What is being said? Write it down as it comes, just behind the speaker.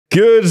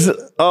Good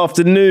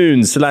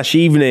afternoon slash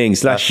evening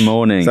slash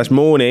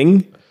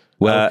morning.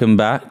 Welcome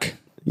back.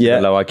 Yeah.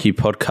 To the Low IQ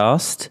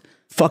podcast.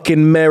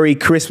 Fucking Merry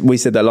Christmas. We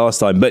said that last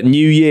time, but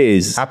New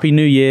Year's. Happy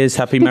New Year's.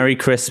 Happy Merry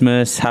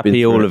Christmas.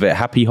 Happy all of it.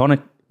 Happy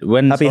Hanukkah.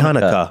 Happy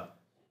Hanukkah.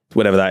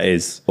 Whatever that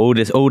is. All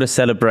the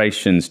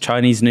celebrations.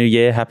 Chinese New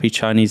Year. Happy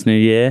Chinese New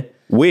Year.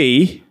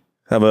 We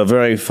have a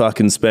very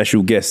fucking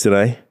special guest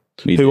today.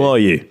 Who are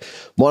you?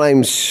 My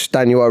name's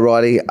Daniel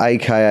O'Reilly,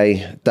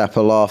 aka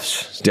Dapper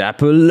Laughs.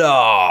 Dapper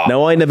Laugh.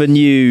 Now, I never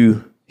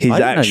knew his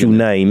actual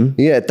name.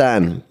 Yeah,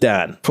 Dan.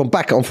 Dan.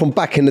 I'm from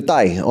back in the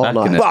day, aren't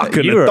I? Back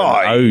in You're the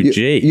an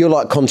day. OG. You're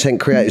like content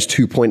creators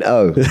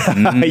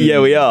 2.0.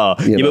 Yeah, we are.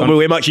 You but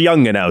we're much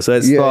younger now, so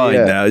it's fine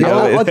now.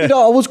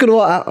 I was going to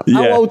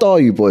how old are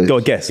you, boys? Go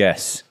on, guess.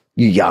 Yes.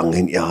 You're young,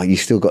 and you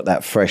still got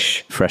that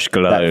fresh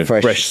glow. that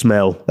Fresh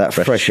smell. that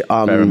fresh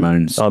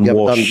pheromones.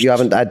 Unwashed. You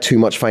haven't had too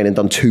much fame and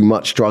done too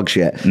much drugs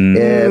yet.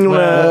 Hey. I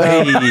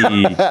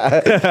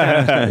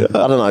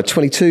don't know,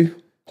 22?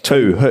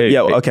 Two.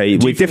 Yeah, okay.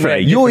 We're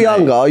different. You're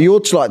younger,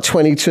 you're like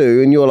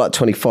 22 and you're like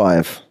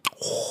 25.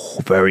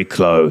 Very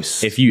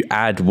close. If you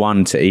add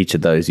one to each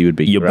of those, you would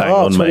be You're correct. bang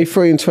on, mate.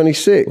 23 and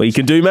 26. Well, you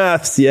can do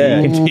maths, yeah.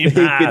 You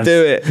can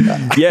do it.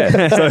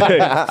 Yeah. So,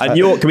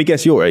 and can we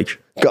guess your age?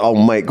 Oh,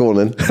 mate, go on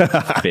then.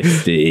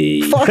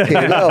 50. Fucking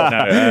hell.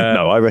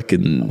 No, I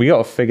reckon. We got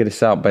to figure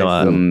this out based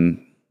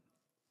on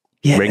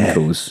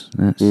wrinkles.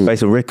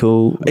 Based on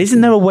wrinkle. Isn't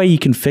there a way you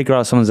can figure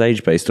out someone's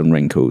age based on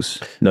wrinkles?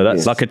 No,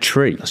 that's like a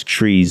tree. That's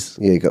trees.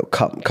 Yeah, you got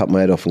to cut my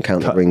head off and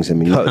count the rings in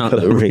me. Count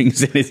the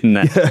rings in, isn't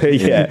that?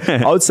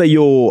 Yeah. I would say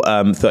you're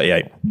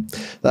 38.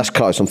 That's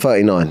close. I'm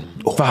 39.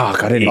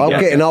 Fuck, I didn't I'm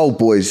get getting old,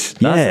 boys.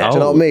 Yeah. Do you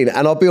know what I mean?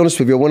 And I'll be honest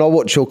with you, when I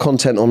watch your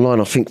content online,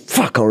 I think,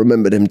 fuck, I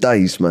remember them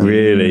days, man.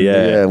 Really,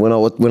 yeah. Yeah, when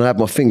I had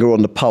my finger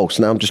on the pulse.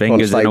 Now I'm just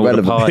Fingers trying to in stay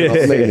all the relevant. You know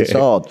what I mean? It's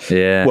hard.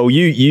 Yeah. Well,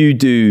 you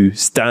do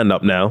stand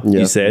up now,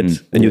 you said,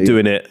 and you're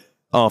doing it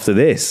after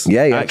this.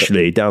 Yeah.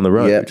 Actually, down the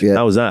road. Yeah.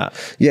 How was that?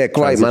 Yeah,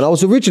 great, man. I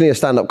was originally a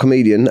stand-up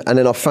comedian, and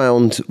then I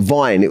found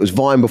Vine. It was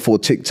Vine before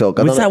TikTok.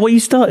 Was that what you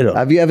started on?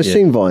 Have you ever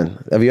seen Vine?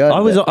 Have you heard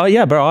of it?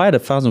 Yeah, bro, I had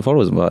 1,000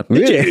 followers on Vine.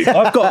 Really?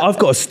 I've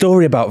got a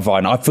story about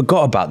Vine. I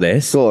forgot about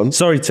this. Go on.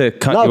 Sorry to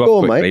cut No, you go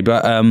off on, quickly, mate.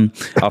 but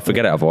I'll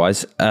forget it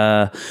otherwise.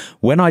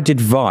 When I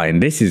did Vine,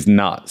 this is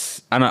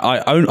nuts. And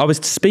I was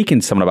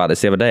speaking to someone about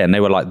this the other day, and they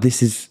were like,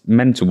 this is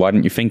mental. Why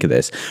didn't you think of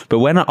this? But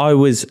when I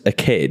was a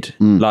kid,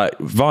 like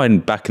Vine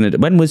back in the day,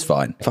 when was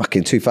Vine?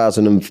 Fucking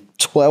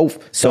 2012.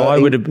 So I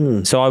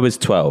was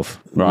 12,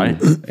 right?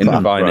 In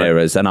the Vine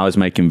eras, and I was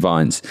making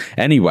Vines.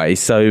 Anyway,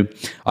 so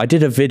I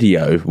did a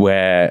video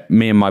where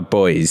me and my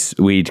boys,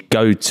 we'd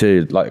go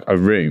to like a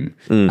room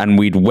and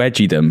we'd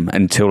wedgie them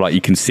until like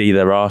you can see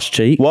their arse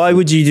cheek. Why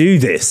would you do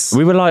this?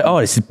 We were like, oh,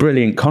 this is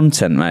brilliant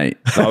content, mate.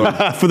 For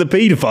the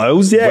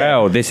paedophiles, yeah.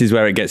 Well, this is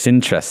where it gets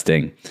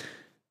interesting.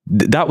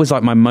 That was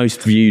like my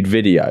most viewed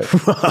video.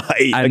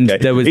 Right, And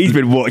okay. He's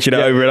been watching it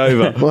over and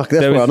over. Well, that's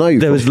what I know you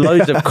There for. was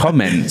loads of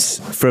comments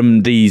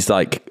from these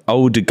like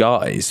older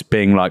guys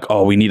being like,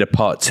 oh, we need a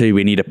part 2,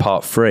 we need a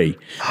part 3.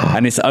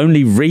 And it's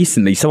only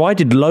recently. So I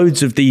did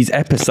loads of these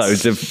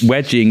episodes of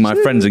wedging my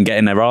friends and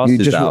getting their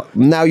asses out.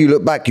 Now you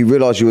look back, you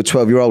realise you were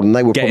 12-year-old and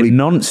they were Getting probably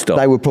non-stop.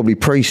 They were probably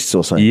priests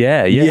or something.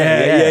 Yeah,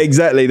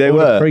 exactly. They All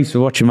were. the priests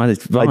were watching my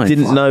Vines. I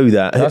didn't know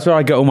that. That's where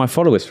I get all my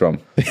followers from.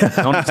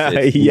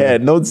 Nonsense. Yeah,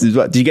 nonsense.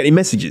 Did you get any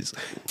messages?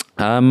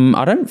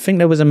 I don't think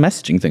there was a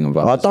messaging thing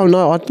about I don't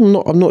know.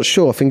 I'm not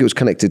sure. I think it was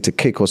connected to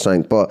Kick or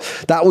something. But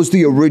that was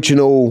the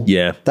original.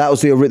 Yeah. That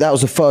was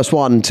the first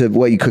one to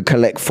where you could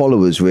collect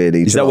followers.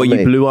 Really. Is that what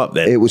you blew up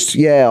then? It was.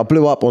 Yeah, I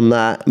blew up on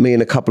that. Me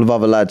and a couple of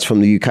other lads from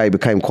the UK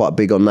became quite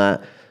big on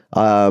that.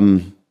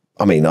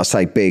 I mean, I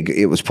say big.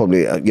 It was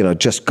probably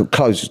just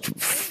close to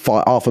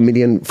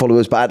 500,000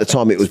 followers, but at the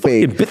time it was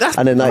big. But that's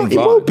and then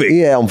big.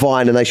 Yeah, on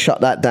Vine, and they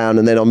shut that down.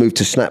 And then I moved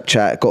to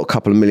Snapchat, got a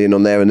couple of million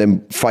on there, and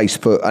then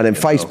Facebook. And then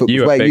Facebook. You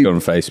was were where big on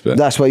Facebook.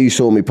 That's where you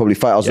saw me probably.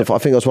 I think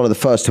I was one of the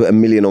first to hit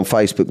 1 million on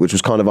Facebook, which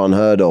was kind of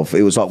unheard of.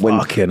 It was like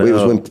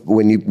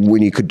when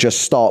you could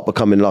just start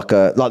becoming like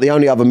the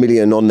only other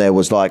million on there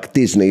was like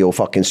Disney or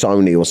fucking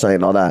Sony or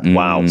something like that.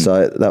 Wow.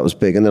 So that was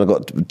big. And then I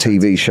got a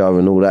TV show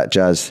and all that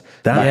jazz.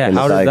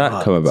 How did that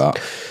come about?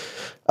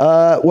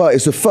 Well,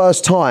 it's the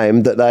first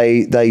time that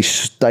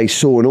they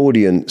saw an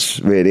audience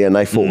really, and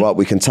they thought, right,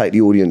 we can take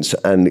the audience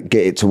and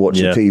get it to watch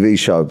a TV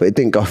show, but it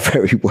didn't go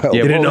very well.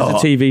 Yeah, what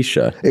was the TV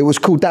show? It was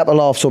called Dapper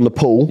Laughs on the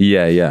Pool.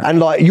 Yeah. And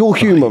like your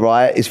humour,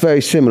 right, it's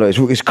very similar.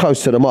 It's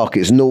close to the mark.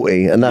 It's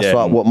naughty, and that's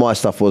like what my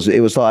stuff was.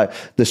 It was like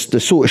the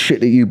sort of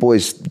shit that you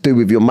boys do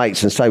with your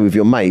mates and say with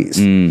your mates.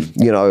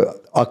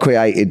 I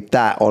created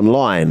that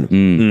online,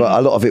 but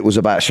a lot of it was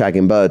about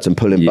shagging birds and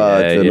pulling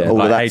birds and all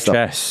like of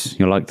that HS. stuff.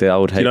 You're like the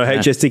old HS. You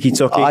know HS Tiki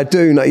Toki? I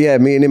do know, yeah.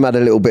 Me and him had a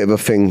little bit of a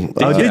thing.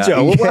 Oh, did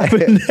you? What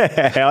happened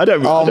there? I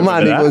don't. Oh I don't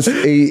man,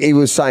 he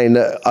was saying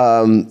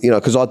that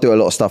because I do a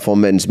lot of stuff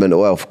on men's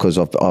mental health because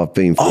I've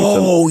been through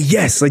some.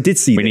 Yes, I did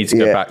see. We need to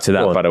go back to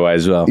that, by the way,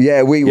 as well.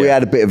 Yeah, we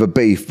had a bit of a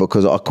beef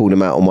because I called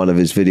him out on one of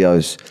his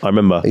videos. I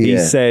remember he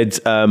said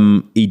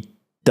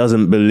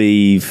doesn't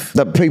believe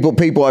that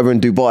people over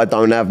in Dubai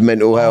don't have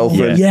mental health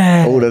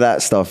and all of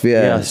that stuff.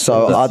 Yeah.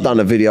 So I've done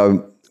a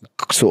video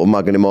sort of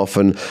mugging him off,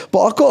 but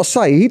I gotta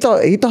say he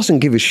doesn't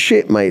give a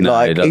shit, mate. No,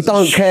 like he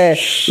don't care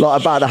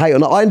like about the hate.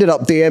 And I ended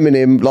up DMing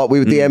him, like we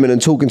were DMing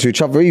and talking to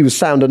each other. He was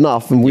sound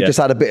enough, and we just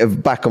had a bit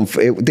of back and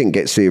it didn't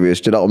get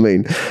serious. Do you know what I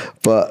mean?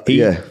 But he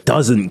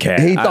doesn't care.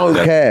 He don't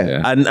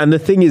care. And the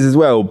thing is as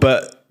well,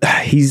 but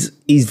he's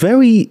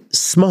very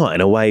smart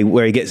in a way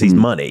where he gets his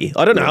money.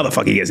 I don't know how the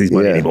fuck he gets his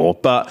money anymore,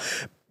 but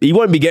he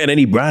won't be getting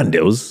any brand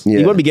deals.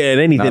 He won't be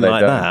getting anything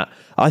like that.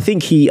 I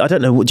think I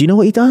don't know. Do you know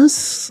what he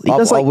does?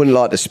 I wouldn't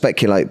like to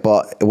speculate,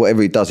 but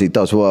whatever he does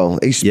well.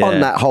 He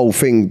spun that whole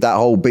thing, that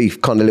whole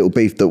beef, kind of little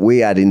beef that we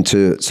had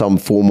into some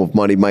form of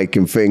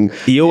money-making thing.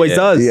 He always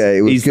does. Yeah,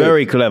 he's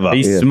very clever.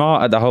 He's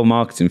smart at the whole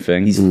marketing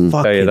thing. He's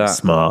fucking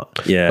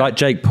smart. Yeah. Like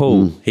Jake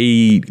Paul,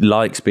 he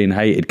likes being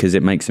hated because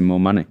it makes him more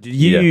money.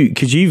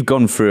 Because you've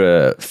gone through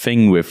a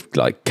thing with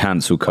like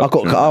cancel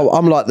culture.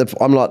 I'm like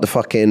the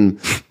fucking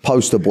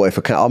poster boy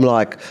for I'm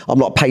like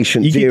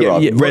patient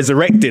zero.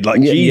 Resurrected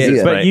like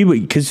Jesus. But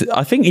because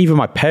I think even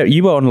my parents,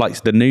 you were on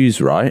like the news,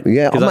 right?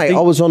 Yeah, mate.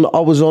 I was on.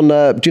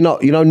 Do you know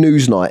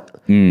Newsnight?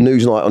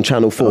 Newsnight on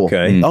Channel 4.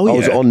 Okay. I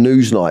was on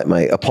Newsnight,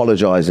 mate,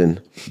 apologising.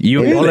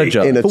 You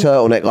apologised in a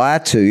turtleneck. I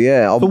had to.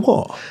 Yeah. For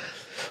what?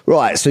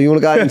 Right, so you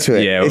want to go into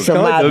it? Yeah, it's a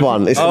mad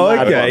one. It's a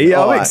mad one.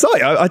 Yeah, I'm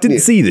excited. I didn't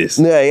see this.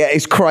 Yeah,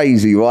 it's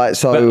crazy, right?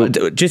 So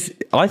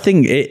I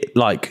think it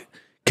like.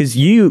 Because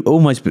you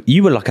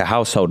were like a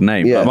household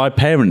name. Yeah. Like my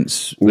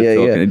parents were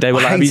talking. They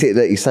were I like, hate it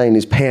that you're saying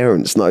his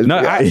parents. No,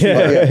 actually,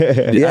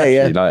 I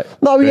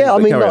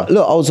mean,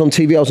 look, I was on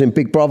TV. I was in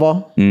Big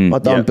Brother.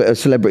 I've done a bit of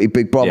celebrity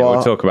Big Brother. Yeah,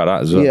 we'll talk about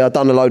that as well. Yeah, I've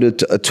done a load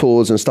of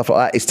tours and stuff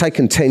like that. It's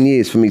taken 10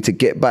 years for me to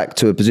get back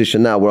to a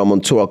position now where I'm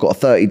on tour. I've got a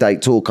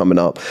 30-date tour coming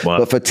up. Wow.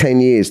 But for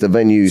 10 years, the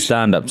venues...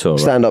 Stand-up tour,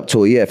 right? Stand-up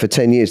tour, yeah. For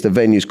 10 years, the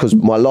venues... Because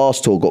my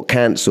last tour got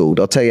cancelled.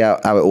 I'll tell you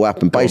how it all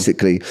happened.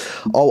 Basically,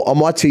 on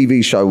my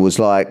TV show was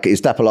like...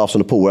 It's Dapper Laughs on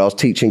the Pool, where I was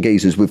teaching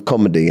geezers with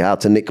comedy how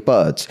to nick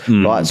birds,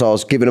 right? So I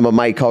was giving them a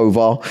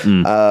makeover,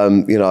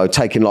 you know,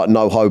 taking like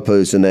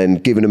no-hopers and then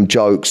giving them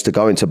jokes to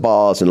go into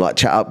bars and like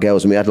chat up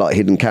girls, and we had like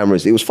hidden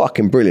cameras. It was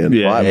fucking brilliant,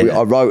 right?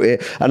 I wrote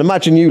it, and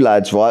imagine you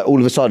lads, right? All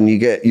of a sudden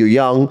you're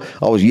young.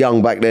 I was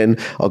young back then.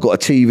 I got a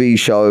TV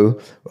show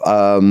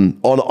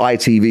on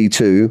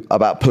ITV2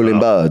 about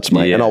pulling birds,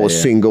 mate, and I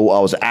was single. I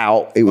was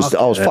out. I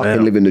was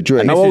fucking living the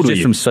dream. And this is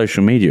just from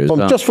social media as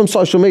well. Just from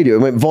social media. It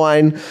went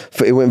Vine,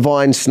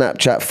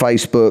 Snapchat,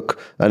 Facebook,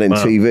 and then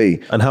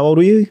TV. And how old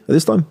were you at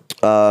this time?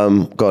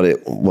 Got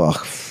it. Well,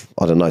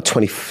 I don't know,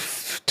 20,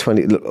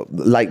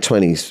 late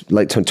 20s,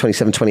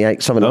 27,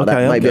 28, something like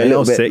that. Maybe a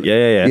little bit. Sick.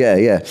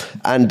 Yeah.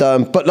 And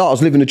but no, I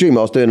was living the dream.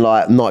 I was doing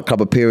like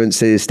nightclub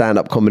appearances,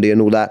 stand-up comedy,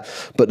 and all that.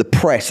 But the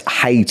press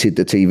hated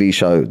the TV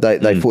show. They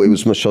thought it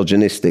was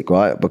misogynistic,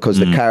 right? Because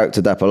the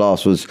character Dapper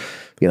Laughs was,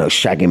 you know,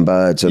 shagging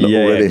birds and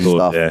all of this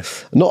stuff. Yeah.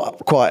 Not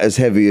quite as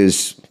heavy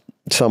as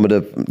some of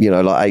the, you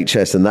know, like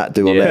HS and that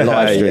do on their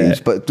live streams,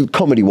 but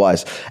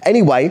comedy-wise.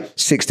 Anyway,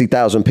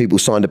 60,000 people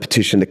signed a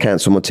petition to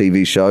cancel my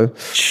TV show.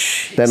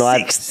 Then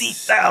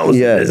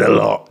 60,000 is a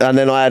lot. And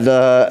then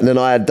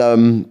I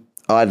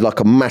had like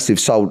a massive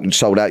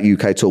sold out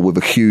UK tour with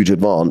a huge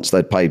advance.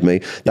 They'd paid me.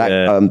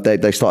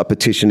 They started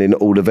petitioning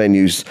all the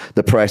venues,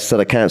 the press, so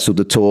they cancelled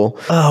the tour.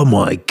 Oh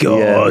my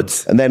God.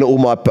 Yeah. And then all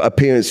my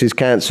appearances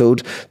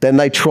cancelled. Then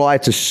they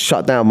tried to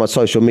shut down my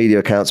social media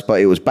accounts, but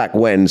it was back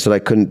when, so they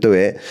couldn't do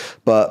it.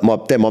 But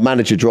then my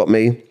manager dropped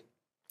me.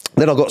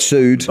 Then I got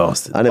sued,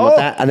 and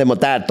then my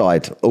dad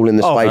died, all in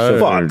the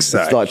space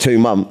of like 2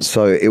 months.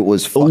 So it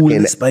was fucking, all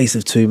in the space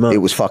of 2 months. It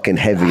was fucking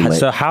heavy, mate.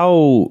 So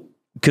how?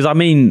 Because I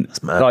mean,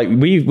 like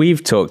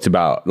we've talked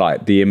about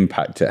like the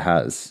impact it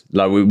has.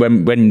 Like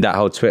when that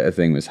whole Twitter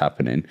thing was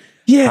happening.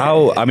 Yeah.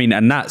 How? I mean,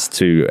 and that's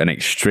to an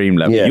extreme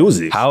level. Yeah. Yours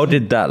is. How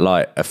did that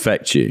like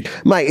affect you,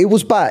 mate? It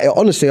was bad.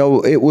 Honestly,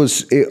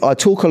 I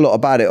talk a lot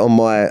about it on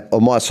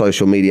my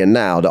social media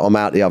now that I'm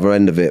out the other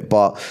end of it.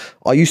 But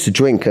I used to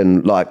drink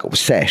and like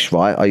sesh,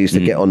 right? I used to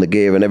get on the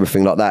gear and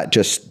everything like that,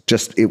 just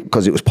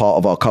because it was part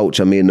of our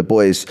culture. Me and the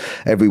boys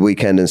every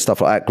weekend and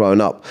stuff like that growing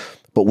up.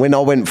 But when I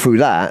went through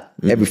that,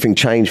 everything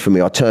changed for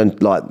me. I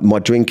turned like my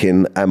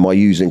drinking and my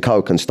using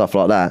coke and stuff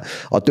like that.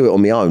 I do it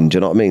on my own. Do you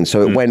know what I mean?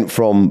 So it went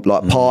from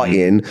like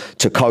partying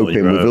to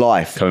coping with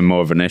life. Becoming more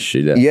of an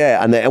issue then.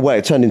 Yeah, and then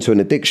it turned into an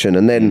addiction.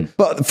 And then,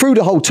 but through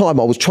the whole time,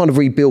 I was trying to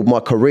rebuild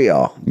my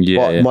career.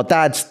 But my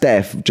dad's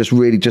death just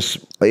really I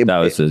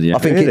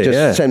think it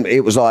just sent.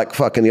 It was like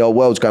fucking the old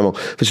world's going on.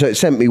 So it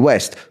sent me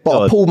west.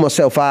 But I pulled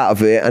myself out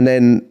of it, and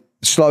then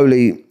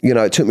slowly, you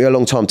know, it took me a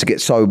long time to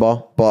get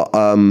sober, but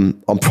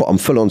I'm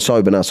full on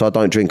sober now, so I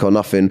don't drink or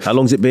nothing. How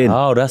long's it been?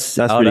 Oh, that's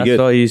really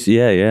good.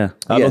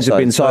 How long's it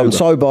been sober? So I'm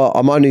sober.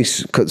 I'm only,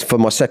 for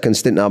my second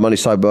stint now, I'm only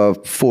sober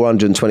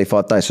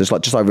 425 days, so it's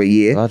like just over a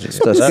year.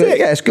 So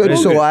it's good.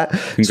 It's all right.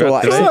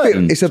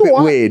 It's a bit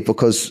weird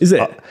because is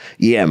it?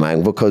 Yeah,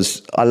 man,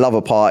 because I love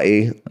a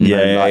party.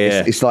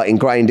 It's like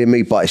ingrained in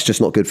me, but it's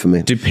just not good for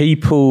me. Do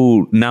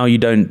people, now you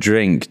don't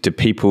drink, do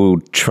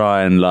people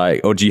try and like,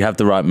 or do you have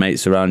the right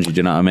mates around you Do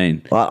you know what I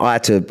mean? I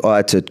had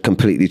to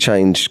completely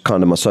change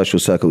kind of my social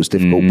circle. It was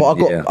difficult, but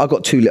I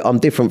got two. I'm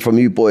different from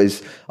you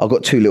boys. I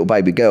got two little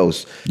baby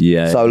girls.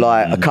 Yeah. So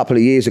like a couple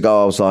of years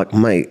ago, I was like,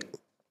 mate,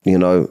 you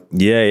know,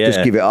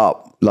 just give it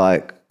up.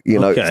 Like, you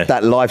know, it's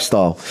that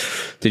lifestyle.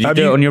 Did you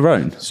do it on your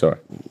own? Sorry.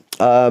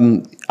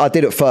 I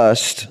did it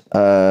first,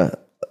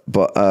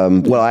 but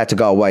I had to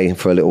go away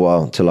for a little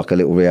while to like a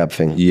little rehab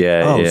thing.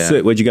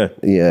 Sick. Where'd you go?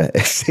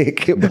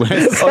 Sick. But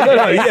I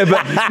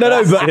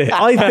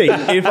think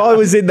if I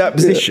was in that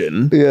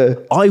position,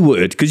 I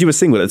would, because you were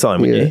single at the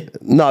time, weren't you?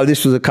 No,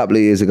 this was a couple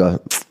of years ago.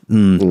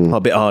 A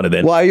bit harder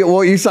then. What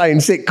are you saying?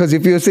 Sick? Because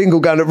if you're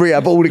single going to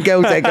rehab, all the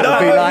girls are going to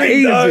be like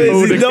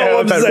easy.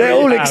 They're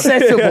all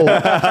accessible.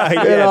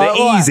 They're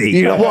easy.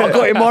 You know what I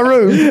got in my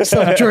room?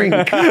 Some drink.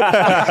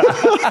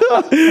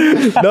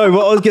 No,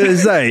 what I was going to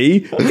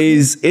say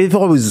is if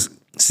I was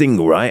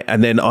single, right,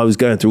 and then I was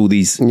going through all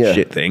these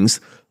shit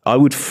things, I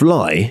would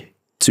fly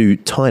to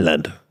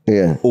Thailand.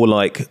 Or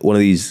like one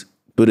of these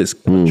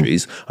Buddhist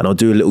countries, and I'll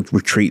do a little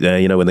retreat there,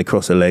 you know, when they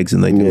cross their legs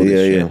and they do all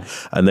this shit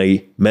and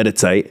they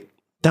meditate.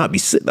 That'd be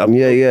sick. Do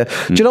you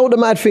know what the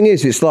mad thing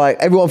is? It's like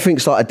everyone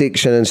thinks like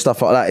addiction and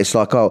stuff like that. It's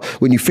like, oh,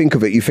 when you think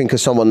of it, you think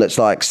of someone that's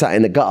like sat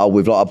in the gutter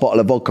with like a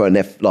bottle of vodka and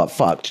they're like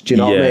fucked. Do you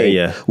know what I mean?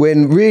 Yeah.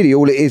 When really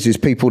all it is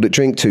people that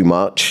drink too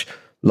much,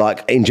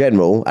 like in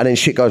general, and then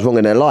shit goes wrong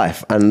in their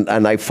life and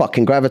they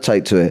fucking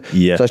gravitate to it.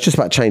 Yeah. So it's just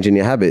about changing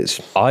your habits.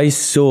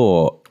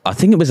 I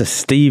think it was a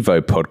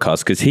Steve-O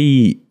podcast because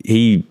he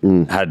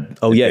had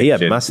he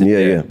had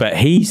massive but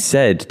he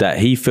said that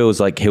he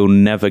feels like he'll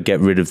never get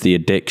rid of the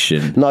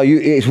addiction. No,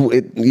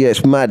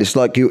 it's mad. It's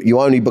like you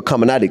only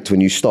become an addict when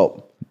you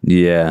stop.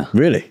 Yeah.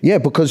 Really? Yeah,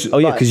 because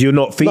because you're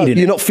not feeling it.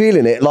 You're not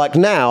feeling it. Like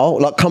now,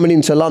 like coming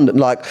into London,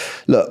 like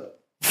look,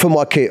 for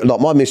my kid,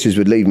 like my missus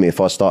would leave me if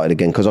I started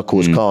again because I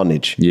cause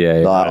carnage.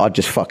 Like I'd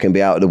just fucking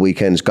be out at the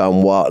weekends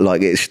going wild.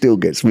 Like it still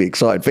gets me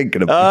excited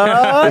thinking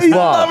about it. He's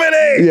loving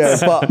it. Yeah,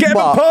 but get him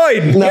a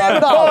pint.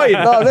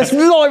 No, let's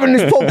liven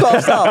this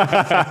podcast up.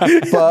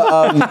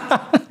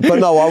 But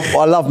no,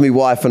 I love my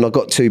wife and I've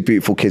got two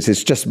beautiful kids.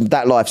 It's just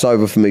that life's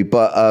over for me.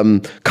 But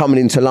coming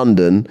into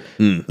London,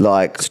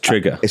 like it's a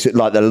trigger. It's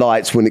like the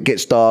lights when it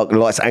gets dark, the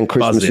lights and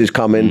Christmas is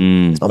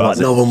coming. I'm like,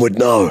 no one would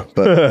know.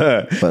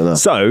 But no.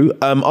 So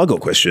I got a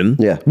question.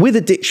 Yeah. With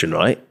addiction,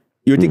 right?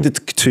 You're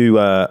addicted to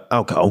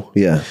alcohol.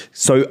 Yeah.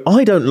 So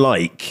I don't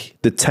like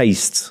the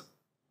taste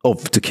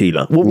of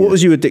tequila. What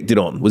was you addicted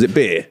on? Was it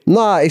beer?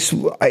 No, it's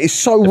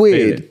so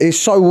weird. Feeling. It's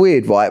so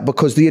weird, right?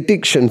 Because the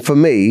addiction for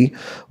me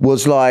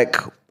was like,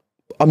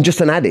 I'm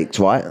just an addict,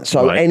 right?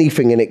 So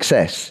anything in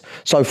excess.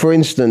 So for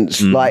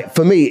instance, like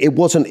for me,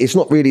 it's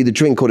not really the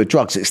drink or the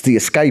drugs, it's the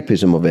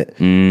escapism of it.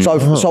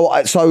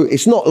 So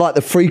it's not like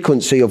the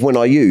frequency of when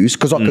I use,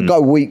 because I could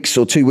go weeks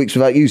or 2 weeks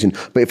without using.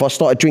 But if I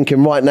started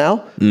drinking right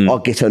now, I'll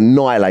get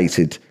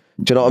annihilated.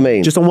 Do you know what I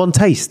mean? Just on one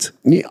taste?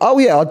 Yeah,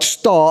 I'd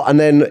start and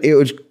then it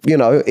would, you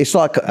know, it's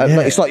like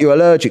you're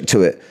allergic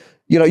to it.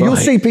 You know, you'll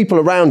see people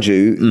around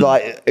you,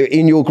 like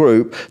in your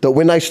group, that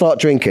when they start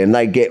drinking,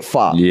 they get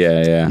fucked.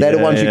 Yeah. They're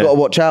the ones you've got to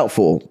watch out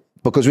for.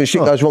 Because when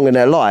shit goes wrong in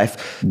their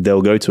life,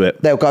 they'll go to it.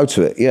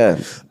 Yeah.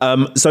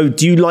 So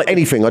do you like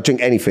anything? I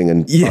drink anything,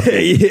 and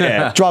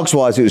yeah. Drugs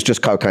wise, it was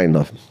just cocaine,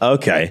 though.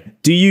 Okay.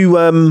 Do you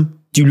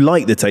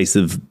like the taste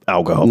of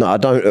alcohol? No, I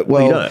don't.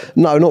 Well, you don't?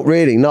 No, not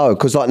really. No,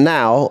 because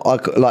now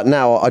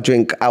I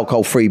drink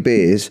alcohol-free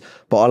beers,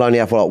 but I'll only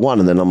have like one,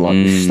 and then I'm like,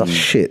 this stuff's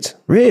shit.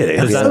 Really?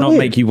 Does that not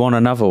make you want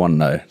another one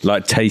though?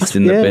 Like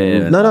tasting the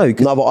beer? No.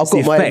 But I've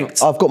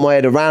got my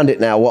head around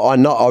it now. What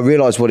I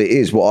realise what it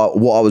is. What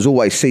I was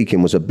always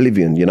seeking was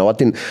oblivion. You know,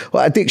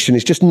 addiction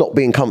is just not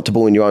being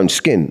comfortable in your own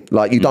skin.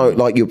 Like you don't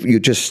like you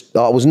just.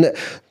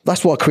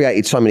 That's why I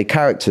created so many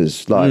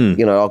characters. Like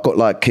you know, I've got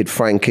like Kid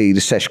Frankie, the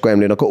Sesh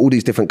Gremlin. I've got all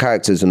these different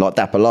characters and like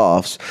Dapper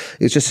laughs.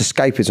 It's just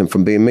escapism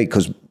from being me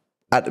because.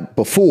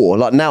 Before,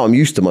 like now I'm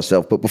used to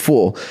myself, but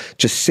before,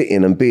 just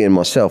sitting and being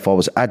myself, I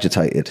was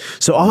agitated.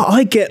 So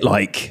I get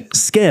like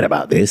scared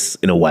about this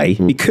in a way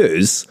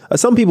because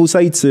some people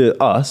say to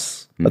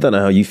us, I don't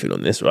know how you feel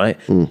on this, right?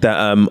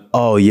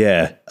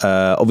 That,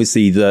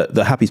 obviously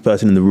the happiest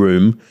person in the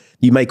room,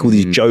 you make all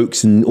these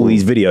jokes and all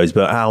these videos,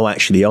 but how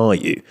actually are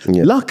you?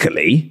 Yeah.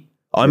 Luckily,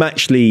 I'm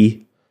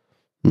actually...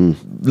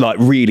 like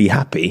really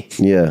happy.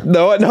 Yeah.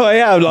 No, I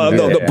am.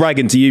 Like, I'm not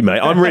bragging to you,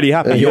 mate. I'm really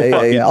happy. You're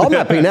fucking... I'm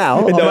happy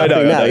now. I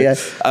know. Yeah.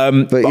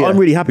 But I'm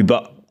really happy.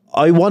 But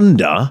I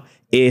wonder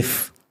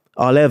if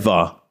I'll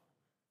ever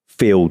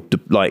feel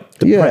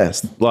depressed. Yeah.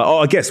 Like,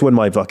 I guess when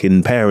my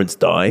fucking parents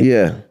die.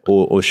 Yeah.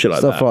 Or shit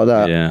like that. Stuff like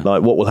that. Yeah.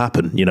 Like, what will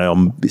happen? You know,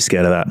 I'm a bit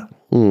scared of that.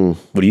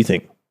 What do you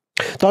think?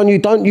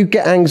 Don't you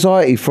get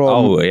anxiety from?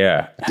 Oh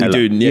yeah,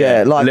 dude.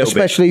 Yeah, like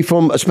especially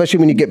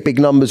when you get big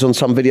numbers on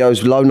some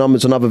videos, low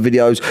numbers on other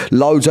videos,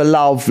 loads of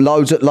love,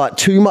 like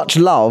too much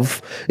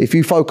love. If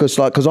you focus,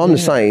 like, because I'm the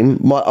same.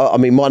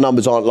 My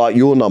numbers aren't like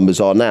your numbers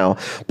are now,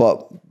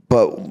 but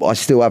I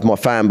still have my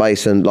fan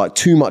base, and like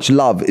too much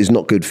love is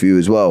not good for you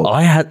as well.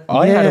 I had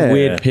a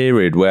weird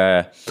period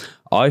where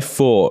I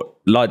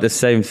thought like the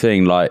same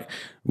thing, like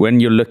when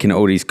you're looking at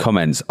all these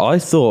comments, I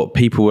thought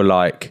people were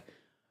like,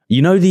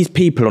 you know, these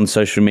people on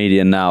social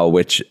media now,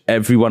 which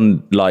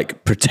everyone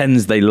like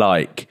pretends they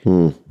like,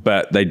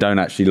 but they don't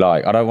actually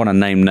like. I don't want to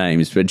name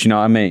names, but do you know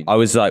what I mean? I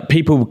was like,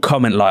 people would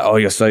comment like, oh,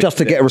 you're so... Just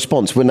to get a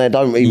response when they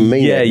don't even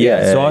mean it.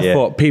 Yeah. So I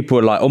thought people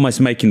were like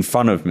almost making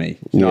fun of me.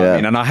 You know what I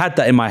mean? And I had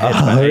that in my head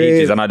for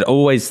ages, and I'd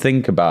always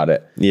think about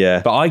it.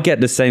 Yeah. But I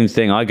get the same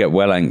thing. I get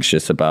well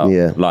anxious about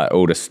like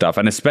all this stuff.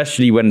 And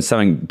especially when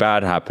something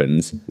bad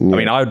happens. I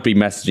mean, I would be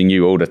messaging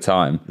you all the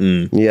time.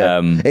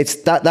 It's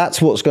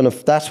that's what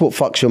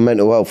fucks your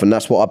mental health, and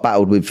that's what I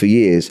battled with for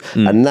years.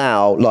 And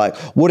now, like,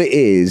 what it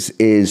is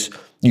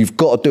you've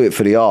got to do it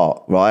for the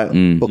art,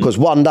 right? Because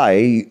one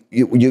day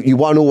you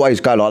won't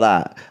always go like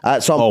that.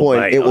 At some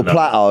point, it will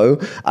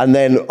plateau, and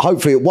then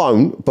hopefully it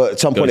won't. But at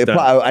some point, it'll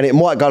plateau, and it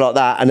might go like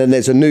that. And then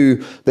there's a new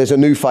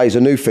phase,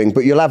 a new thing.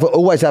 But you'll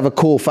always have a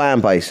core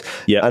fan base.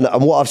 Yeah.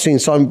 And what I've seen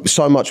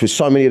so much with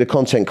so many of the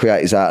content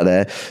creators out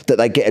there, that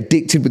they get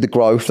addicted with the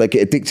growth, they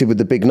get addicted with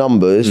the big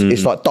numbers.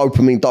 It's like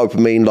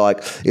dopamine. Like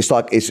it's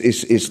like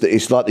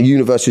the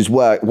universe's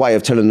way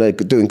of telling them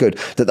they're doing good.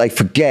 That they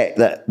forget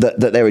that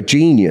they're a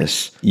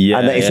genius. Yeah,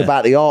 and that it's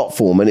about the art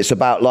form, and it's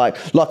about like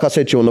I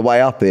said to you on the way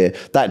up here,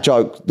 that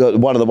joke,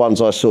 one of the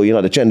ones I saw, you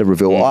know, the gender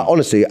reveal. I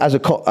honestly, as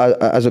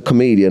a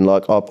comedian,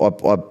 like I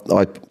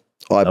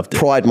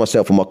pride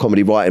myself on my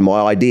comedy writing,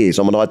 my ideas.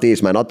 I'm an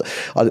ideas man.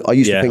 I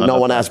used to think no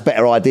one has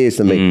better ideas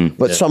than me,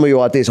 but some of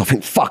your ideas, I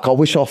think, fuck, I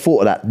wish I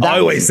thought of that. I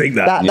always think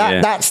that.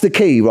 That's the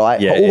key, right?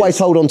 Yeah, always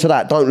hold on to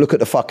that. Don't look at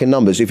the fucking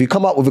numbers. If you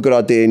come up with a good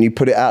idea and you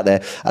put it out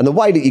there, and the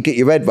way that you get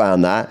your head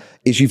around that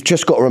is you've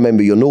just got to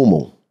remember you're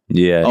normal.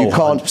 Yeah, you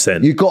can't.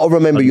 100%. You got to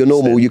remember 100%. you're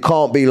normal. You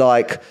can't be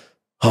like,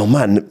 oh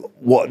man,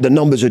 what the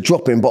numbers are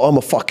dropping, but I'm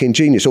a fucking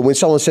genius. Or when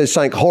someone says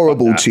something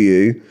horrible to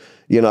you,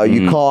 you know,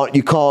 you can't.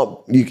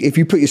 If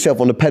you put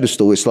yourself on the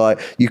pedestal, it's like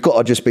you've got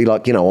to just be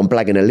like, you know, I'm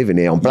blagging a living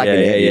here. I'm blagging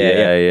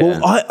it. Yeah.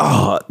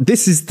 Well,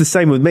 this is the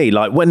same with me.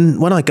 Like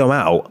when I go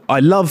out, I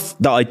love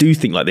that I do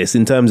think like this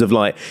in terms of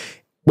like,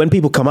 when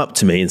people come up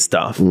to me and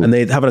stuff and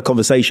they're having a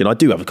conversation, I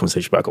do have a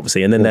conversation back,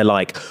 obviously, and then they're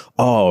like,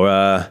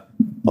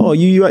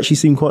 you actually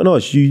seem quite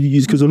nice.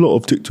 Because a lot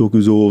of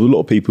TikTokers or a lot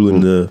of people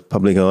in the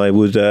public eye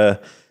would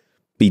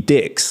be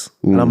dicks.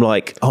 And I'm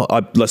like,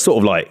 I sort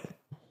of like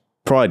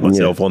pride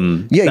myself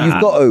on that.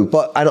 You've got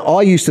to. And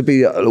I used to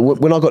be,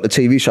 when I got the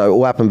TV show, it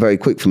all happened very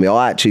quick for me.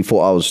 I actually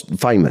thought I was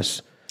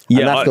famous. Yeah,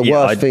 and that's the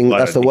worst thing.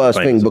 That's the worst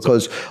thing,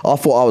 because I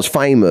thought I was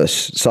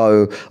famous.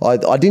 So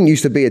I didn't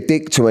used to be a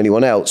dick to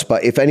anyone else,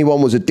 but if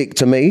anyone was a dick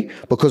to me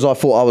because I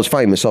thought I was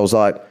famous, I was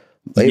like,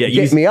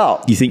 get me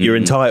up. You think you're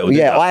entitled?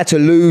 Yeah, I had to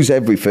lose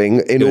everything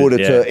in order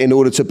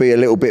to be a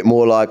little bit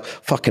more like,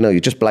 fucking hell,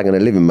 you're just blagging a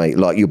living, mate.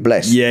 Like, you're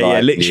blessed.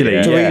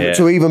 Literally.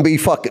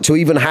 To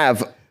even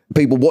have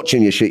people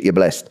watching your shit, you're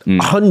blessed.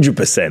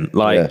 100%.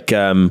 Like.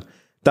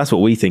 That's what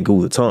we think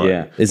all the time.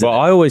 Yeah. Well,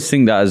 I always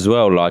think that as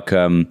well. Like,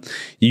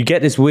 you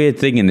get this weird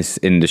thing in this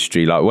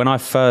industry. Like, when I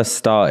first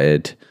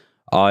started,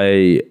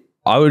 I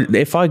would,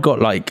 if I got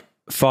like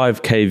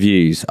 5K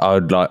views,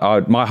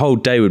 my whole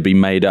day would be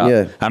made up.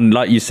 Yeah. And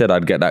like you said,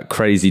 I'd get that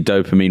crazy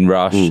dopamine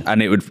rush,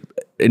 and it would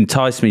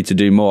entice me to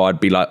do more. I'd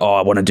be like, oh,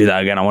 I want to do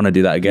that again. I want to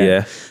do that again.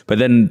 Yeah. But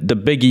then the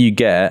bigger you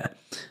get,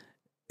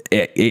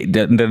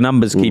 the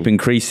numbers keep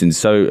increasing.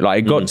 So like,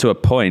 it got to a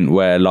point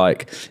where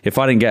like, if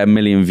I didn't get 1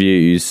 million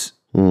views,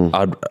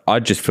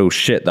 I'd just feel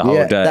shit the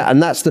whole day.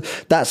 And that's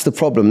the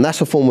problem.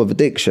 That's a form of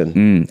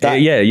addiction.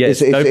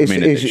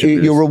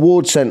 Your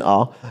reward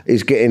center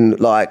is getting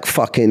like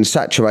fucking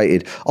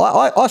saturated.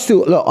 I'm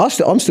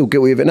still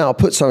guilty of it now. I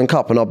put something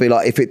up and I'll be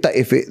like,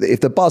 if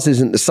the buzz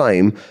isn't the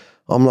same,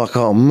 I'm like,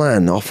 oh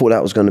man, I thought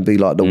that was going to be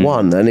like the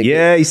one. And you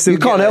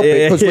can't help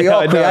it, because we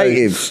are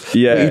creatives.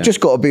 Yeah, but you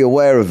just got to be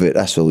aware of it.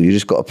 That's all. You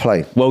just got to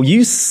play. Well,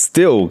 you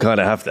still kind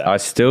of have that.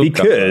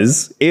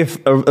 Because if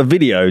a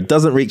video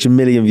doesn't reach 1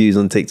 million views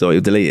on TikTok,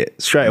 you'll delete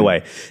it straight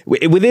away.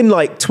 Within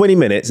like 20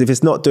 minutes, if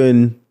it's not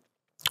doing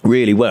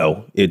really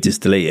well, you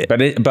just delete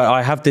it. But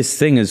I have this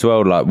thing as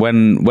well. Like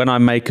when I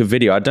make a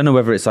video, I don't know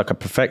whether it's like a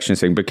perfectionist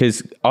thing,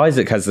 because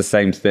Isaac has the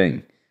same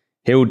thing.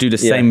 He'll do the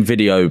same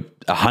video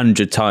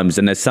 100 times,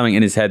 and there's something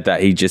in his head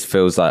that he just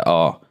feels like,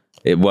 oh,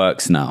 it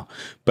works now.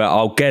 But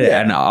I'll get it,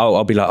 and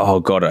I'll be like, oh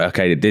god,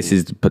 okay, this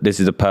is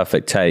a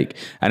perfect take.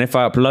 And if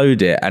I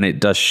upload it and it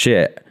does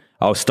shit,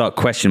 I'll start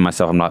questioning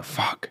myself. I'm like,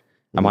 fuck,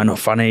 am I not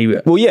funny?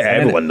 Well, yeah,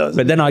 everyone does.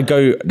 But then I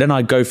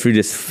go through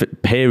this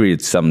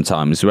period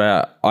sometimes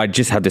where I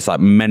just have this like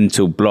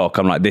mental block.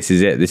 I'm like, this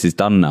is it. This is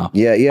done now.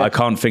 Yeah. I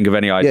can't think of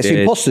any ideas. It's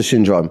imposter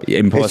syndrome.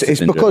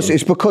 It's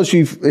because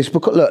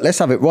look, let's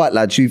have it right,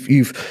 lads.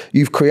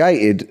 You've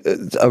created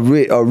a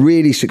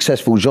really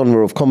successful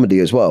genre of comedy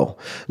as well.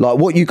 Like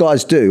what you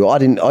guys do, I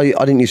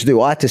didn't used to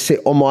do. I had to sit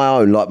on my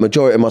own, like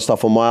majority of my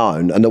stuff on my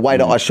own, and the way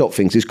that I shot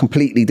things is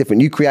completely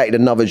different. You created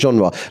another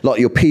genre, like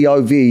your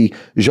POV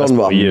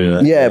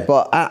genre.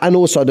 But and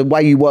also the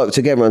way you work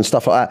together and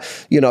stuff like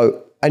that, you know,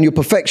 and you're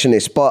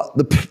perfectionist. But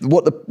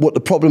what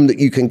the problem that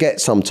you can get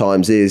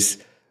sometimes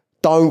is,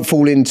 don't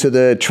fall into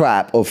the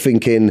trap of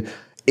thinking,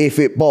 if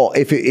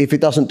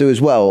it doesn't do as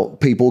well,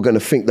 people are going to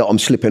think that I'm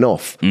slipping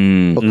off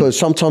because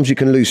sometimes you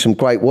can lose some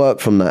great work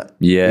from that.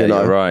 Yeah, you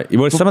know? you're right.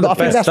 Well, some of the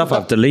best stuff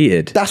I've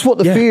deleted. That's what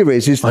the fear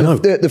is.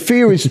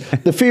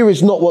 The fear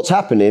is not what's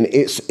happening.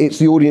 It's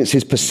the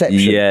audience's perception.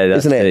 Yeah,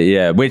 that's isn't it?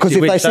 Yeah, because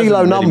if they see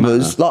low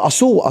numbers, like I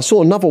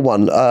saw another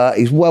one.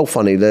 He's well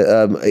funny.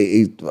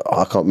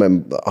 I can't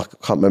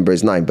remember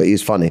his name, but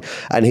he's funny.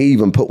 And he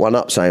even put one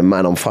up saying,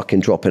 "Man, I'm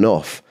fucking dropping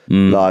off."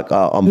 Like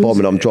I'm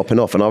bombing, I'm dropping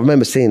off. And I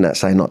remember seeing that,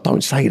 saying, like,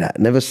 don't say that,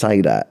 never say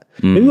that.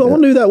 I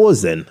wonder who that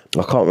was then.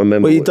 I can't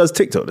remember. Well, he does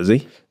TikTok, does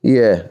he?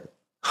 Yeah.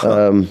 I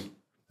can't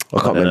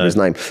remember his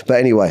name. But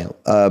anyway,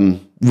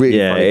 really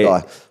funny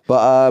guy.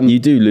 But you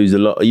do lose a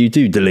lot. You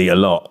do delete a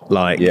lot.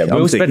 Like,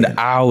 we'll spend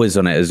hours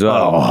on it as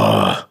well.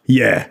 Oh,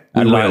 yeah.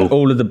 And like,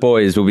 all of the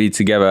boys will be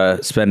together,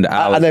 spend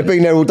hours. And they've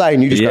been there all day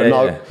and you just go,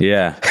 no.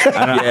 Yeah.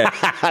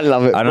 I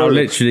love it. And I'll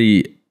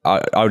literally...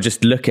 I'll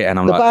just look at it and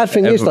I'm the like... The bad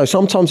thing is, though,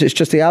 sometimes it's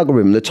just the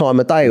algorithm, the time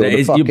of day, or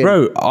the fucking...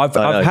 Bro, I've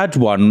had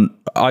one,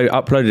 I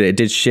uploaded it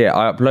did shit.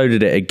 I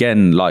uploaded it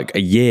again like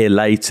a year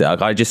later.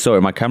 I just saw it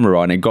in my camera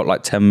roll and it got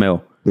like 10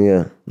 mil.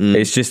 Yeah.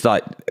 It's just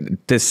like,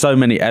 there's so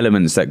many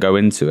elements that go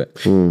into it.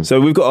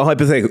 So we've got a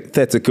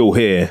hypothetical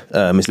here,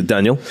 Mr.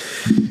 Daniel.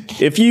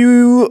 This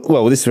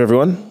is for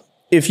everyone.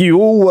 If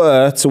you all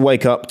were to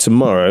wake up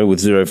tomorrow with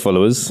 0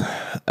 followers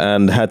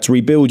and had to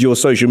rebuild your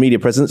social media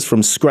presence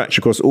from scratch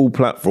across all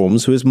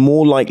platforms, who is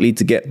more likely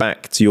to get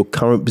back to your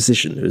current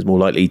position? Who is more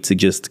likely to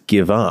just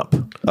give up?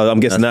 I'm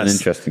guessing that's an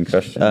interesting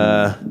question.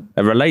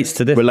 It relates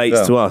to this.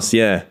 Relates to us,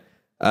 yeah.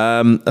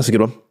 That's a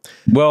good one.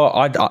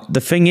 Well, the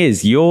thing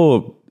is,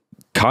 you're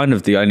kind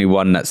of the only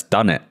one that's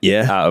done it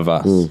out of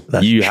us.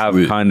 You have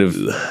kind of...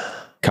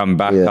 come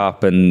back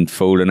up and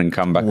fallen and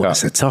come back up.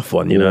 That's a tough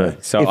one, you know.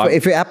 So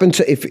if that happened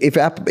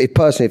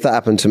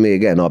to me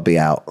again, I'd be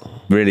out.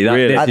 Really,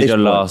 this is your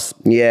last.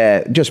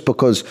 Yeah, just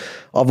because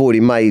I've already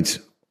made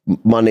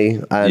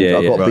money and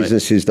I've got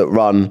businesses that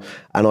run,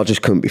 and I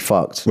just couldn't be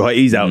fucked. Right,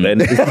 he's out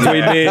then. It's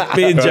between me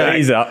and Jack.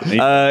 He's up.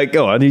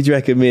 Go on, who do you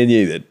reckon, me and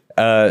you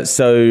then?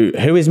 So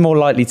who is more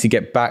likely to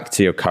get back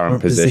to your current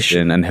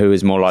position and who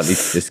is more likely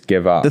to just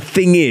give up? The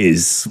thing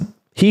is,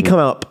 he come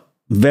up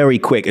very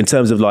quick in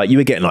terms of like, you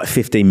were getting like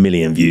 15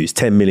 million views,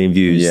 10 million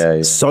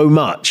views, so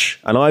much.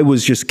 And I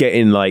was just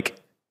getting like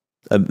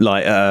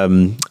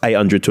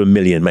 800 to a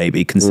million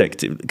maybe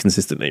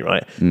consistently,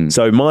 right?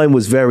 So mine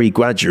was very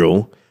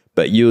gradual,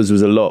 but yours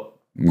was a lot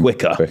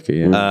quicker.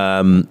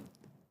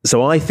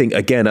 So I think,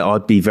 again,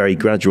 I'd be very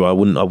gradual.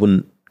 I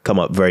wouldn't come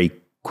up very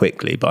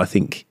quickly, but I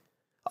think,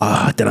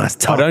 I don't know, it's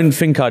tough. I don't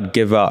think I'd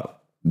give up.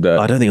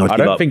 I don't think I'd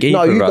give up.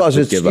 No, you guys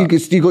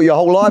you got your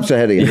whole lives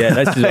ahead of you. Yeah,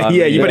 that's just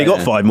you've only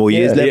got 5 more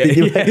years left.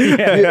 You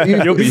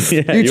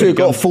two have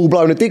got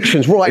full-blown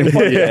addictions, right? But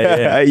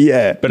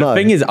the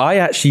thing is, I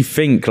actually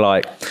think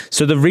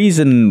so the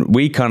reason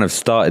we kind of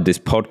started this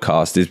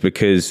podcast is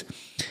because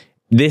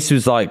this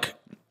was like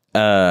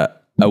a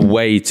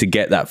way to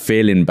get that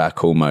feeling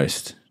back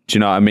almost. Do you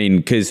know what I mean?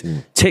 Because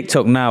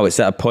TikTok now, it's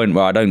at a point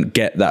where I don't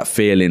get that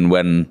feeling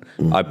when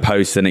I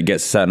post and it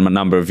gets a certain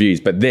number of views.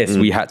 But this,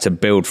 we had to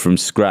build from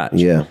scratch.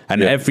 Yeah.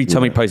 And every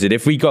time we posted,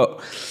 if we got,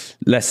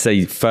 let's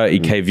say,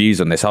 30K views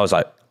on this, I was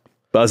like,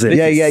 buzzing.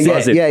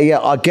 Yeah.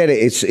 I get it.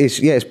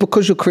 It's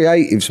because you're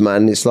creatives,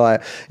 man. It's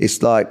like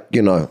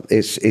you know,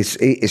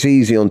 it's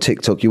easy on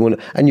TikTok.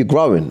 And you're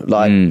growing.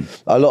 Like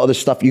a lot of the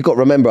stuff you got to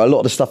remember. A lot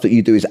of the stuff that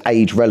you do is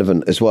age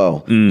relevant as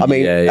well. I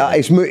mean,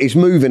 it's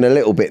moving a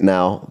little bit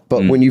now,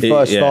 but when you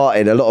first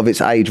started, a lot of it's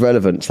age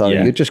relevant. So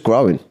you're just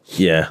growing.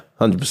 Yeah,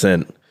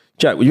 100%.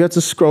 Jack, would you have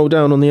to scroll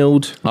down on the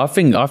old? I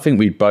think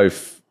we'd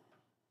both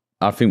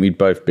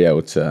be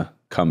able to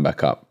come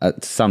back up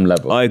at some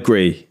level. I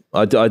agree.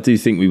 I do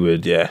think we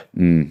would, yeah.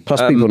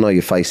 Plus, people know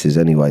your faces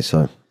anyway,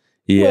 so.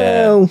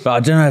 Yeah. Well, but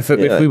I don't know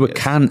if we were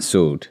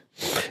cancelled.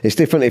 It's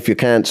different if you're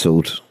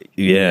cancelled.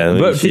 Yeah.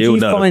 But did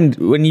you find,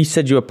 when you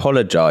said you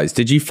apologised,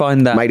 did you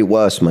find that... Made it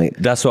worse, mate.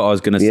 That's what I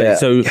was going to say. Yeah.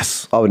 So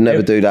yes. I would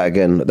never do that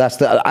again.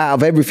 That's out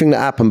of everything that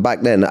happened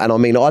back then, and I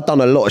mean, I'd done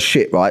a lot of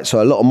shit, right?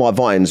 So a lot of my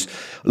vines,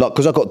 like,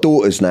 because I've got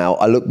daughters now,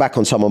 I look back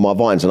on some of my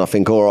vines and I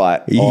think, all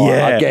right,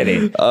 I get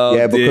it.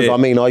 Because I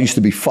mean, I used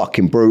to be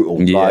fucking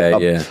brutal.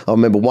 I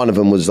remember one of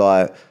them was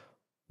like,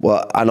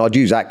 well, and I'd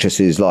use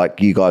actresses like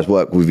you guys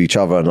work with each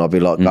other, and I'd be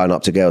like going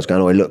up to girls going,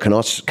 "Oh, look, can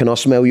I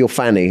smell your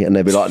fanny?" And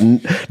they'd be like,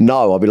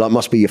 "No." I'd be like,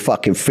 "Must be your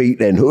fucking feet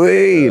then."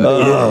 Doing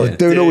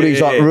all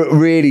these like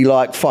really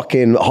like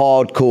fucking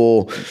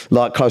hardcore,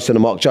 like close to the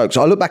mark jokes.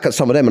 I look back at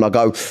some of them and I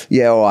go,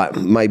 "Yeah, all right,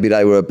 maybe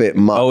they were a bit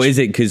much." Oh, is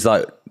it because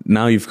like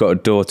now you've got a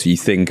daughter, you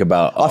think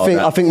about...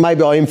 I think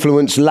maybe I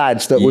influence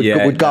lads that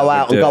would go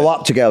out and go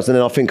up to girls, and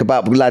then I think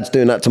about lads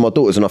doing that to my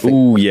daughters, and I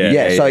think,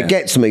 so it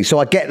gets me. So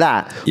I get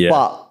that,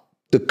 but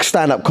the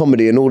stand-up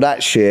comedy and all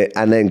that shit,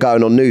 and then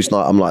going on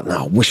Newsnight, I'm like,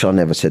 no, I wish I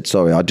never said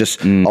sorry. I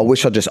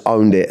wish I just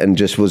owned it and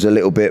just was a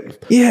little bit,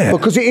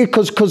 because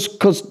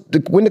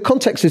when the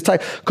context is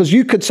taken, because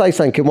you could say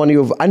something in one of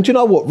your, and you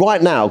know what,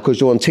 right now, because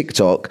you're on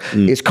TikTok,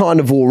 it's kind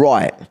of all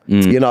right,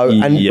 you know,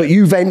 and but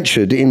you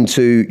ventured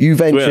into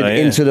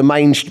the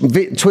main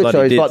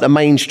Twitter is like the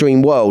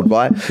mainstream world,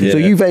 right? So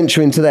you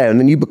venture into there, and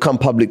then you become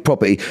public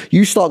property.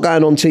 You start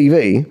going on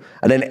TV,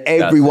 and then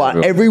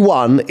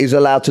everyone is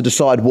allowed to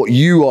decide what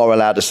you are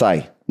allowed to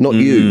say, not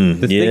you.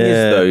 The thing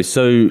is, though,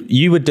 so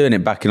you were doing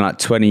it back in like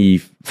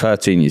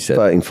 2013, you said?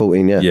 13,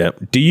 14, yeah.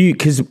 Do you,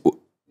 because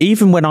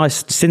even when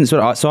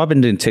so I've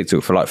been doing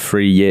TikTok for like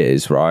 3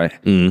 years, right?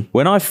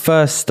 When I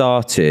first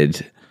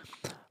started,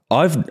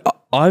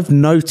 I've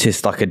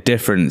noticed like a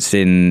difference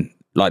in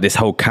like this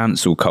whole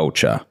cancel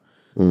culture.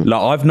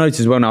 Like I've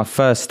noticed when I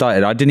first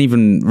started, I didn't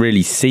even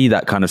really see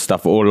that kind of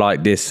stuff, or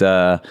like this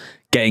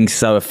getting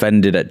so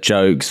offended at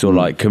jokes, or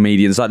like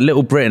comedians like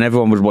Little Britain,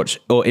 everyone would watch,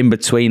 or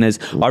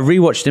In-Betweeners. I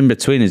rewatched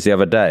In-Betweeners the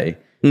other day.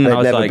 They'd I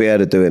was never like, be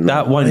able to do it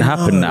now. That won't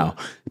happen now.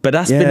 But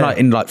that's been like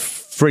in like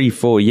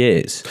 3-4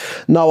 years.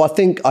 No, I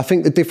think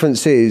the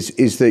difference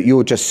is that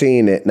you're just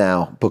seeing it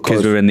now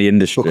because we're in the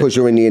industry. Because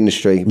you're in the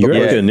industry.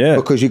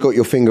 Because you got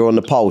your finger on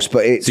the pulse.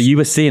 But it's, so you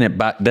were seeing it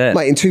back then,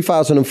 mate. In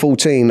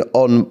 2014,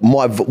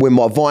 when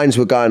my vines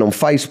were going on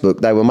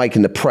Facebook, they were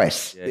making the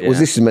press.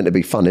 This is meant to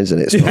be fun, isn't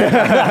it?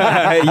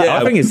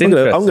 I think it's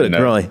interesting. I'm going to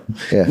cry.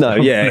 Yeah. No,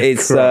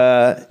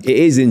 it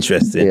is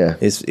interesting. Yeah,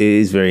 it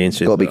is very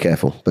interesting. Got to be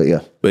careful, but yeah.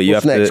 But you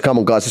What's have next? to, Come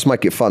on, guys, let's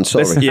make it fun.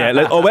 Sorry.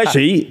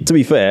 Actually, to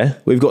be fair,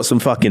 we've got some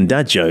fucking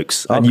dad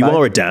jokes, and you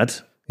are a dad.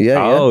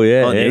 Yeah.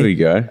 Here we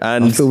go.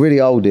 And I feel really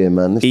old here,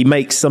 man. he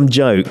makes some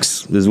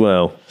jokes as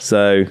well.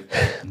 So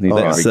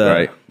That's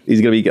great.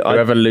 He's going to be.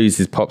 Whoever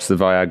loses pops the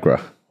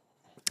Viagra.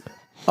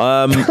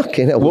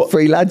 Fucking hell, what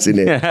 3 lads in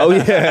here? Oh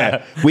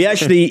yeah, we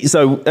actually.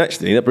 So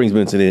actually, that brings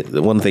me to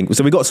the one thing.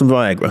 So we got some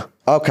Viagra.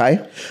 Okay.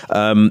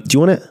 Do you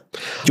want it?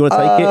 Do you want to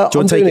take it? Do you want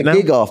I'm to take doing it now? a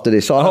gig after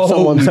this. I'll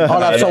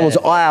have someone's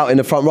eye out in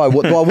the front row.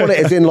 What do I want it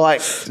as in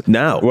like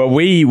Now. Well,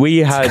 we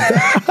had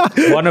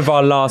one of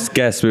our last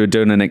guests. We were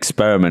doing an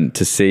experiment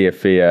to see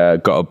if he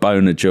got a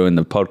boner during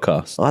the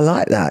podcast. I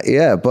like that,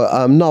 yeah.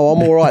 But no,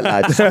 I'm all right,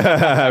 lads.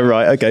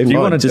 Right. Okay. Do you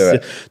want to do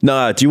it?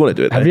 No. Do you want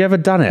to do it? Have you ever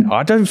done it?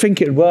 I don't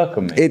think it'd work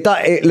on me.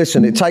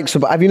 Listen, it takes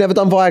about. Have you never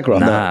done Viagra?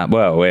 Nah.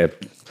 Well, we're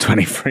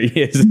 23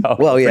 years old.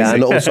 Well, yeah,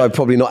 and also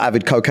probably not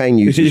avid cocaine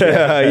users.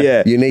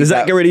 Yeah. You need Does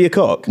that get rid of your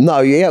cock? No,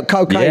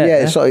 cocaine.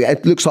 Yeah. Yeah,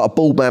 it looks like a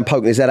bald man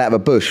poking his head out of a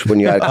bush when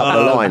you had a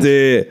couple of lines.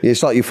 Dear.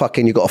 It's like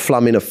you got a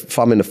thumb in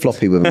a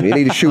floppy with them. You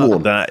need a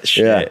shoehorn. That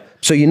shit. Yeah.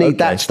 So you need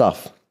that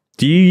stuff.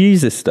 Do you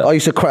use this stuff? I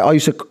used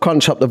to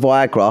crunch up the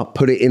Viagra,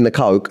 put it in the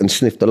coke, and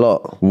sniff the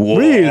lot. Whoa.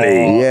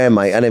 Really? Yeah,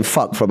 mate, and then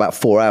fuck for about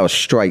 4 hours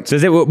straight.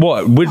 Does it?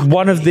 What would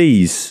one of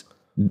these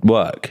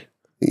work?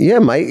 Yeah,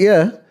 mate.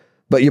 Yeah,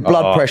 but your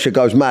blood pressure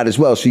goes mad as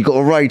well. So you got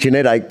a raging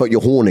headache, but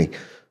you're horny.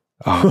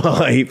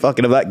 He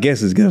fucking of that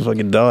guess is gonna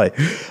fucking die.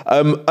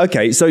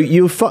 Okay, so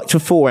you were fucked for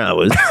 4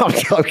 hours. I'm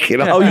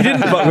joking. Oh, you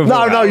didn't fuck for 4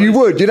 hours? No, you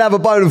would. You'd have a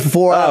boner for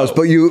 4 hours,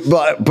 but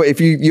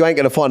if you ain't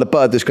gonna find a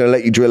bird that's gonna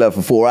let you drill her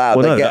for 4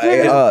 hours, Well,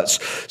 it hurts.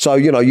 So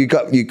you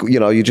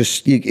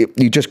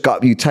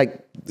take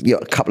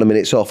a couple of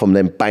minutes off and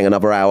then bang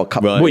another hour.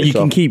 Well, you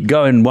can keep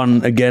going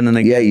one again and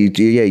again.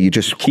 You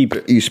just keep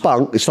it. You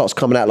spunk. It starts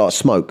coming out like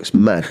smoke. It's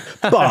mad.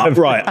 But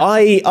right,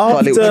 like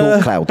a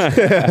little chalk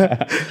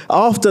cloud.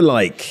 After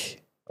like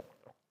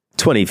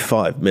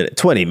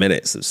 20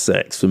 minutes of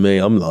sex for me,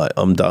 I'm done.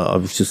 I'm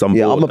bored.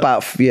 I'm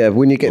about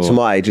when you get to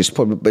my age,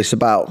 it's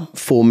about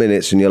 4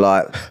 minutes, and you're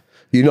like,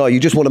 you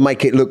just want to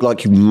make it look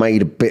like you've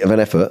made a bit of an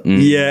effort.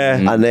 Yeah.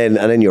 And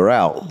then you're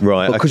out.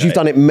 Right. Because you've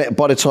done it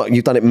by the time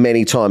you've done it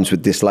many times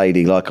with this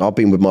lady. Like I've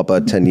been with my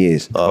bird 10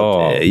 years.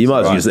 Oh, dear. You might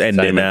as well just end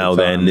it now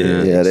then.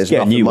 Yeah, there's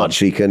nothing much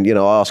she can,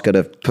 I ask her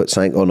to put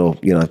something on or,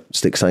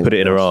 stick something. Put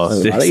it in her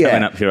ass.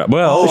 Up your,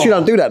 well, she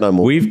don't do that no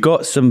more. We've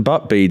got some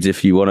butt beads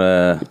if you want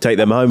to take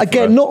them home.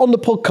 Again, not on the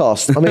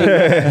podcast. I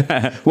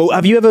mean, well,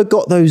 have you ever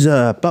got those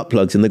butt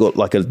plugs and they got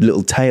like a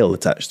little tail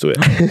attached to it?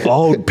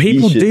 Oh,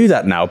 people do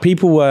that now.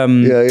 People,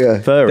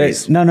 furry.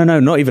 No,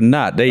 not even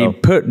that. They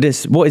put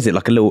this, what is it,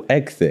 like a little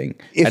egg thing?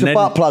 It's a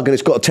butt plug and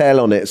it's got a tail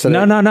on it. So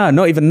no,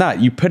 not even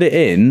that. You put it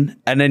in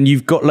and then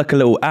you've got like a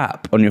little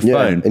app on your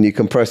phone. And you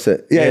can press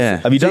it. Yeah.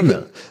 Have you done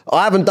that?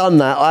 I haven't done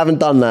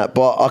that,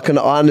 but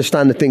I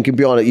understand the thinking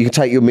behind it. You can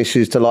take your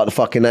missus to like the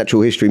fucking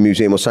Natural History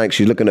Museum or something.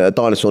 She's looking at a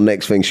dinosaur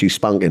next thing, she's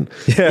spunking.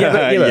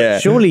 But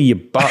surely your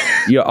butt,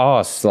 your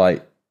ass,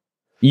 like,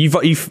 you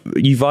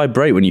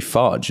vibrate when you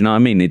fart. Do you know what I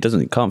mean? It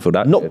can't feel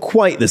that. Not good.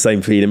 quite the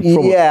same feeling.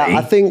 Probably. Yeah,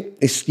 I think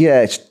it's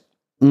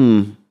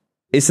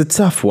a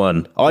tough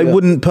one. I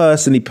wouldn't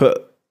personally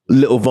put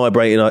little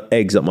vibrating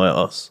eggs up my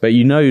ass. But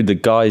the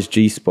guy's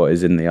G-spot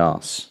is in the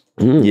ass.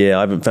 Yeah,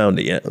 I haven't found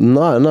it yet.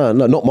 No,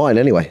 not mine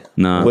anyway.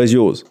 No. Where's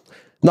yours?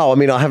 No, I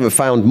mean I haven't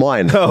found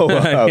mine.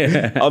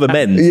 Other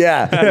men's.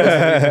 Yeah,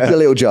 it's a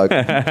little joke.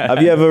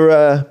 Have you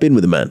ever been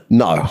with a man?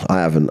 No, I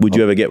haven't. Would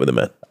you ever get with a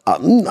man?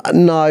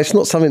 No, it's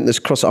not something that's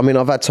crossed. I mean,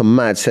 I've had some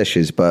mad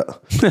sessions,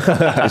 but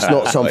it's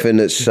not something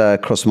that's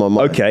crossed my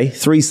mind. Okay,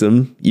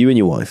 threesome, you and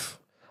your wife.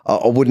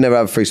 I would never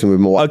have a threesome with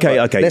my wife. Okay.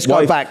 Let's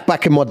go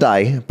back in my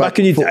day. Back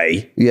in your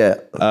day? Yeah.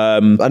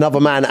 Another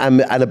man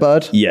and a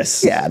bird?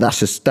 Yes. Yeah,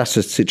 that's a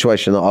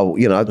situation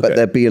that but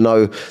there'd be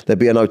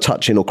no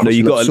touching or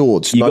crossing of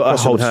swords. You got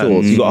to hold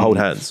hands. You got to hold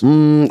hands.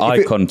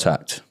 Eye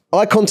contact.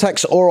 Eye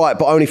contact's all right,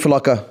 but only for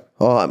like a,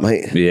 all right,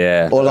 mate.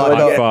 Yeah. Or like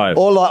high five.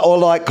 Or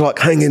like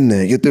hang in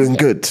there, you're doing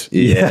good.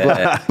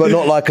 Yeah. but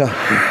not like a.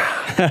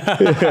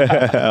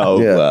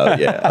 Well,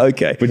 yeah.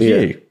 Okay. Would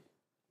you?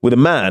 With a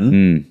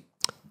man,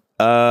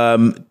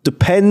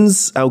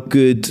 depends how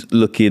good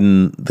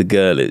looking the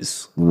girl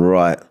is.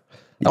 Right.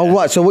 Yeah. Oh,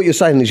 right. So what you're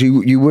saying is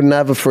you wouldn't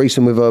have a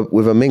threesome with a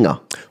minger?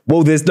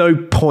 Well, there's no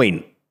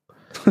point.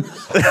 Right.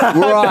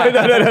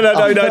 No,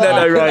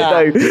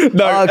 right.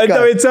 No. Okay.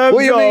 No, in terms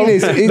what you mean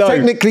is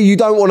technically you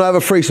don't want to have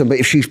a threesome, but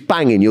if she's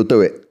banging, you'll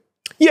do it.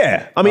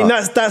 Yeah. I mean,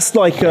 that's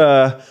like,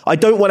 I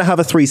don't want to have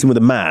a threesome with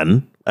a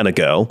man and a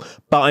girl,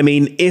 but I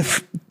mean,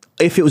 if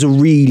it was a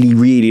really,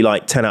 really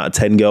like 10 out of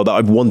 10 girl that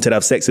I've wanted to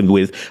have sex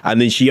with,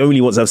 and then she only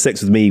wants to have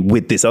sex with me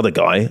with this other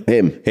guy,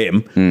 him,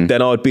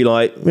 then I'd be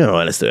like, all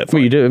right, let's do it.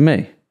 Will you do it with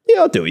me? Yeah,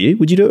 I'll do it with you.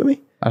 Would you do it with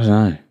me? I don't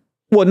know.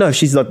 Well, no,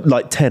 she's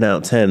like 10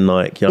 out of 10.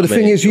 Like, you know but the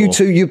thing is, you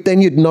two, then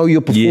you'd know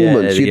your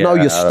performance, you'd know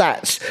your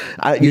stats,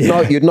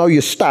 you'd know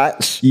your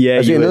stats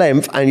as in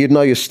length, and you'd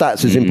know your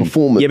stats as in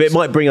performance. Yeah, but it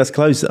might bring us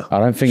closer.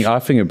 I think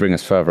it'd bring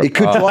us further. It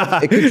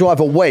could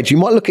drive a wedge. You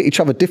might look at each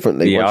other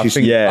differently. Yeah,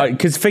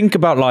 because think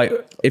about like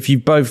if you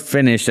both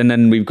finished and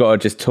then we've got to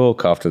just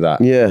talk after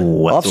that. Yeah,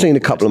 I've seen a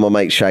couple of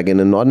my mates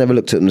shagging, and I never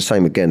looked at them the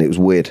same again. It was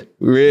weird.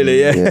 Really?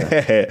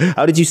 Yeah.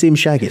 How did you see him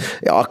shagging?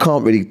 I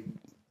can't really.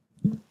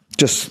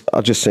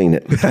 I've just seen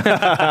it.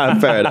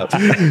 Fair enough. Do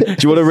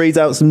you want to read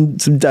out some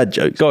dad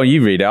jokes? Go on,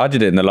 you read it. I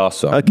did it in the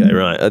last one. Okay,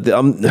 right.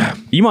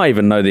 You might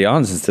even know the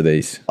answers to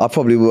these. I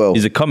probably will.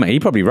 He's a comic. He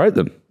probably wrote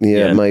them.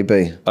 Yeah,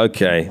 maybe.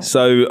 Okay,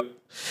 so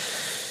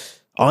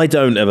I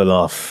don't ever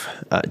laugh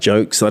at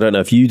jokes. I don't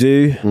know if you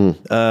do.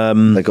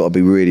 They got to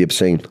be really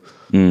obscene.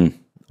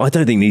 I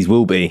don't think these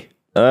will be.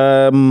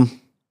 First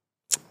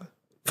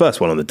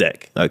one on the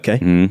deck.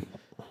 Okay.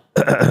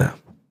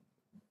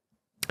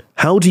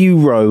 How do you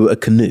row a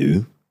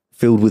canoe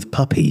filled with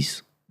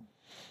puppies?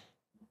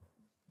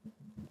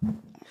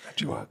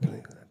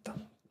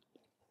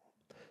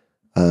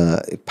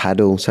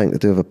 Paddle, something to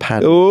do with a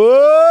paddle.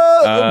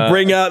 Oh,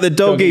 bring out the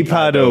doggy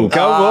paddle.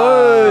 Come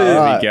on.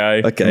 There we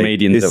go. Okay.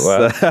 Comedians at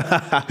work.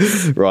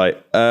 Right.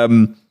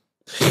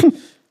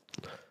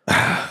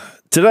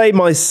 Today,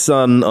 my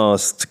son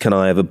asked, can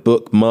I have a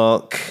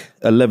bookmark?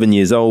 11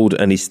 years old,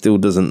 and he still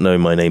doesn't know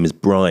my name is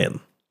Brian.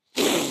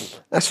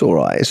 That's all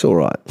right. It's all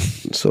right.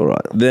 It's all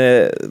right.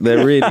 They're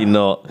really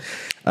not.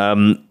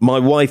 My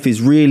wife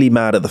is really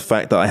mad at the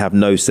fact that I have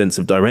no sense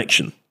of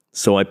direction.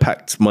 So I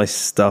packed my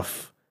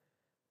stuff.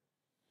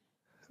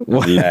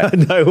 Yeah.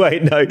 No,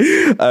 wait, no.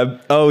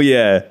 Oh,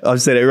 yeah.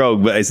 I've said it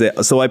wrong, but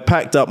so I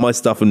packed up my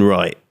stuff and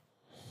right.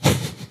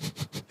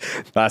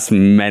 That's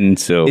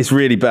mental. It's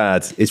really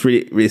bad. It's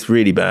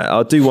really bad.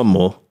 I'll do one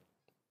more.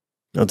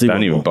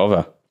 Don't even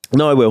bother.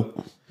 No, I will.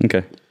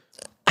 Okay.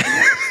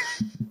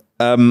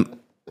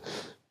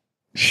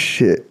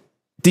 Shit.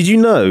 Did you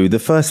know the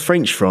first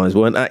French fries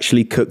weren't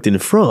actually cooked in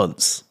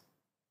France?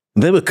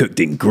 They were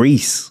cooked in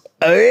Greece.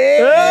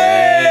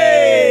 Hey!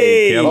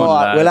 Come on, All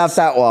right, we'll have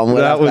that one.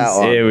 We'll have that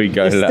one. Here we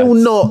go. It's still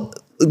not.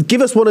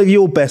 Give us one of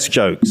your best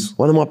jokes.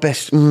 One of my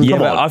best. Yeah,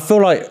 but I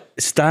feel like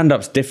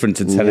stand-up's different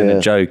to telling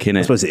a joke, innit?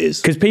 I suppose it is.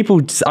 Because people,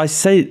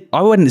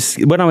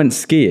 when I went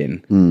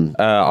skiing,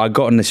 I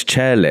got on this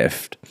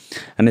chairlift,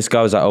 and this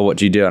guy was like, oh, what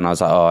do you do? And I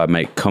was like, oh, I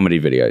make comedy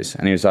videos.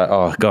 And he was like,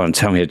 oh, go on,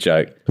 tell me a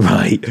joke.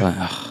 Right. Like,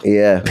 oh.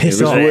 Yeah. Piss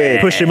off.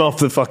 Weird. Push him off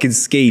the fucking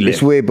ski lift.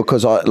 It's weird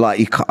because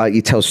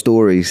you tell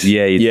stories.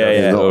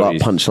 Yeah, Not like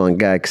punchline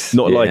gags.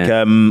 Not like,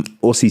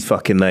 what's his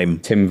fucking name?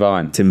 Tim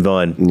Vine.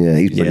 Yeah,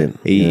 he's brilliant.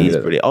 He's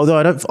brilliant. Although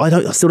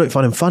I still don't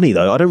find him funny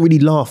though. I don't really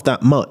laugh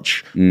that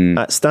much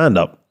at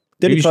stand-up.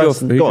 Who's your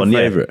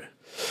favourite?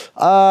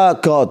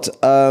 God,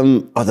 I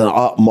don't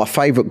know. My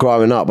favourite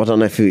growing up, I don't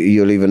know if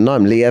you'll even know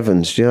him, Lee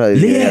Evans. Do you know?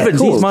 Lee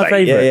Evans, he's my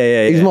favourite.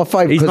 Yeah. He's my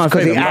favourite. He's my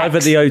favourite. Live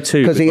at the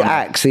O2. Because he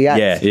acts.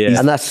 Yeah.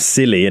 And that's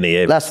silly, isn't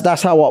he?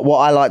 That's how what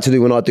I like to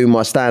do when I do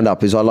my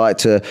stand-up is I like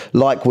to,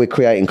 like we're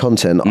creating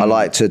content, I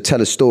like to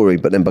tell a story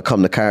but then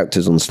become the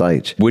characters on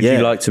stage. Would you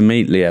like to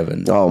meet Lee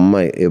Evans? Oh,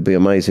 mate, it'll be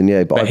amazing,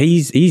 yeah. But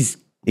he's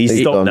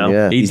stopped gone, now.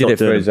 yeah. He did it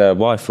for his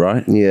wife,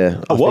 right?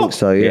 Yeah, I think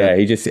so, yeah.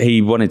 Yeah,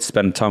 he wanted to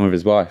spend time with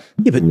his wife.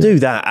 Yeah, but do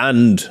that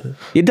and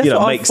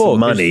make some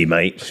money,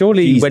 mate.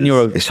 Surely when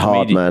you're it's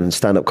hard, man.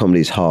 Stand-up comedy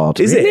is hard.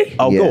 Is it?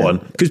 Oh, go on.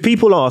 Because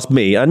people ask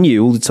me and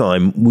you all the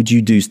time, would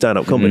you do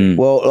stand-up comedy?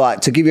 Well,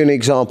 like, to give you an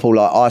example,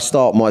 like, I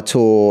start my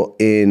tour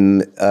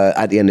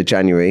at the end of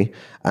January,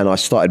 and I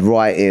started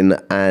writing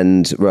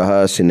and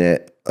rehearsing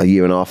it a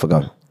year and a half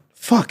ago.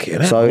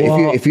 Fucking So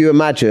if you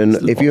imagine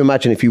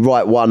if you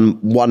write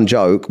one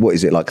joke, what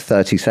is it, like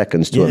 30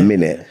 seconds to a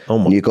minute,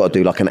 and you've got to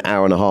do like an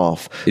hour and a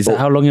half. Is that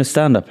how long your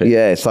stand-up is?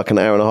 Yeah, it's like an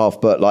hour and a half.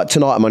 But like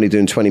tonight, I'm only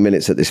doing 20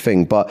 minutes at this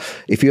thing. But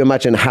if you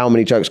imagine how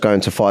many jokes go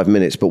into 5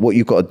 minutes, but what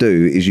you've got to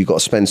do is you've got to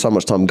spend so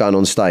much time going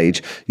on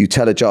stage. You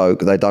tell a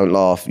joke, they don't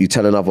laugh. You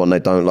tell another one, they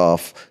don't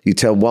laugh. You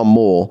tell one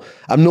more.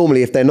 And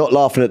normally, if they're not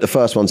laughing at the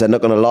first ones, they're not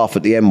going to laugh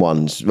at the end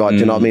ones, right? Do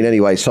you know what I mean?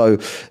 Anyway, so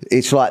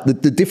it's like the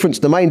difference.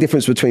 The main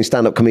difference between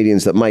stand-up comedians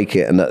that make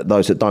it and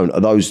those that don't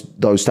are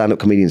those stand-up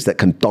comedians that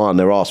can die on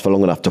their ass for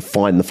long enough to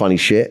find the funny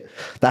shit.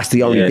 That's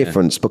the only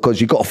difference,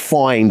 because you've got to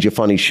find your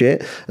funny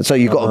shit. And so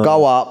you've got to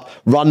go up,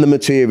 run the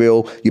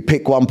material, you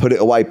pick one, put it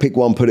away, pick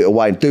one, put it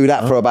away, and do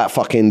that for about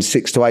fucking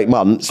 6 to 8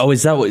 months. Oh,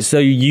 is that what? So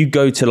you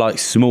go to like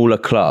smaller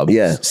clubs,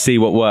 see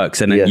what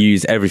works, and then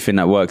use everything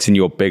that works in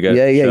your bigger.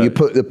 Yeah. You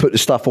put the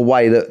stuff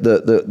away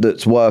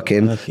that's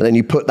working, and then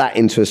you put that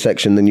into a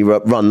section, then you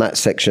run that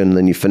section,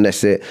 then you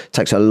finesse it. It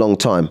takes a long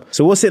time.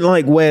 So what's it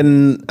like when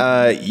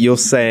you're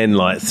saying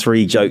like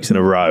 3 jokes in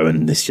a row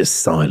and it's just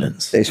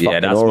silence? It's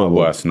fucking that's horrible. my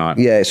worst night.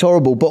 Yeah, it's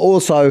horrible. But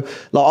also,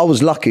 like, I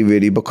was lucky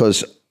really,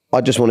 because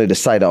I just wanted to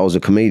say that I was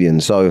a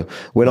comedian. So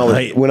when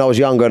I was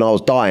younger and I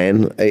was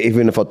dying,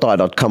 even if I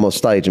died, I'd come off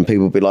stage and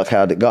people would be like,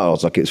 "How'd it go?" I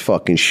was like, "It's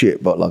fucking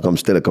shit," but like I'm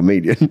still a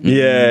comedian.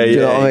 Yeah, Do you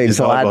know what I mean?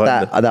 So I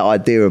had that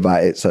idea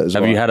about it. So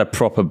have you had a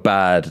proper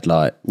bad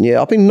like?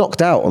 Yeah, I've been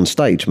knocked out on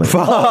stage, man.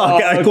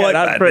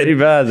 That's pretty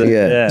bad.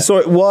 Yeah.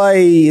 So why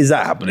is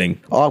that happening?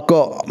 I've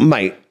got,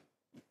 mate,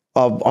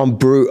 I'm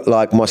brutal.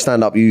 Like, my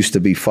stand-up used to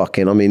be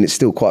fucking, I mean, it's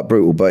still quite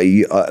brutal, but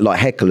like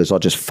hecklers, I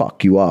just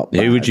fuck you up.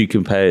 Who would you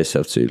compare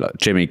yourself to? Like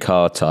Jimmy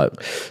Carr type?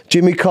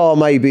 Jimmy Carr,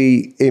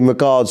 maybe, in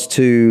regards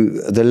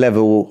to the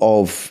level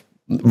of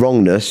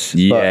wrongness,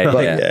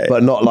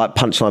 but not like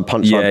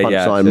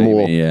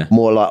punchline,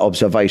 more like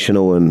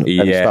observational and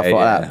stuff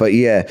like that. But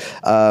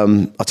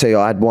I'll tell you,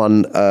 I had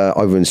one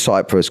over in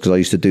Cyprus, because I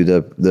used to do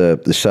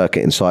the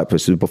circuit in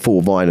Cyprus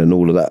before Vine and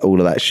all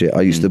of that shit.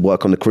 I used to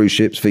work on the cruise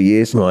ships for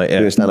years,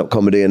 doing stand-up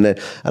comedy, and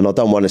I'd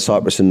done one in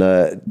Cyprus, and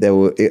I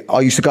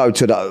used to go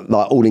to the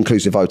like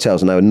all-inclusive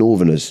hotels, and they were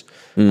Northerners.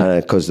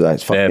 Because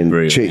that's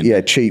fucking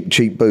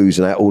cheap booze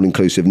and that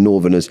all-inclusive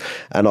Northerners,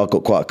 and I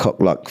got quite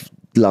a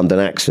London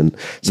accent,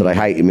 so they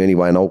hated me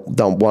anyway, and I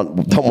don't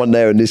want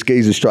there, and this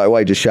geezer straight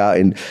away just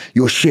shouting,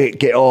 "You're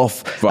shit, get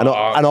off!" And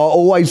I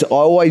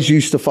always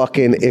used to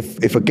fucking,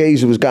 if a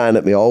geezer was going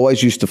at me, I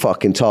always used to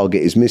fucking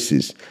target his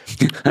missus.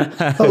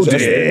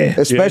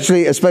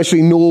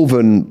 Especially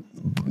Northern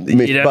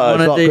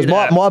birds,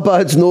 because my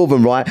bird's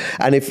Northern, right?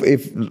 And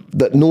if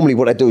normally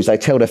what they do is they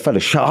tell their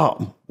fella, "Shut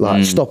up,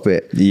 like stop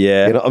it."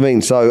 Yeah, you know what I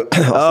mean. So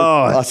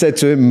I said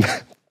to him,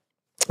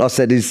 I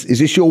said, is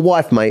this your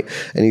wife, mate?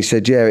 And he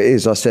said, "Yeah, it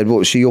is." I said, "What,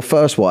 was she your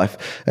first wife?"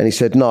 And he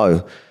said,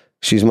 "No,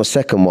 she's my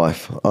second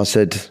wife." I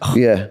said,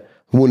 "Yeah,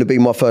 wouldn't be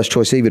my first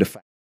choice either."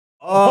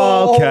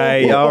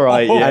 Okay, all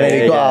right. Yeah, and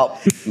then he got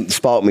up,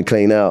 sparked me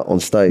clean out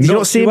on stage. Did you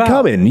not see him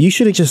coming? You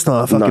should have just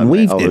fucking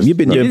weaved him. You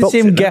didn't see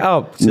him get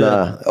up.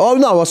 Nah. Oh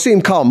no, I see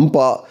him come,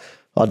 but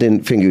I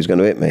didn't think he was going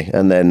to hit me.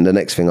 And then the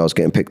next thing, I was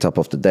getting picked up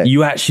off the deck.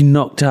 You actually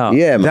knocked out?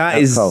 Yeah, man. That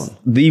is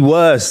the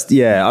worst.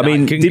 Yeah. I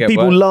mean, did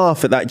people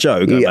laugh at that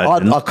joke? Yeah, I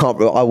can't.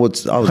 I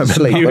was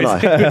asleep,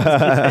 wasn't I?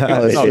 I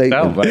was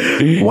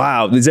asleep.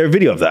 Wow. Is there a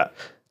video of that?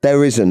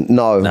 There isn't,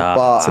 no.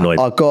 But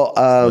I got,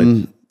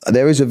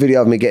 there is a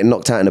video of me getting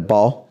knocked out in a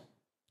bar.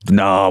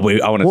 No, I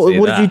want to see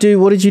what that. Did you do?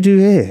 What did you do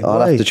here? I'll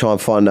have to try and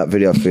find that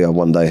video for you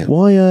one day.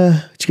 Why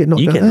did you get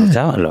knocked out? You get knocked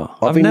out a lot.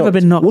 I've never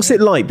been knocked out. What's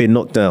it like being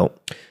knocked out?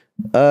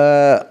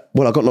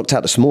 Well, I got knocked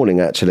out this morning,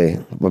 actually.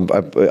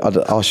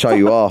 I'll show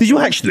you after. Did you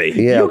actually?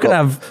 Yeah. You can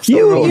have...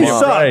 You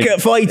suck at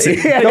fighting.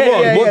 Come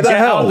on, what the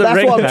hell?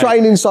 That's why I'm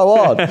training so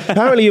hard.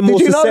 Apparently you're more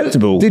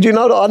susceptible. Did you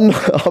know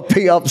that I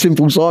beat up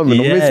Simple Simon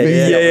on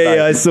Misfits?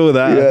 Yeah, I saw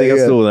that. I think I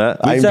saw that.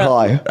 Aim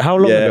high. How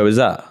long ago was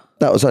that?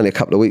 That was only a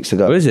couple of weeks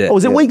ago. Was it? Oh,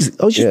 was it weeks?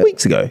 Oh, just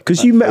weeks ago.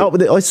 Because you met up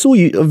with it. I saw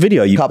a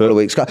video you couple of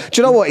weeks ago. Do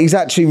you know what? He's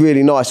actually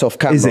really nice off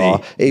camera. Is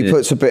he? He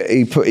puts a bit.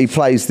 He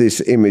plays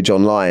this image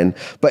online,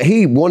 but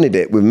he wanted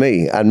it with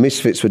me. And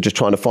Misfits were just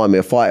trying to find me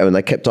a fighter, and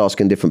they kept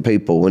asking different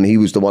people, and he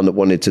was the one that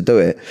wanted to do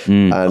it.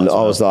 And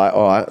I was like,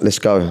 all right, let's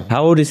go.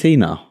 How old is he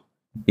now?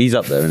 He's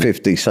up there, isn't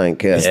 50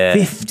 sank, yeah.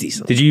 50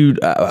 something. Did you...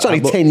 it's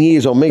only 10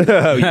 years on me.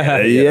 Oh, yeah,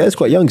 it's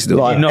quite young still.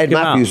 Like, Ed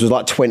Matthews was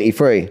like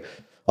 23.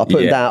 I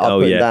put him down.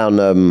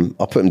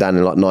 I put him down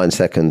in like 9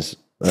 seconds.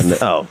 And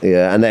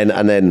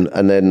and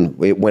then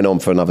it went on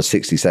for another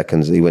 60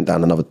 seconds. He went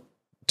down another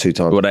 2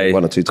 times, one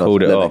or 2 times.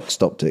 Called it off. They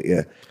stopped it.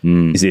 Yeah.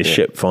 Is he a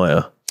shit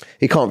fighter?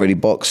 He can't really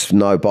box,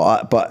 no.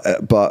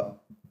 But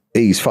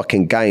he's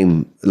fucking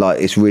game. Like,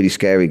 it's really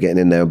scary getting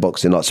in there and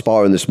boxing. Like,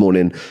 sparring this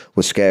morning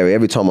was scary.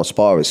 Every time I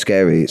spar, it's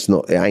scary. It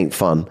ain't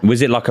fun.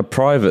 Was it like a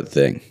private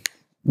thing?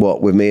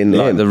 What, with me and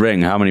him? The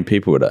ring. How many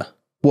people were there?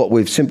 What,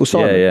 with Simple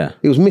Simon? Yeah.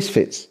 It was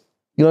Misfits.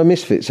 You know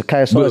Misfits, a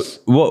KSI.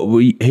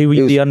 Who were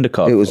you the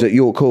undercard? It was at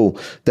York Hall.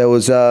 There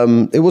was,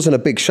 it wasn't a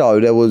big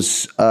show. There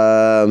was,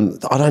 I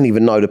don't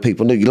even know the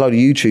people. A load of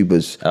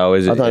YouTubers. Oh,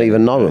 is it? I don't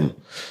even know them.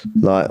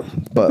 Like,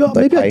 but Well,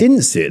 maybe I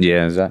didn't see it.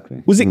 Yeah,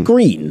 exactly. Was it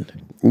green?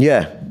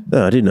 Yeah.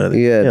 No, I didn't know that.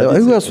 Yeah,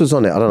 who else was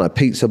on it? I don't know.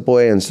 Pizza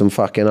Boy and some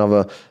fucking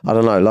other. I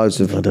don't know. Loads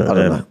of. I don't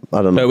know.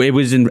 But it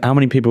was in. How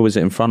many people was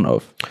it in front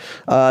of?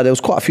 There was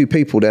quite a few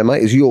people there, mate.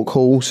 It was York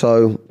Hall,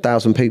 so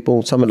 1,000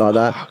 people, something like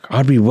that.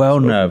 I'd be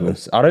well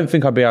nervous. I don't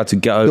think I'd be able to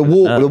go.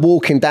 The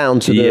walking down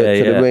to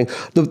the ring,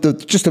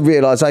 just the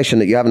realisation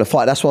that you're having a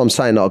fight. That's why I'm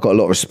saying that I've got a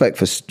lot of respect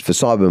for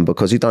Cyberman,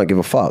 because he don't give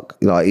a fuck.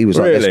 Like, he was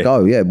like, let's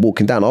go. Yeah,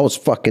 walking down. I was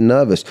fucking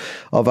nervous.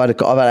 I've had an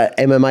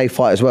MMA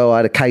fight as well. I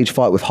had a cage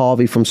fight with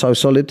Harvey from So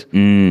Solid.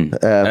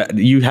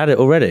 You had it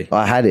already?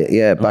 I had it,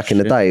 yeah, back in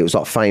the day. It was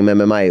like Fame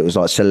MMA. It was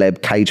like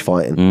celeb cage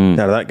fighting.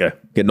 How did that go?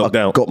 Get knocked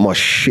out? Got my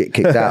shit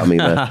kicked out of me,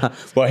 man.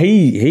 Well,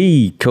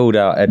 he called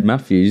out Ed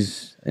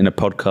Matthews in a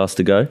podcast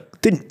ago.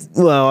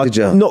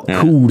 Not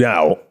called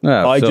out.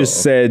 Yeah, I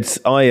just said,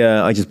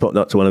 I just popped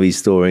up to one of his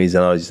stories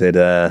and I just said,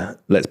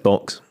 let's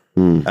box.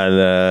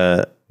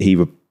 And he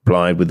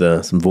replied with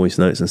some voice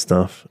notes and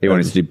stuff. He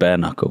wanted to do bare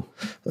knuckle.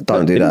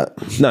 Don't do that.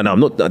 No, I'm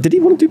not. Did he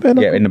want to do bare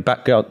knuckle? Yeah, in the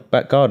back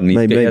garden.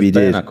 Maybe he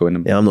bare did. Knuckle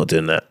Yeah, I'm not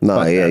doing that.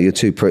 No, you're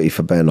too pretty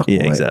for bare knuckle.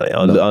 Yeah, exactly.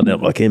 I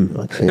don't like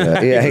him.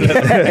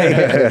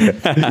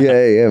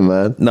 Yeah,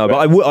 man. No, but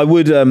I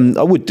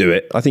would do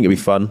it. I think it'd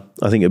be fun.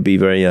 I think it'd be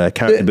very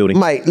character building.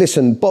 Mate,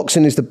 listen,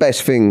 boxing is the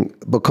best thing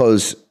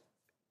because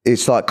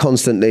it's like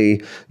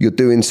constantly you're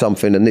doing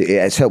something, and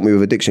it's helped me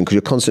with addiction because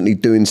you're constantly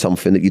doing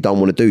something that you don't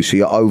want to do. So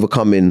you're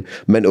overcoming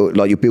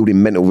you're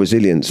building mental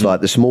resilience.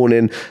 Like this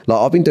morning, like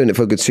I've been doing it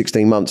for a good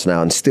 16 months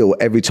now, and still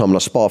every time I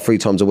spar 3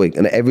 times a week,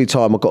 and every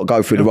time I've got to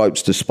go through the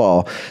ropes to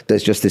spar,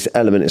 there's just this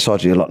element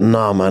inside you. You're like,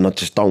 nah, man, I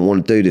just don't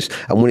want to do this.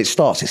 And when it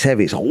starts, it's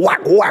heavy. It's like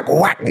whack, whack,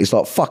 whack. It's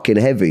like fucking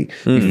heavy.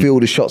 You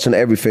feel the shots and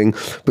everything,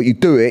 but you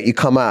do it, you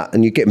come out,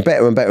 and you're getting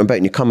better and better and better,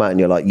 and you come out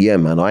and you're like, yeah,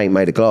 man, I ain't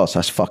made of glass.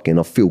 That's fucking,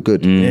 I feel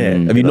good. Yeah.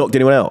 Have you knocked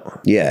anyone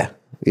out? Yeah.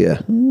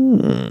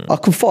 I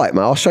can fight,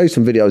 man. I'll show you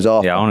some videos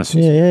after. Yeah,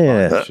 honestly.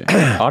 Yeah.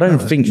 I don't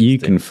think you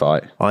can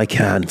fight. I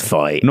can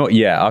fight. Not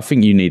yet. I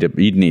think you'd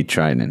need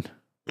training.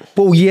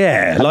 Well,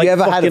 yeah. Have you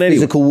ever had a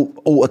physical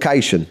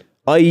altercation?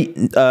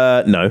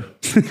 No.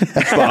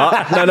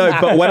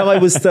 But when I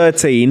was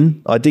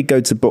 13, I did go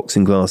to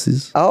boxing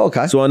classes. Oh,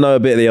 okay. So I know a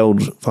bit of the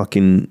old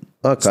fucking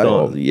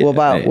style. Yeah. What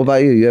about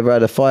you? You ever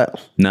had a fight?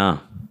 Nah.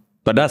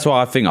 But that's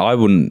why I think I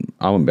wouldn't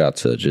be able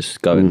to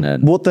just go in there.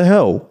 What the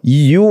hell?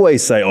 You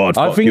always say, I'd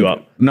fuck you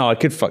up. No, I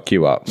could fuck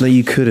you up. No,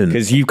 you couldn't.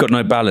 Because you've got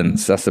no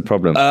balance. That's the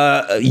problem.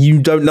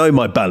 You don't know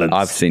my balance.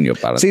 I've seen your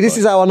balance. See, this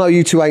is how I know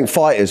you two ain't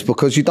fighters,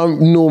 because you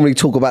don't normally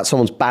talk about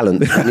someone's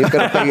balance and you're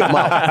going to beat them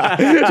up.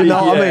 Do you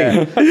know what I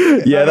mean?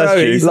 Yeah, that's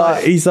true.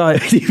 He's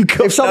like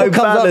if someone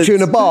comes up to you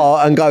in a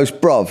bar and goes,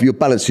 bruv, your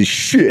balance is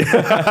shit.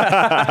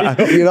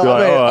 You know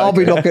what I mean? I'll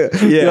be knocking,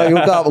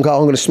 you'll go up and go,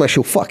 I'm going to smash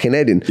your fucking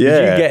head in. Yeah.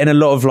 Did you get in a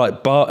lot of like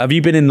have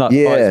you been in like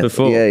fights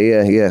before?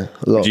 Yeah.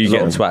 Did you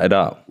get twatted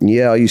up?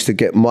 Yeah, I used to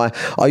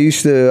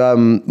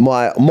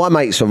my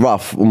mates are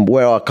rough.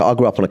 Where I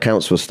grew up on a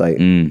council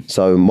estate,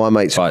 so my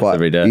mates are quite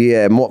every day.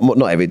 Yeah,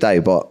 not every day,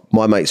 but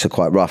my mates are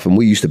quite rough, and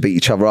we used to beat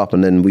each other up,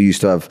 and then we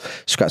used to have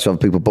scraps with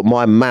other people. But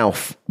my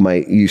mouth,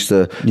 mate, used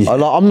to.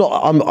 I'm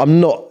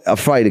not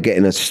afraid of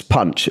getting a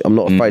punch. I'm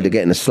not afraid of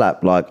getting a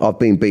slap. Like, I've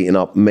been beaten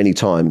up many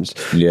times.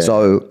 Yeah.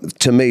 So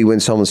to me, when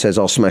someone says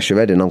I'll smash your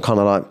head in, I'm kind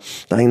of like,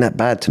 that ain't that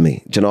bad to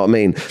me. Do you know what I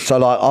mean? So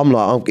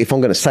like, if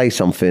I'm going to say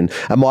something,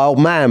 and my old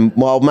man,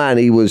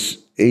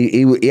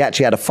 he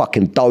actually had a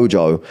fucking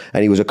dojo,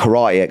 and he was a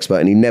karate expert,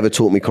 and he never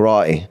taught me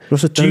karate.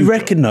 Do you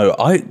reckon though?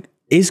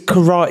 Is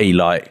karate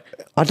like?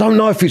 I don't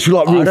know if it's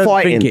like real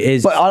fighting. Think it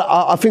is. But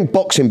I think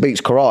boxing beats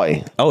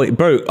karate. Oh,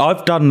 bro,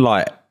 I've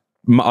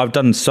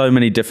done so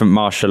many different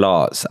martial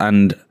arts,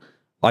 and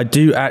I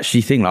do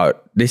actually think like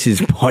this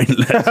is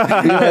pointless.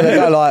 They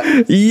go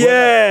like,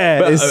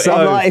 it's so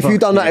like, if you've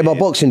done that in my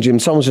boxing gym,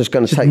 someone's just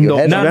going to take your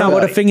head. No.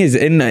 Well, the thing is,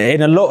 in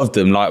a lot of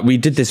them, like we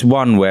did this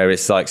one where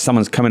it's like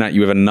someone's coming at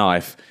you with a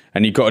knife,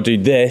 and you've got to do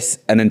this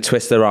and then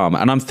twist their arm.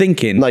 And I'm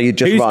thinking, no, you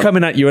just who's run.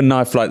 Coming at you with a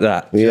knife like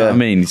that? Do you know what I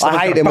mean? I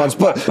hate them ones,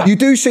 but you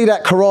do see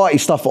that karate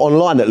stuff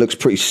online that looks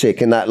pretty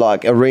sick in that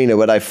like arena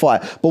where they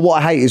fight. But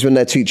what I hate is when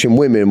they're teaching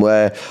women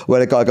where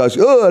the guy goes,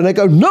 oh, and they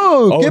go,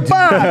 no, get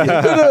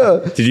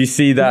back. Did you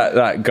see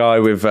that guy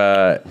with,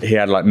 he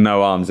had like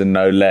no arms and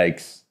no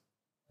legs?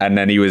 And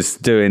then he was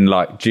doing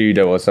like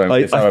judo or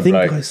something. I think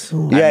I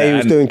saw. Yeah, he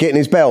was getting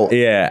his belt.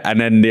 Yeah, and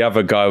then the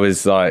other guy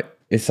was like,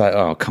 it's like,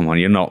 oh, come on,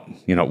 you're not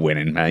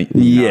winning, mate.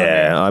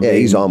 Yeah, I mean,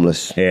 he's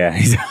harmless. Yeah,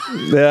 he's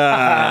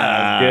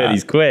good.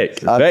 He's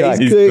quick. Okay.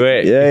 He's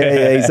quick.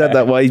 Yeah. He said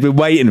that way. He's been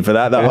waiting for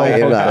that.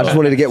 I just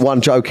wanted to get one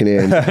joke in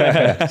here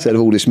instead of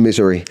all this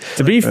misery.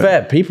 To be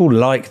fair, people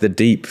like the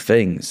deep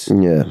things.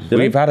 Yeah,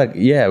 we've had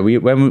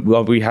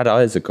when we had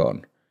Isaac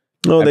on.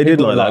 Oh, they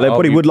did like that. They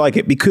probably would like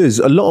it because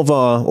a lot of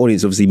our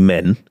audience, obviously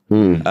men,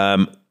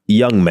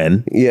 young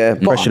men,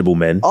 impressionable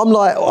men. I'm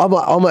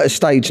at a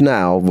stage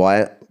now,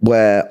 right,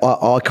 where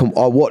I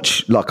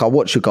watch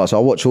you guys, I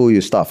watch all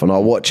your stuff, and I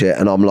watch it,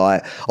 and I'm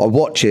like, I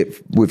watch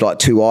it with like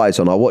two eyes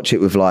on. I watch it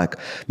with like,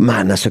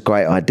 man, that's a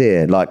great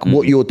idea. Like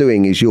what you're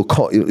doing is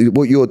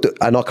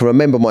and I can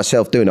remember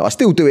myself doing it. I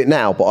still do it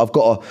now, but I've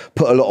got to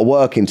put a lot of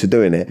work into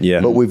doing it.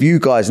 Yeah. But with you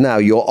guys now,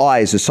 your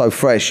eyes are so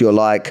fresh. You're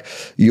like,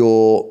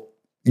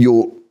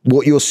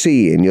 what you're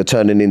seeing, you're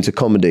turning into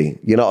comedy.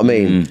 You know what I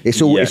mean?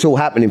 It's all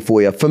happening for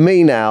you. For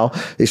me now,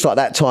 it's like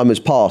that time has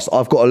passed.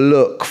 I've got to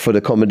look for the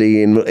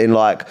comedy in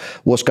like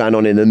what's going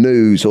on in the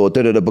news or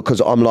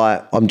because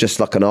I'm just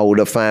like an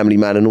older family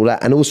man and all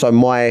that. And also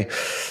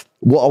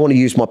what I want to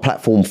use my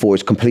platform for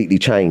is completely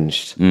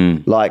changed.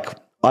 Like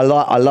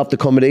I love the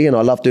comedy and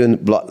I love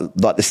doing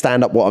like the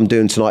stand up. What I'm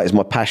doing tonight is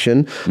my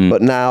passion.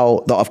 But now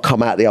that I've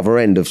come out the other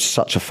end of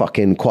such a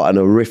quite an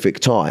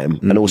horrific time,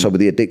 and also with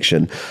the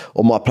addiction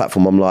on my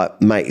platform, I'm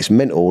like, mate, it's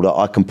mental that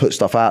I can put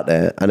stuff out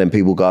there and then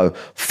people go,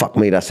 fuck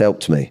me, that's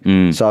helped me.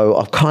 So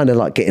I'm kind of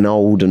like getting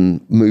old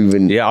and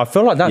moving. Yeah, I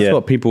feel like that's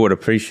what people would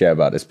appreciate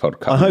about this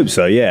podcast. I hope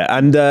so, yeah.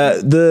 And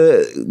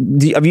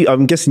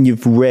I'm guessing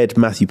you've read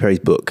Matthew Perry's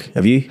book,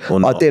 have you?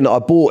 Or not? I didn't. I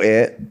bought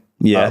it.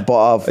 Yeah,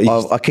 but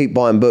I keep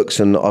buying books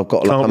and I've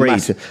got like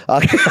massive.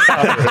 I've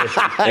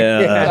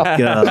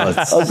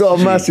got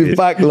a massive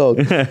backlog.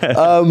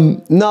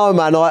 No,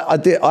 man, I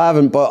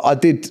haven't. But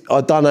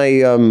I've done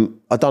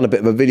a bit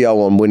of a video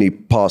on when he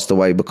passed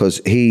away because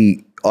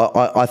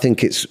I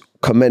think it's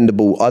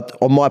commendable.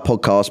 On my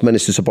podcast,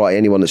 Menace to Sobriety,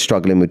 anyone that's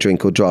struggling with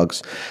drink or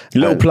drugs.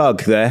 Little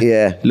plug there.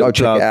 Yeah, go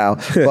check it out.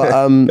 But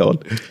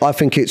I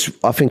think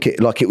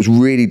it was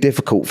really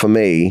difficult for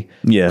me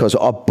because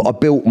I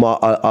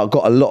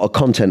got a lot of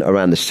content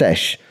around the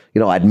sesh. You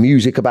know, I had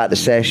music about the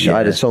sesh. I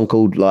had a song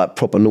called like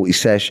Proper Naughty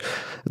Sesh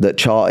that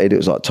charted. It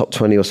was like top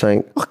 20 or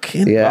something.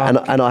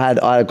 And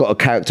I got a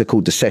character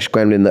called the Sesh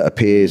Gremlin that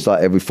appears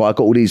like every Friday. I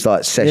got all these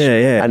like sesh,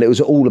 and it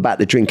was all about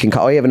the drinking.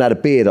 I even had a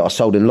beer that I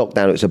sold in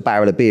lockdown. It was a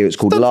barrel of beer. It's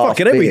called Laugh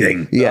fucking Beer.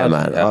 everything. Yeah,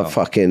 man. I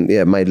fucking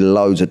made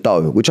loads of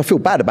dough, which I feel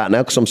bad about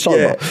now because I'm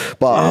sober.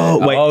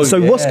 But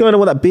what's going on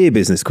with that beer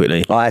business?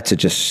 Quickly, I had to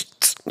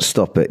just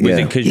stop it. Was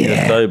it because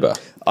you're sober?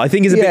 I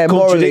think it's a bit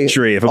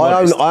contradictory. If I'm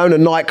honest. I own a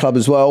nightclub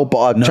as well,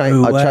 but I've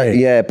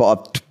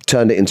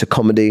turned it into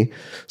comedy.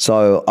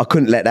 So I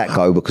couldn't let that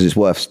go because it's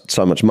worth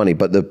so much money.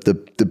 But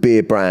the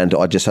beer brand,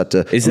 I just had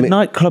to. Is the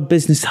nightclub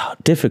business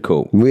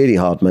difficult? Really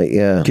hard, mate.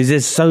 Yeah,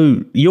 because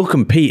you're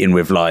competing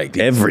with like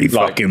every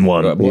fucking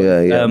one.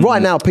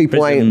 Right now,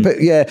 people ain't. But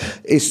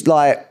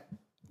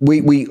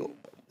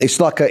it's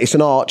like it's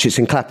an arch. It's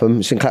in Clapham.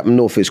 It's in Clapham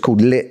North. It's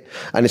called Lit,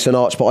 and it's an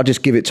arch. But I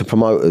just give it to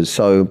promoters.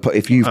 So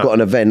if you've got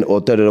an event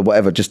or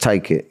whatever, just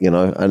take it. You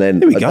know, and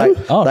then there we go.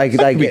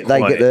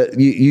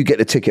 You get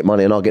the ticket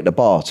money, and I'll get the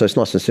bar. So it's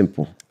nice and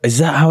simple. Is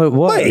that how it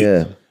works?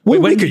 Yeah.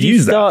 When could you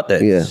start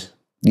this?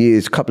 Yeah.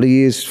 A couple of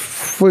years,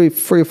 three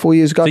or 4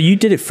 years ago. So you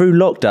did it through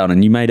lockdown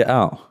and you made it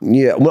out?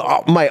 Yeah,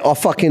 well, mate, I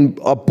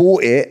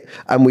bought it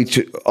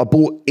and I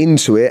bought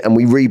into it and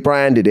we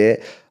rebranded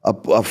it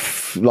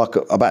like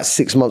about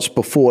 6 months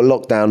before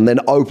lockdown, and then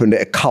opened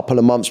it a couple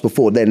of months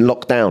before then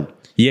lockdown.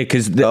 Yeah,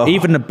 because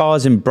even the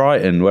bars in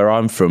Brighton, where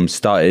I'm from,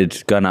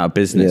 started going out of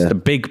business. The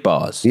big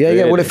bars. Yeah,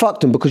 really. Well, it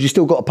fucked them because you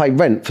still got to pay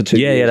rent for 2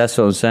 years. Yeah, that's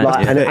what I'm saying.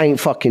 And it ain't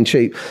fucking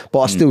cheap. But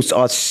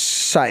I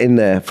sat in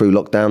there through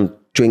lockdown,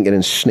 drinking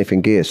and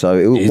sniffing gear, so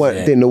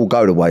it didn't all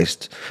go to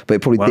waste, but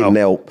it probably didn't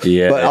help.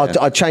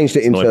 I changed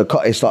it into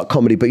it's like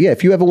comedy. But yeah,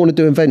 if you ever want to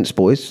do events,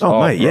 boys.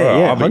 Oh mate,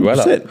 I'll be well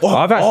up.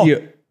 I've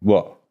actually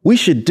what we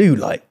should do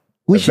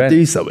should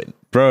do something,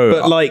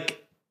 bro. But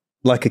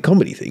like a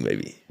comedy thing,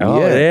 maybe. Oh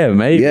yeah,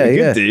 maybe.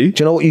 Yeah. Do you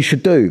know what you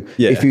should do?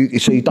 Yeah.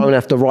 So you don't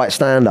have to write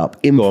stand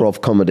up,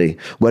 improv comedy,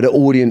 where the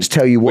audience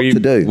tell you what to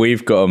do.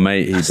 We've got a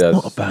mate who does.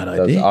 Not a bad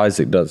idea.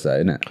 Isaac does that,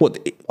 isn't it? What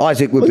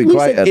Isaac would be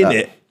great at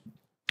that.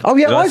 Oh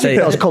yeah, Isaac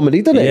does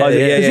comedy, doesn't he?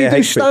 Does he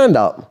do stand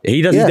up?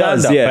 He does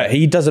stand up, but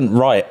he doesn't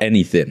write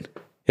anything.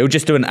 He'll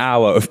just do an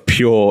hour of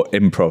pure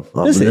improv.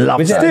 Does he? Love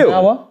that. Still? An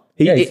hour?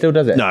 He still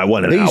does it. No,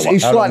 1 hour.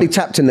 He's slightly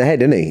tapped in the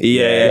head, isn't he?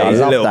 Yeah, I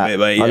love that.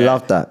 Bit, I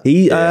love that.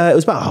 It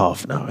was about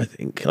half an hour, I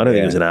think. I don't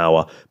think it was an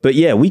hour. But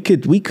yeah, we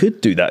could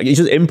do that. It's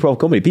just improv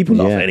comedy. People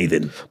love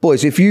anything.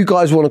 Boys, if you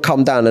guys want to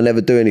come down and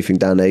never do anything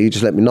down there, you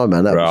just let me know,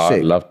 man. That'd be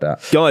sick. I love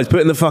that. Guys, put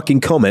in the fucking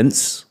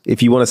comments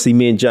if you want to see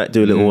me and Jack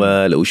do a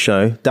little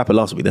show. Dapper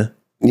last week there.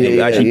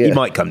 He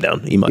might come down.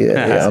 He might.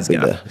 I'll be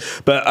there.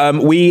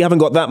 But we haven't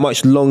got that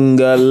much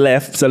longer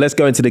left, so let's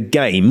go into the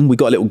game. We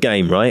got a little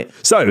game, right?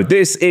 So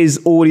this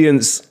is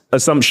audience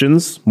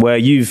assumptions, where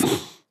you've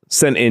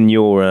sent in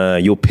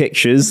your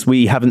pictures.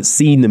 We haven't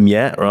seen them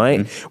yet,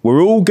 right?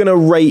 We're all gonna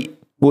rate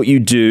what you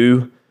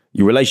do,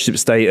 your relationship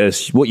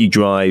status, what you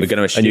drive, we're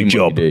gonna assume and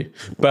your job. What you do.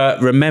 But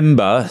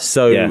remember,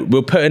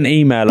 we'll put an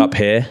email up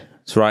here.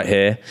 It's right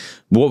here.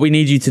 What we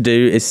need you to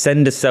do is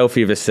send a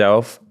selfie of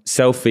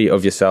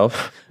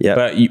yourself. Yeah.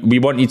 But we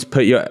want you to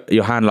put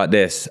your hand like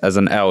this as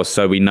an L,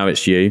 so we know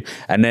it's you.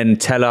 And then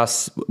tell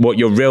us what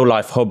your real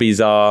life hobbies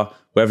are,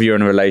 whether you're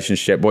in a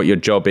relationship, what your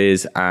job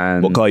is,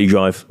 and what car you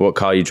drive. All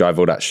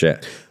that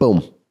shit.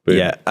 Boom.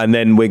 Yeah. And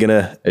then we're going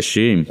to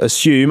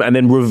assume and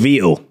then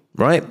reveal.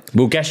 right?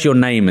 We'll guess your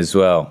name as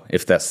well,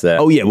 if that's there.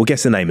 Oh, yeah, we'll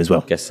guess the name as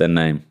well. Guess their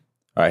name.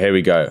 All right, here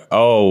we go.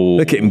 Oh.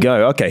 Look at him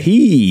go. Okay,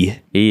 he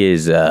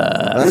is...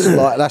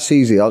 That's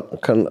easy. I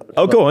can.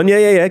 Oh, go on.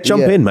 Yeah.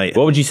 Jump in, mate.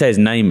 What would you say his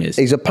name is?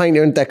 He's a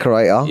painter and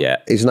decorator. Yeah.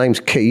 His name's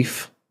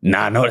Keith.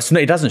 Nah, no, it's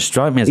not. He doesn't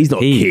strike me as He's not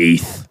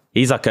Keith.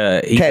 He's like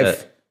a...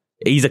 Kev.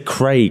 He's a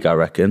Craig, I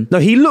reckon. No,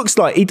 he looks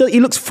like... He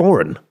looks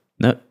foreign.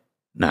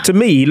 No. To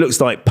me, he looks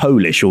like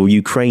Polish or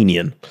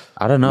Ukrainian.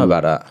 I don't know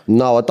about that.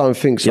 No, I don't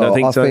think so. You don't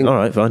think I so? All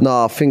right, fine.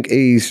 No, I think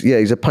he's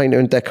a painter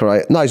and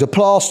decorator. No, he's a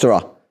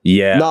plasterer.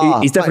 Yeah.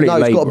 Nah, he's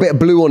definitely he's got a bit of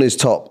blue on his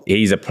top.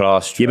 He's a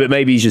plasterer. Yeah, but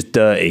maybe he's just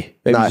dirty.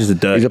 Maybe he's just a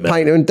dirty He's a man.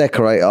 painter and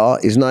decorator.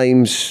 His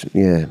name's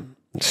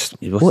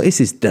What is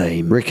his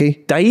name?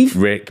 Ricky. Dave?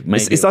 Rick.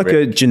 Maybe It's like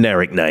a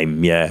generic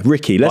name, yeah.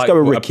 Ricky. Let's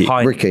go with Ricky.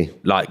 Ricky.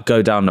 Like,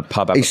 go down the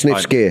pub. He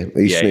sniffs gear.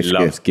 He sniffs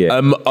loves gear.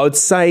 I'd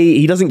say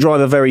he doesn't drive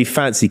a very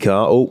fancy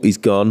car. Oh, he's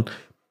gone.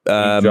 He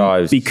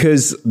drives.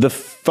 Because the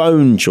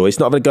phone choice,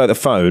 not going to go at the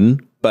phone,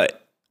 but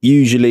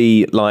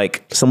usually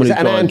like someone Is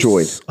who that an drives...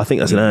 Android? I think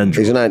that's an Android.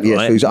 He's an Android,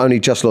 right? so he's only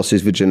just lost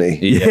his virginity.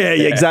 Yeah,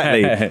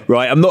 exactly.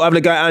 Right, I'm not having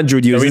a go at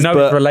Android users, we know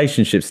but his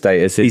relationship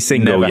status. he's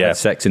single, never yeah. had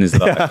sex in his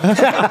life.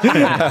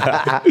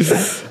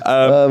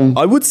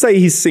 I would say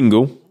he's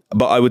single,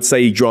 but I would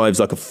say he drives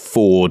like a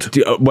Ford.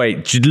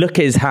 Wait, look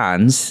at his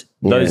hands.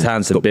 Those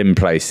hands have been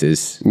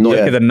places. Look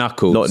Yeah. at the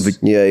knuckles.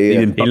 Yeah.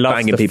 He loves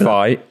banging to people up.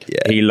 fight.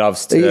 Yeah. He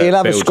loves to. He'll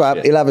have a build scrap.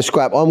 shit. He'll have a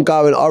scrap.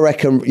 I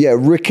reckon,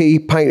 Ricky,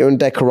 painter and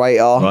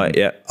decorator. Right,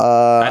 yeah.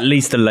 At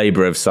least a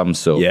labourer of some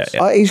sort. Yeah.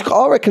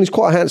 I reckon he's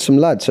quite a handsome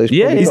lad. So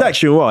He's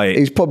actually all right.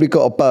 He's probably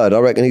got a bird. I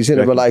reckon he's in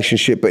a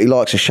relationship, but he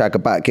likes a shag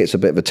about, gets a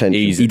bit of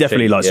attention. He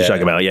definitely likes to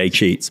shag about. Yeah, he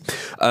cheats.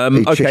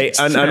 Okay, cheats.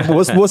 and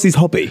what's his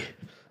hobby?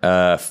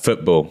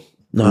 Football.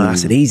 No,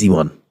 that's an easy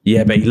one.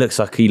 Yeah, but he looks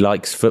like he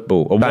likes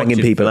football. Or Banging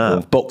watching people football.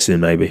 out. Boxing,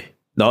 maybe.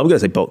 No, I'm going to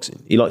say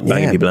boxing. He likes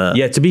banging people out.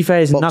 Yeah, to be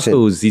fair, his Boxing.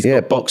 knuckles. He's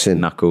got boxing.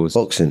 knuckles.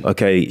 Boxing.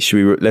 Okay,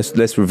 should we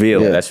let's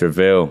reveal? Let's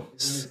reveal.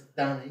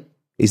 Danny.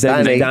 His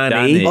name is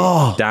Danny.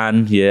 Oh.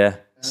 Dan, yeah.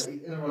 He's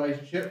in a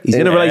relationship. He's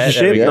in a there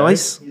relationship. we go.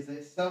 Nice. He's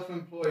a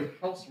self-employed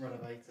house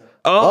renovator.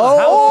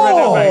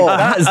 Oh,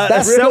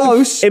 That's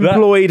close.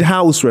 self-employed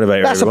house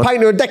renovator. That's a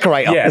painter and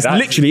decorator. Yeah, That's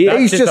literally it.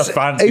 He's just a just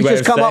fancy he's way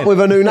just of come up saying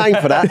with a new name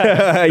for that.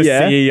 The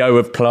Yeah. CEO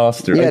of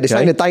Plaster. Yeah, this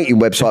Okay. ain't a dating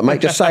website,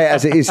 mate. Just say it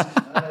as it is. He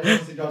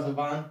also drives a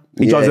van.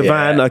 He drives a Yeah,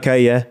 van.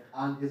 Okay, yeah.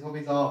 And his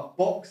hobbies are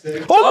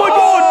boxing. Oh my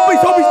God! His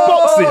hobby's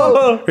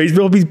boxing. His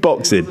hobby's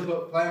boxing. He's also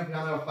got playing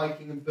piano,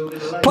 hiking, and building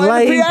a leg.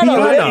 Playing the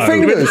piano with them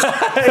fingers.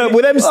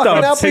 With them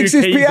Fucking how stuff. big's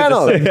his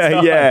piano?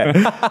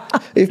 Yeah.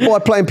 If by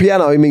playing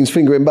piano he means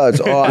fingering birds,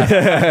 all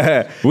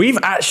right. We've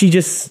actually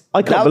just.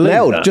 I can't believe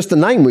Nailed. that. Just the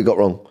name we got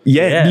wrong.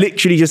 Yeah, Yeah.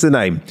 literally just a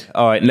name.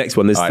 All right, next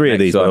one. There's All right, three of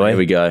next these, by the one, way. Here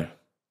we go.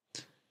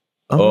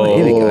 Oh, right,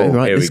 here we go.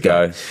 Right, here this we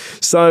go. guy.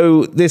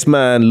 So this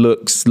man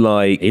looks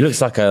like He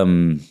looks like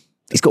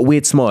he's got a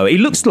weird smile. He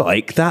looks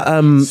like that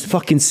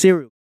fucking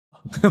cereal.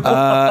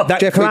 That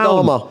Jeffrey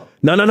clown. Dahmer.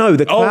 No,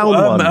 the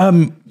clown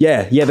one.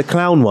 Yeah, the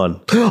clown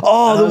one.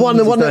 Oh, the one,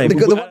 what's his name?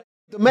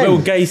 the men. Will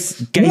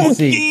Gacy.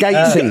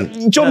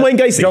 Gatesy. John Wayne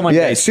Gacy. John Wayne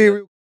Yeah, Gacy.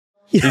 serial.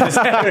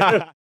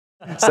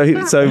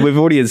 So we've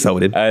already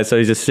insulted him. So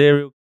he's a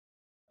serial.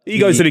 He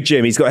goes to the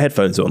gym. He's got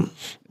headphones on.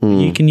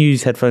 You can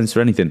use headphones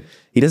for anything.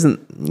 He doesn't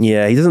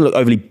look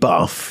overly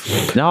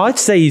buff. No, I'd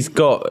say he's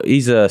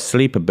a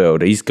sleeper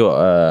builder. He's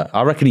got,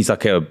 I reckon he's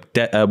like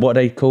what are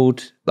they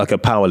called? Like a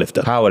power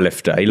lifter. Power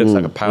lifter. He looks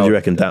like a What do power you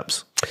reckon,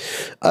 Daps?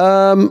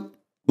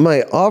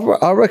 Mate,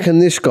 I reckon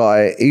this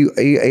guy,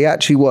 he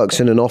actually works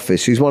in an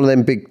office. He's one of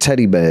them big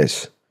teddy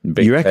bears.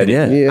 Big You reckon?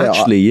 Teddy. Yeah.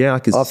 Actually, I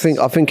could. I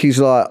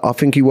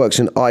think he works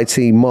in IT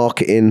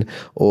marketing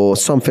or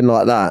something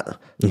like that.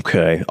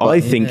 Okay. I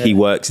think he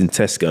works in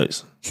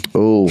Tesco's.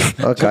 Oh,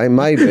 okay,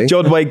 maybe.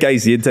 John Wayne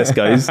Gacy in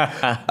Tesco's.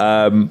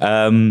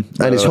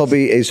 And his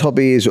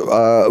hobby is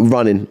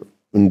running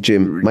and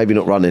gym. Maybe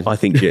not running. I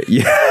think,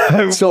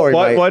 yeah. Sorry,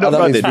 why, mate. Why not I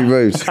don't mean running?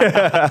 to be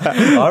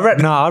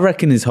rude. I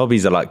reckon his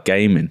hobbies are like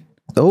gaming.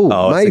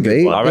 Oh, that's a good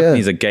maybe. one. I reckon yeah.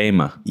 he's a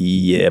gamer.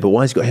 Yeah, but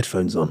why has he got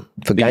headphones on?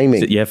 For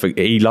gaming. Yeah,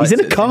 he likes He's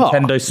in a car.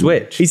 Nintendo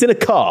Switch. He's in a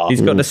car.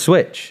 He's got the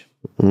Switch.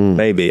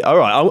 Maybe. All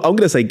right, I'm going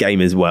to say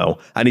game as well.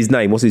 And his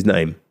name, what's his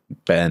name?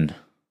 Ben.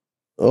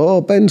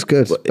 Oh, Ben's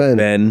good. Ben.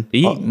 I'm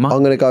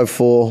going to go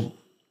for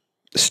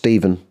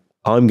Stephen.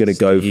 I'm going to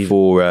go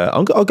for.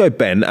 I'll go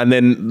Ben, and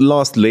then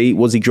lastly,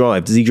 what does he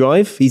drive? Does he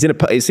drive? He's in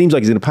a. It seems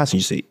like he's in a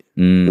passenger seat.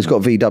 He's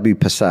got VW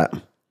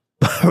Passat.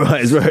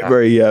 Right, it's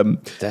very.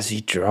 Does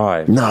he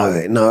drive?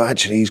 No.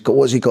 Actually, he's got.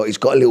 What's he got? He's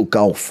got a little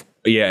Golf.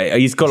 Yeah,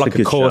 he's got like a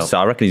good Corsa.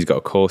 shout. I reckon he's got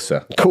a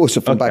Corsa.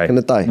 Corsa from back in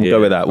the day. We'll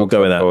go with that. We'll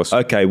go with that. Course.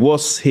 Okay,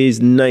 what's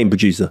his name,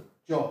 producer?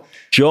 Josh.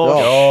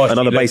 Josh.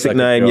 Another he looks basic like a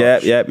name.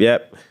 Josh.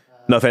 Yep.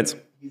 No offense.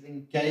 He's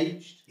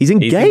engaged. He's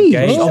engaged.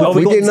 engaged. Oh,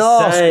 we forgot didn't to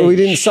ask. say. We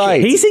didn't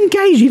say. He's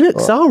engaged. He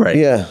looks alright.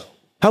 Yeah.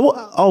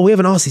 We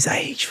haven't asked his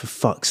age, for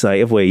fuck's sake,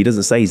 have we? He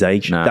doesn't say his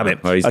age. No. Damn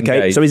it. Well, he's okay,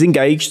 engaged. so he's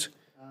engaged.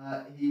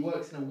 He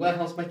works in a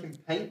warehouse making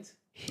paint.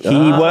 He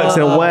works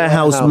in a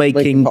warehouse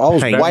making I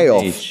was paint. way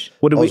off.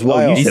 What did I we? was way Oh,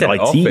 you off. You said said IT.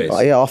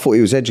 office. Yeah, I thought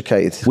he was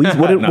educated.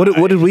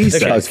 What did we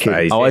say? at his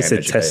face, Oh, I yeah, said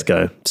educated.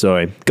 Tesco.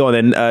 Sorry. Go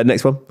on then.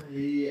 Next one.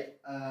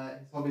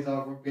 His hobbies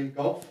are rugby and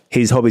golf.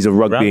 His hobbies are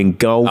rugby and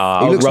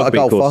golf. He looks like a Rugby,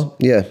 of golfer. course.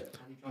 Yeah.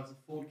 And he drives a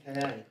Ford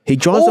KA. He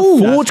drives a Ooh,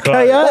 Ford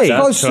That's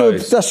KA.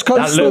 close. That's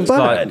close That to looks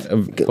bad. like,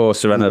 of course,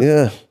 Serena.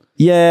 Yeah.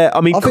 Yeah, I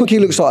mean, I think he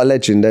looks like a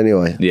legend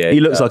anyway. Yeah, he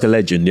looks like a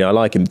legend. Yeah, I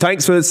like him.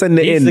 Thanks for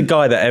sending it He's in. the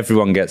guy that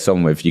everyone gets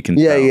on with. You can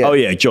Yeah, tell. yeah. Oh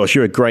yeah, Josh,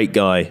 you're a great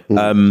guy.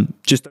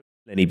 Just don't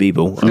kill any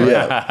people.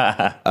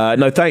 Yeah.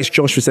 No, thanks,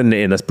 Josh, for sending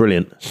it in. That's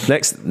brilliant.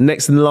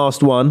 Next and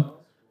last one,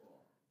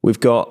 we've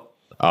got.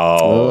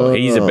 Oh,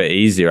 he's a bit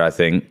easier, I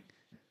think.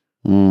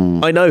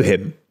 I know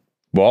him.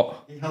 What?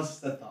 He has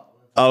said that.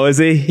 Oh, is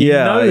he?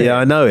 Yeah, know him? yeah,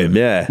 I know him.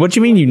 Yeah. What do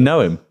you mean you know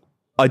him?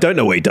 I don't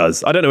know what he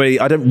does. I don't know.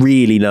 I don't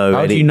really know. How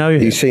do any- you know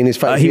him? You've seen his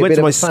face. He You're a went bit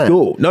to of my a fan.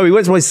 school. No, he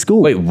went to my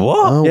school. Wait,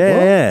 what? yeah,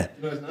 what? yeah.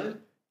 You know his name?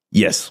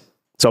 Yes.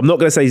 So I'm not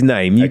going to say his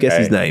name. You guess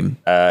Okay. his name.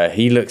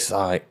 He looks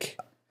like.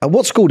 And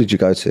what school did you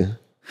go to?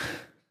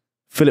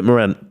 Philip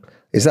Morant.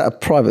 Is that a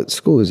private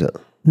school, is it?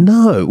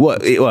 No.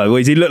 What? Well,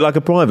 does he look like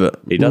a private?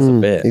 He does a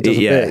bit. He does a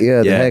bit,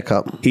 yeah, the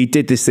haircut. He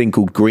did this thing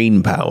called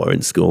Green Power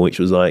in school, which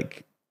was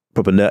like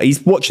proper nerd.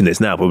 He's watching this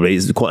now, probably.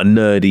 It's quite a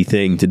nerdy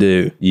thing to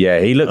do. Yeah,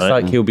 he looks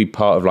like he'll be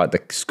part of like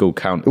the school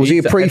count. Was he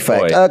a He's the head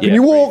prefect? boy. Can Yeah,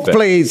 you walk, prefect.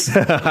 please? He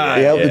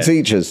helped the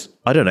teachers.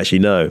 I don't actually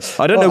know.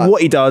 I don't know Right.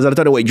 what he does. I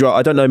don't know what he drives.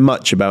 I don't know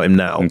much about him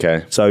now.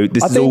 Okay. So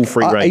this I is all think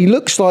free he reign.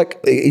 looks like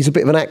he's a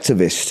bit of an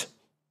activist.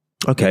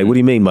 Okay, what do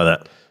you mean by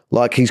that?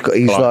 Like he's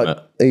Climate.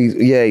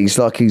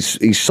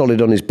 he's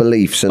solid on his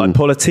beliefs and Like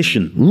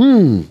politician.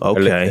 Okay.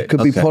 Politics.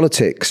 could be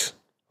politics.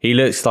 He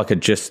looks like a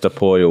Just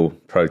Stop Oil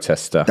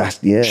protester. That's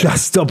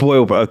Just stop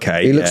oil.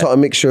 Okay. He looks like a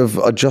mixture of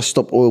a Just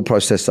Stop Oil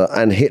processor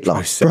and Hitler.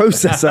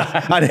 processor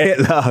and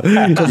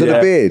Hitler. Because of the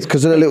beard,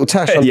 because of the little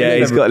tash. Yeah, underneath.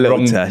 he's got a little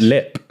Wrong tash.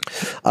 lip.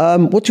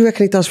 What do you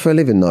reckon he does for a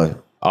living though?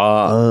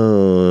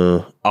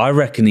 I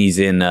reckon he's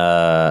in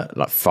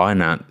like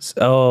finance.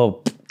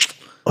 Oh,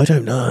 I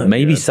don't know.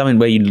 maybe something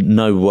where you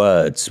know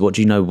words. What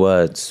do you know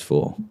words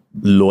for?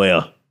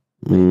 Lawyer.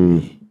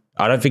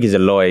 I don't think he's a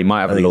lawyer. He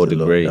might have a think law he's a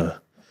degree. lawyer.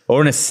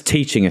 Or a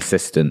teaching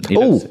assistant. He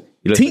Oh, looks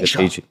like a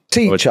teacher.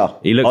 Teacher.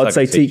 He looks I'd like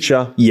say a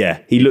teacher. Yeah,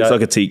 he looks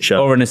like a teacher.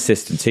 Or an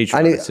assistant teacher.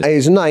 And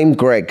his name,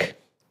 Greg.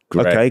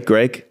 Okay,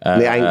 Greg. it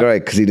ain't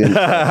Greg because he didn't.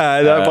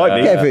 That might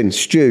be. Kevin,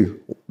 Stu,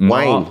 Wayne,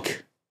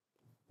 Mark.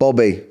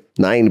 Bobby.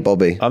 No, ain't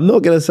Bobby. I'm not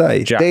going to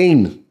say. Jack.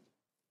 Dean,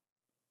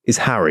 It's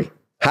Harry.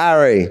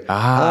 Harry.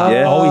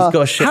 Yeah. Oh, he's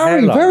got a shit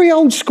Harry, hairline. very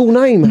old school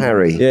name,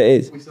 Harry. Yeah,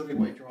 it is. We still think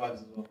what he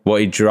drives as well.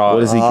 What he drives. What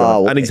does he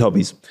drive? And his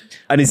hobbies.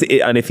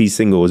 And if he's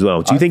single as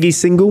well. Do you think he's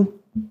single?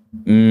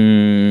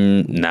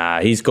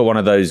 Nah, he's got one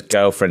of those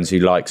girlfriends who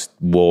likes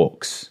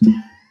walks.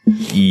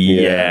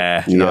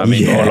 Yeah. You know what I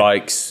mean? Yeah. Or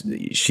likes,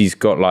 she's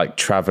got like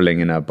traveling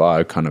in her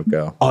bio kind of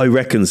girl. I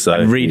reckon so.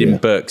 And reading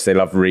books. They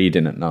love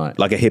reading at night.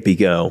 Like a hippie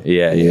girl.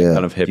 Yeah, Yeah.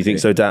 kind of hippie. Do you think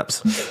so,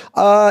 Daps?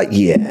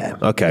 Yeah.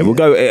 Okay, we'll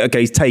go. Okay,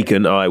 he's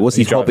taken. All right, what's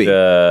his hobby?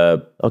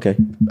 Okay.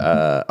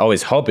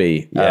 His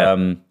hobby?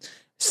 Yeah.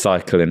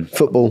 Cycling.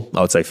 Football. I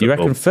would say football. You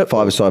reckon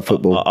football? Five-a-side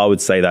football. I would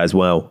say that as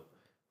well.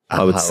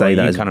 I would say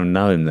that. You kind of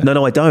know him then.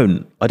 No, I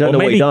don't. I don't Or know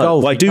what he maybe does.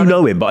 golf. Well, I You do kind of-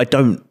 know him, but I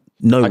don't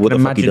know I what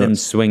can the fuck he imagine him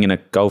does. swinging a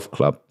golf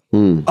club.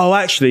 Oh,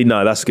 actually,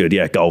 no, that's good.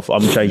 Yeah, golf.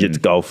 I'm changing it to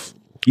golf.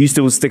 You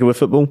still sticking with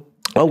football?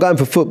 I'm going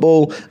for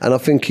football, and I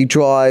think he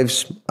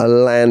drives a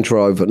Land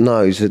Rover.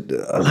 No, he's a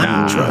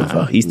Land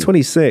Rover. He's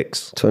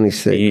 26.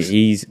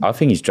 26. I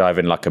think he's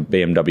driving like a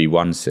BMW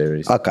 1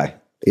 Series. Okay.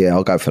 Yeah,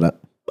 I'll go for that.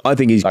 I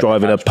think he's Like a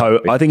driving a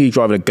hatchback. I think he's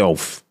driving a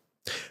Golf.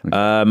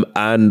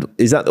 And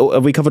is that?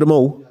 Have we covered them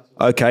all?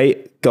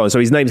 Okay, go on. So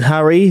his name's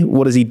Harry.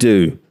 What does he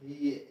do?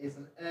 He is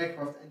an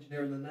aircraft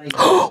engineer in the Navy.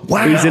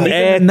 Wow. He's an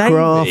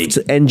aircraft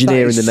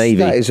engineer in the Navy.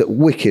 That is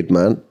wicked,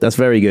 man. That's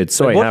very good.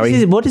 Sorry, What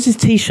Harry. does his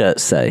t-shirt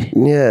say?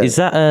 Yeah. Is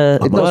that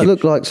a... It does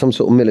look like some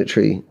sort of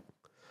military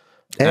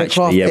aircraft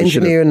Actually, yeah, we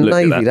should've engineer in the looked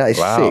at Navy. that. That is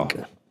Wow.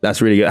 sick.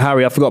 That's really good.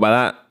 Harry, I forgot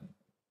about that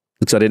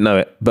because I didn't know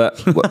it.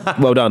 But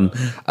well done.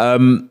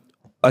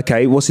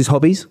 Okay, what's his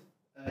hobbies?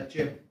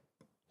 Jim.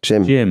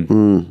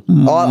 Jim.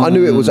 I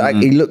knew it was.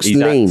 He looks He's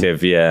lean.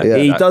 active, yeah. Yeah.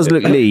 He He's does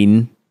active. look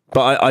lean,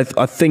 but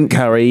I think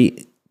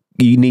Harry,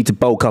 you need to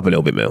bulk up a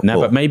little bit more. No,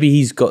 but maybe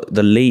he's got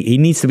the lean. He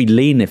needs to be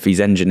lean if he's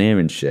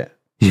engineering shit.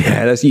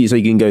 yeah, that's you. So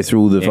you can go through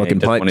all the Yeah, he fucking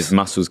doesn't want pipes. his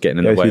muscles getting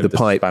in Go the way through of the the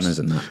pipes. spanners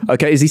and that.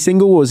 Okay, is he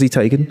single or is he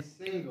taken?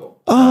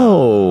 Single.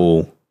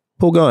 Oh,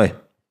 poor guy.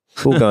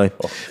 Poor guy.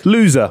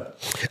 Loser.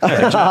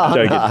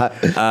 Joking.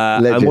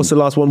 And what's the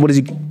last one? What is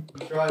he?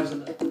 He drives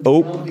an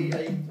Oh. Audi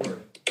A3.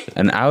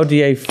 An Audi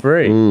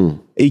A3.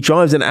 He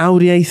drives an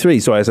Audi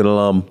A3. Sorry, that's an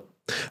alarm.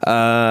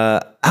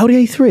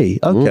 Audi A3.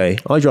 Okay.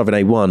 I drive an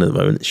A1 at the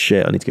moment.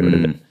 Shit, I need to get rid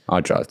of it. I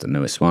drive the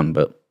newest one,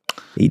 but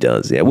He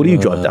does, yeah. What do you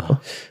drive, Dapper?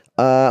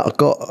 I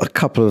got a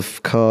couple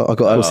of cars. I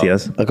got. course he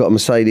has. I got a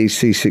Mercedes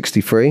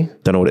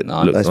C63. Don't know what it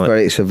looks That's like.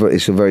 very.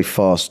 It's a very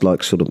fast,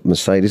 like sort of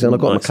Mercedes, and I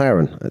got Nice. a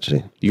McLaren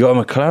actually. you got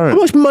a McLaren. How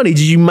much money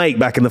did you make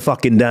back in the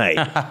fucking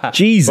day?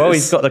 Jesus. Well,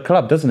 he's got the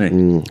club, doesn't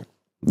he?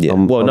 Yeah.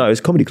 No,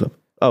 it's comedy club.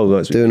 Oh,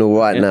 that's doing all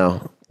right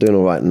now. Doing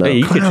all right now. Yeah,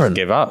 you could just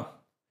give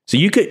up. So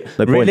you could,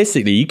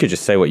 realistically, you could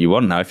just say what you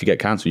want now. If you get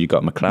cancelled, you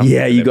got McLaren.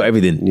 Yeah, you got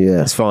everything.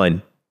 Yeah. It's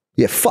fine.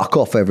 Yeah, fuck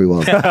off,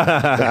 everyone.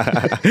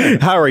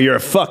 Harry, you're a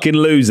fucking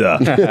loser.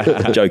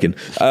 Joking.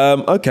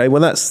 Okay,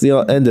 well, that's the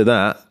end of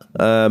that.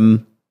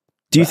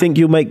 Do you think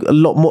you'll make a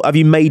lot more? Have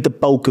you made the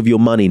bulk of your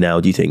money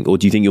now, do you think? Or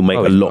do you think you'll make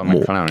a lot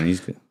more?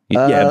 McLaren,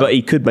 yeah, but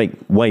he could make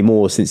way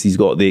more since he's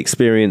got the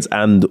experience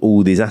and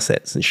all these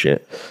assets and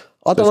shit.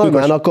 I don't know,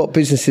 man. I've got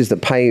businesses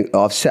that pay.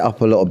 I've set up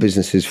a lot of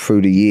businesses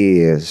through the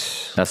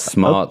years. That's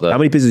smart, though. How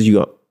many businesses you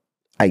got?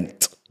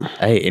 8.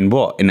 Hey, in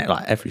what? In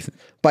like everything?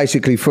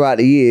 Basically, throughout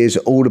the years,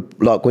 all the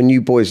like when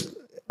you boys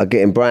are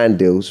getting brand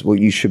deals, well,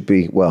 you should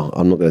be. Well,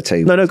 I'm not going to tell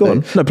you. No, go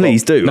on. No,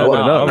 please do.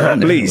 No,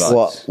 Please.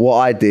 What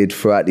I did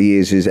throughout the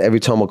years is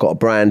every time I got a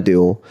brand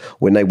deal,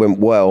 when they went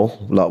well,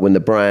 like when the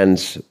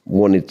brands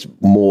wanted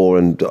more,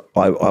 and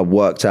I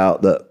worked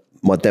out that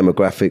my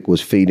demographic was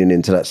feeding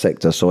into that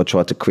sector, so I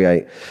tried to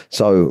create.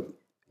 So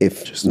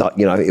if like,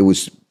 you know, it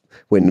was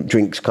when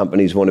drinks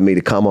companies wanted me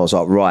to come, I was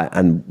like, right.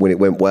 And when it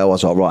went well, I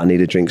was like, right, I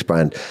need a drinks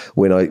brand.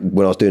 When I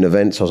was doing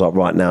events, I was like,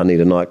 right, now I need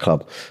a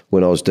nightclub.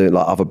 When I was doing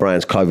like other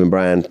brands, clothing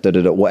brand,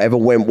 whatever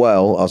went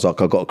well, I was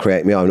like, I've got to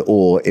create my own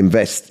or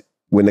invest.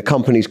 When the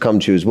companies come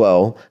to you as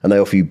well and they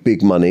offer you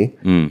big money,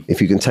 if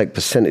you can take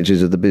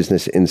percentages of the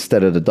business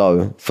instead of the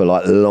dough for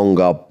like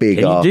longer,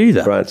 bigger Can you do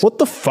that? brands. What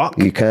the fuck?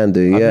 You can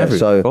do, yeah.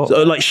 So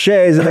like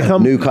shares in a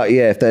company?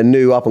 If they're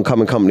new up and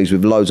coming companies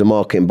with loads of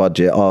marketing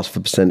budget, ask for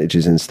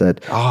percentages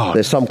instead.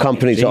 There's some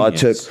companies that I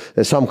took.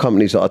 There's some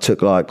companies that I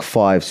took like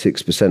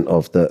 5-6%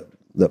 of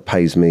that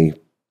pays me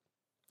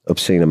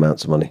obscene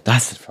amounts of money.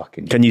 That's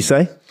fucking. Can you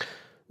say?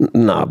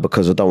 No,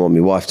 because I don't want my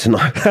wife to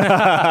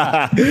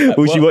know.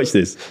 Will she watch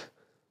this?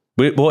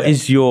 What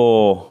is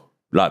your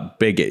like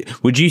big?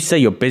 Would you say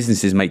your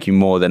businesses make you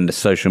more than the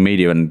social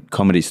media and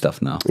comedy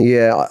stuff now?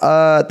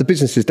 Yeah, the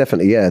businesses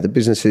definitely. Yeah, the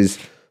businesses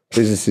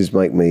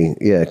make me.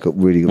 Yeah, got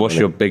really good. What's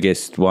your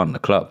biggest one? The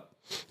club?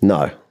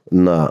 No.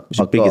 What's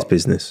your biggest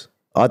business?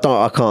 I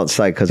can't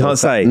say because can't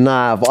say.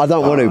 Nah, but I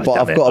don't want to.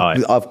 But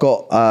I've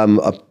got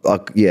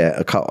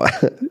a couple.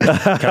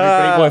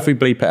 What if we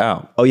bleep it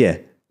out? Oh yeah,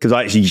 because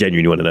I actually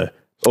genuinely want to know.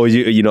 Or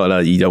you're not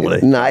allowed. You don't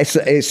want to. No,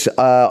 it's.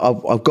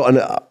 I've got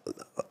an.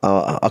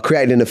 I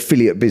created an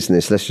affiliate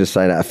business. Let's just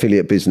say that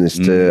affiliate business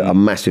to a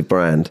massive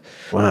brand.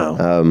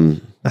 Wow.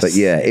 But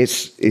yeah,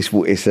 it's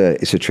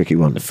a tricky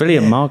one.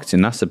 Affiliate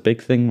marketing, that's a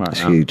big thing right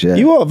now. Huge. Yeah.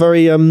 You are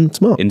very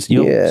smart.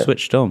 You're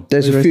switched on.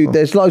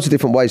 There's loads of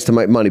different ways to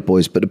make money,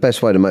 boys. But the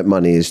best way to make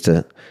money is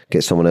to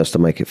get someone else to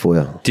make it for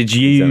you. Did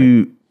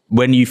you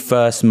when you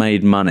first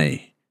made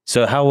money?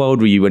 So how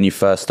old were you when you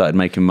first started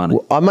making money?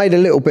 Well, I made a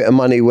little bit of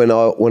money when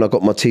I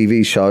got my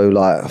TV show,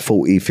 like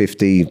 40,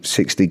 50,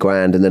 60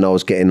 grand. And then I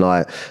was getting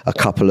like a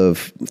couple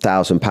of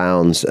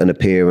 £1,000 an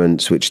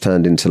appearance, which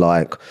turned into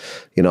like,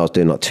 you know, I was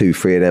doing like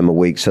 2-3 of them a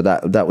week. So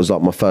that was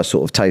like my first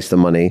sort of taste of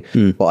money.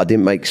 But I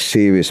didn't make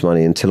serious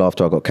money until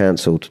after I got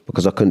cancelled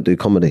because I couldn't do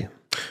comedy.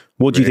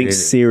 What do you think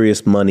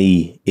serious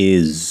money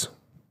is?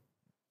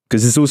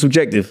 Because it's all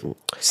subjective.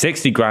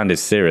 60 grand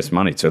is serious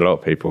money to a lot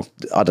of people.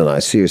 I don't know,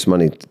 serious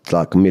money,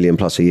 like $1 million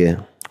plus a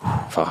year.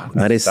 Fuck,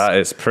 that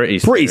is pretty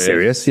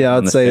serious. Yeah,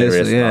 I'd say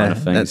this. Yeah,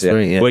 that's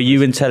very, yeah. Were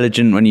you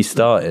intelligent when you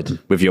started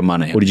with your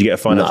money? Or did you get a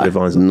financial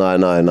advisor? No.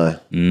 No.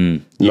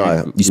 You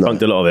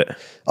spunked a lot of it.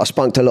 I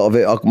spunked a lot of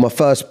it.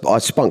 I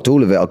spunked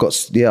all of it.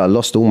 I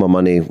lost all my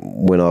money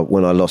when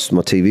I lost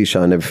my TV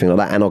show and everything like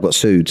that, and I got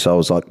sued. So I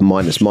was like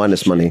minus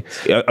money.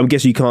 I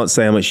guess you can't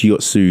say how much you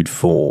got sued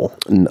for.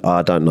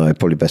 I don't know.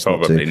 Probably best not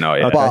to. Probably not.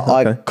 Yeah.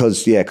 But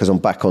because I'm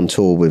back on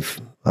tour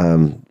with.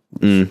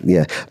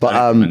 Yeah, but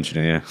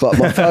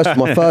but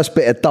my first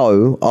bit of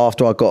dough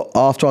after I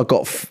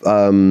got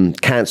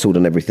cancelled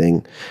and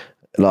everything,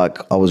 like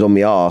I was on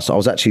my arse. I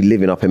was actually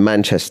living up in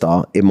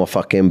Manchester in my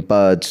fucking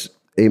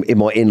in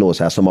my in-laws'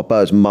 house, on my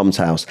bird's mum's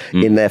house,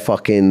 in their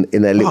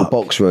little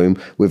box room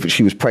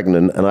she was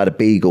pregnant and I had a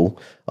beagle.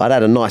 I'd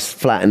had a nice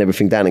flat and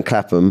everything down in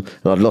Clapham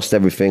and I'd lost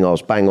everything. I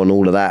was bang on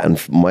all of that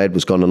and my head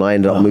was gone and I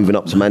ended up moving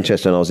up to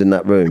Manchester and I was in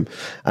that room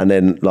and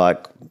then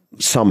like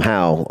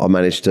somehow I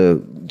managed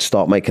to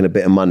start making a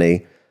bit of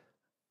money.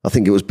 I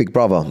think it was Big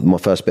Brother, my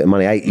first bit of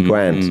money, 80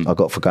 grand I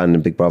got for going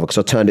in Big Brother because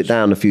I turned it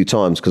down a few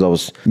times because I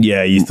was...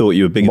 Yeah, you thought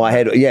you were big. My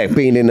head,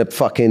 being in a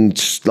fucking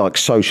like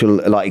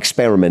social like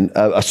experiment,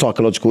 a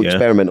psychological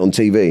experiment on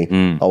TV,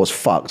 I was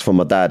fucked from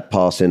my dad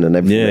passing and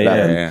everything like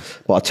that. Yeah.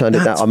 But I turned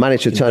it down. I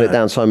managed to turn it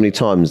down so many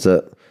times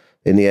that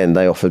in the end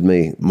they offered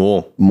me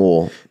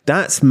more.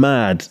 That's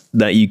mad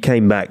that you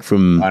came back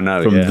from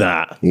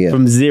that. Yeah.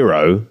 From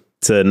zero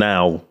to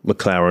now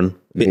McLaren.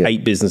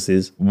 8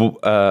 businesses.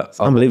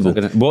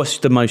 Unbelievable. What's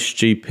the most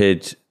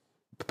stupid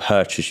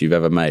purchase you've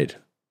ever made?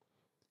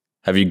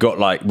 Have you got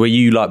like, were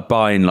you like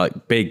buying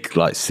like big,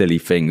 like silly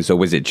things or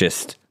was it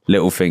just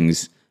little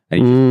things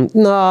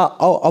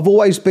I've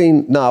always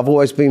been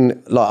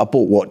like, I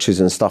bought watches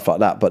and stuff like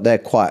that, but they're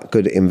quite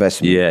good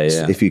investments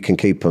if you can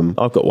keep them.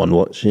 I've got one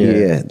watch.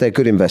 Yeah, they're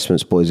good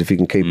investments, boys, if you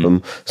can keep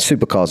them.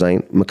 Supercars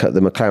ain't.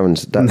 The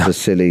McLarens, that's the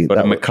silly. But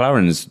the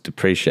McLaren's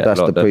depreciated.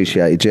 That's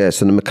depreciated, yeah.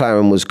 So the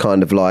McLaren was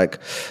kind of like,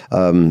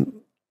 I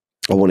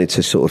wanted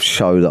to sort of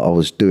show that I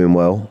was doing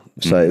well.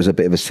 So it was a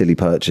bit of a silly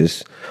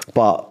purchase.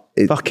 But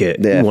fuck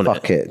it. Yeah,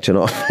 fuck it. Do you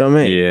know what I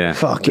mean? Yeah.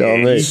 Fuck Do you know it.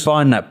 what I mean? You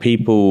find that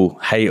people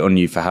hate on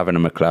you for having a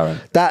McLaren.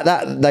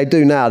 That they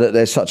do now that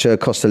there's such a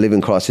cost of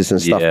living crisis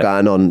and stuff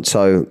going on.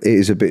 So it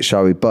is a bit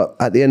showy. But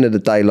at the end of the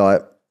day,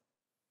 like,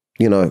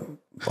 you know,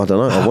 I don't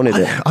know. I wanted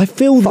it. I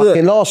feel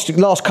fucking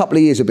last couple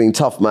of years have been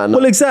tough, man.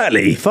 Well,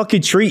 exactly.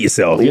 Fucking treat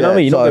yourself. You know what I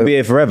mean? You're not going to be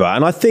here forever.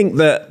 And I think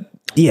that,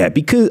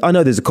 because I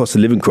know there's a cost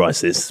of living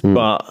crisis,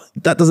 but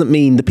that doesn't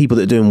mean the people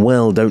that are doing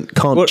well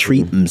can't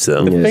treat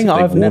themselves. The thing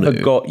I've never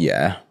got,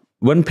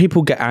 when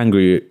people get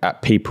angry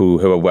at people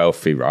who are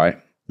wealthy, right?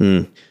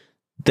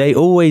 They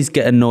always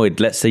get annoyed.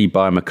 Let's say you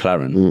buy a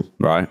McLaren,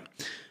 right?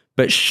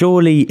 But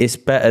surely it's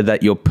better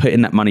that you're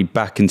putting that money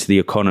back into the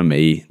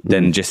economy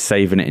than just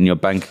saving it in your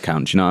bank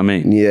account. Do you know what I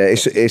mean? Yeah,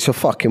 it's a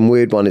fucking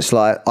weird one. It's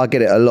like, I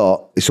get it a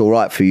lot. It's all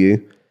right for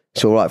you.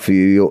 It's all right for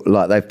you. You're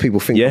like, people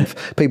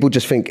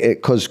just think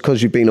it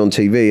because you've been on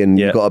TV and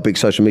you've got a big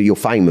social media, you're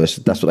famous.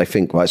 That's what they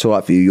think, right? It's all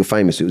right for you. You're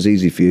famous. It was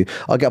easy for you.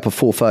 I get up at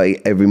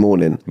 4:30 every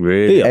morning.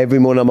 Really? Yeah. Every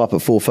morning I'm up at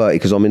 4:30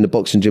 because I'm in the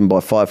boxing gym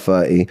by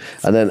 5:30,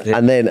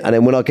 and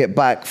then when I get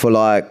back for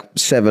like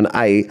 7,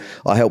 8,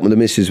 I help the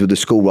missus with the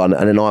school run,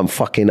 and then I'm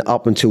fucking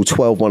up until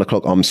 12, 1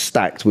 o'clock. I'm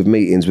stacked with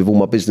meetings with all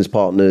my business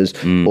partners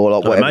or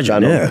like whatever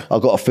going on.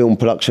 I've got a film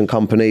production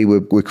company.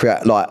 We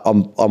create, like,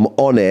 I'm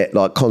on it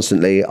like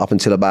constantly up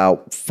until about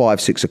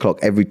 5, 6 o'clock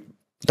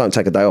don't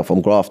take a day off.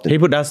 I'm grafting.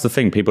 That's the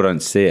thing. People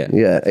don't see it.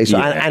 Yeah,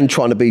 and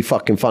trying to be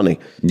fucking funny.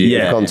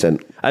 Yeah,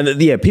 content. And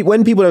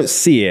when people don't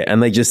see it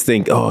and they just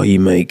think, oh,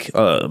 you make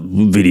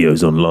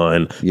videos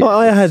online. Yeah,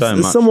 I had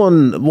so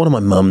one of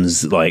my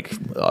mum's like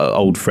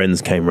old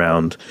friends came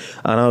round,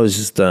 and I was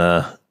just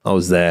I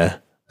was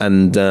there,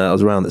 and I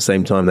was around at the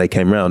same time they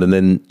came round, and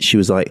then she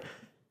was like,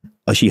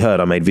 she heard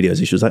I made videos,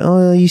 and she was like,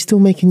 "Oh, are you still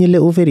making your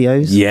little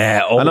videos?"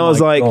 Yeah, and I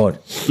was like, God.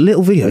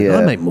 "Little videos? Yeah.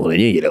 I make more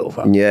than you little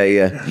fuck."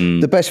 Yeah.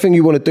 The best thing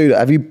you want to do.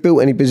 Have you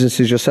built any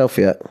businesses yourself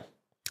yet?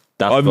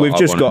 We've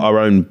just got our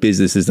own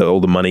businesses that all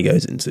the money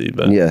goes into.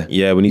 But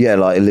we need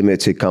like a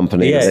limited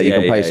company that you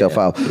can pay yourself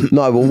out.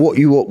 No, but what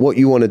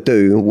you want to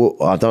do?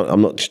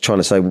 I'm not trying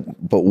to say,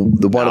 but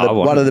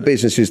one of the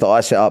businesses that I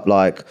set up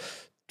like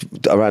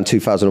around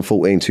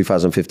 2014,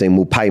 2015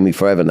 will pay me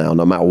forever now,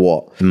 no matter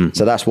what.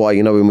 So that's why,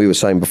 when we were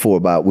saying before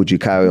about would you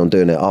carry on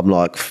doing it, I'm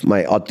like,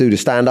 mate, I'd do the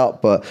stand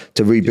up, but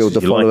to rebuild the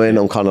following,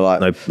 I'm kind of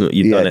like,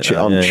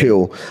 I'm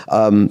chill.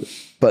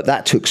 But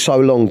that took so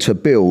long to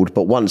build.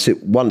 But once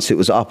it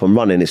was up and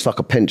running, it's like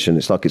a pension.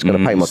 It's like it's going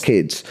to pay my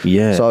kids.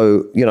 Yeah.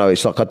 So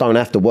it's like I don't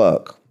have to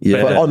work.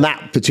 Yeah. But on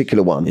that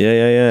particular one.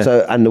 Yeah.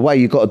 So, and the way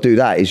you got to do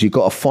that is you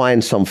got to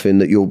find something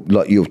that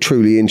you're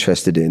truly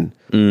interested in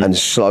and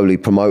slowly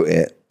promote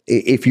it.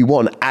 If you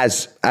want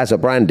as a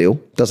brand deal,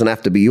 doesn't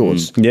have to be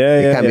yours.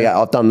 It can be.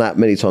 I've done that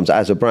many times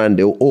as a brand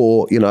deal,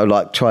 or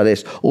like try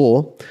this,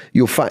 or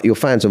your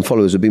fans and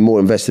followers will be more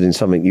invested in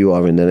something you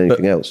are in than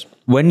anything else.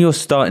 When you're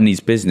starting these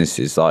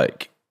businesses,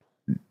 like,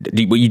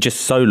 will you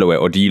just solo it,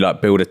 or do you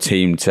like build a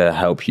team to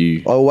help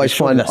you? I always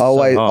find it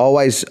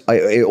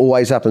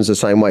always happens the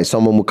same way.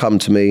 Someone will come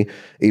to me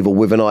either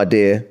with an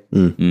idea,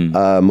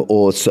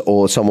 or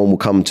someone will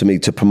come to me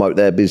to promote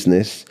their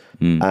business.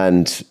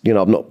 And,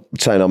 I'm not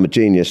saying I'm a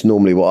genius.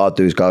 Normally what I'll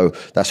do is go,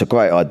 that's a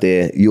great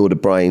idea. You're the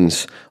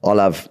brains. I'll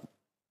have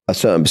a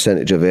certain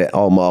percentage of it.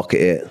 I'll market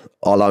it.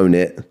 I'll own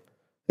it.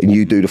 And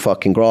you do the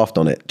fucking graft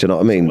on it. Do you know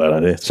what I mean? Well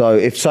idea. So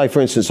if, say,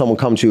 for instance, someone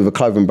comes to you with a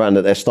clothing brand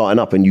that they're starting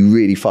up and you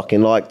really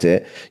fucking liked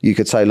it, you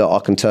could say, look, I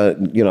can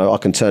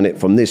turn it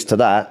from this to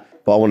that,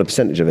 but I want a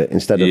percentage of it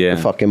instead of the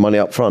fucking money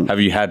up front.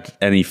 Have you had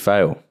any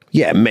fail?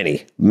 Yeah,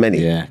 many.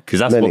 Yeah, because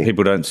that's what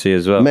people don't see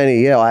as well.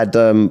 Many, yeah. I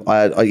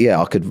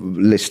could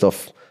list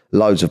off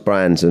loads of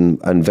brands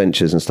and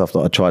ventures and stuff that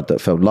I tried that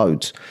failed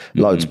loads.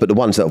 But the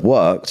ones that have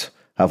worked.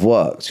 I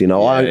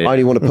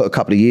only want to put a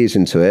couple of years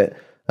into it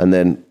and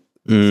then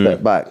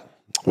step back.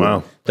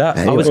 Wow.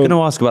 I was going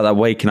to ask about that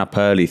waking up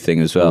early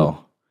thing as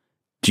well.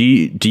 Do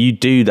you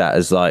do that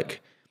as like,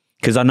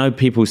 because I know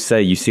people say,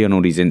 you see on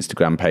all these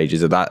Instagram pages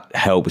that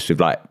helps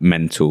with like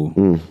mental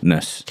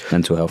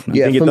health.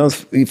 Yeah, it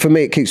does. For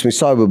me, it keeps me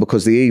sober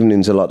because the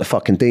evenings are like the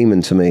fucking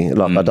demon to me.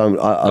 Like I don't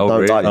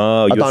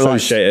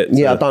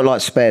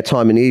like spare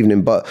time in the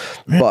evening, but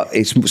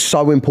it's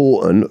so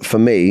important for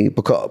me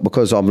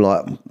because I'm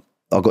like,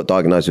 I got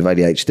diagnosed with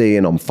ADHD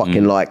and I'm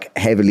fucking like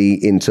heavily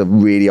into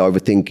really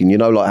overthinking,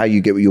 like how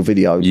you get with your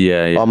videos.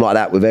 Yeah. I'm like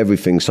that with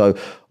everything. So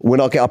when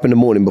I get up in the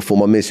morning before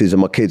my missus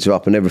and my kids are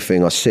up and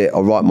everything, I sit, I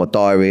write my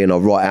diary and I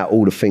write out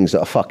all the things that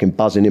are fucking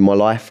buzzing in my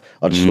life.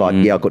 I just like,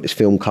 yeah, I've got this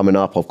film coming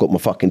up. I've got my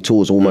fucking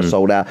tours almost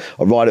sold out.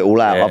 I write it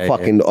all out.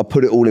 I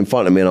put it all in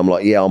front of me and I'm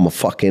like, yeah, I'm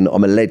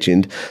a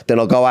legend. Then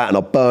I go out and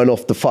I burn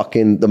off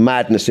the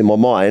madness in my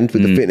mind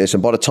with the fitness.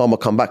 And by the time I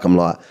come back, I'm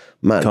like,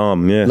 man,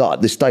 calm, yeah.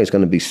 Like this day is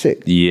going to be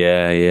sick.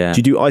 Yeah, yeah. Do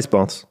you do ice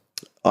baths?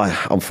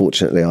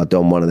 Unfortunately, I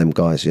done one of them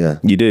guys, yeah.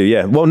 You do,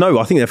 yeah. Well, no,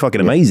 I think they're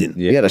fucking amazing.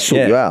 Yeah, they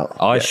sort you out.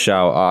 Ice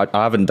shower.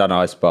 I haven't done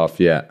ice bath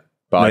yet.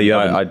 But No, you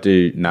haven't? I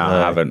do. No, I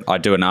haven't. I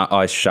do an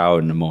ice shower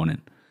in the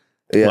morning.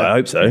 Yeah. Well, I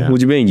hope so. What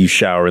do you mean you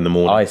shower in the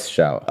morning? Ice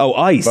shower. Oh,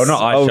 ice. Well,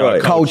 not ice shower.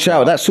 Right. Cold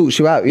shower, that sorts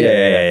you out,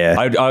 yeah.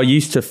 I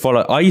used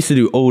to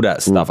do all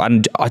that stuff,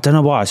 and I don't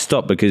know why I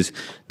stopped, because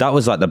that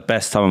was like the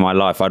best time of my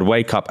life. I'd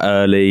wake up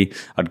early,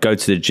 I'd go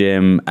to the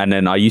gym, and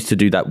then I used to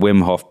do that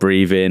Wim Hof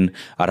breathing.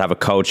 I'd have a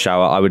cold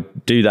shower. I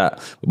would do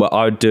that, but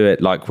I would do it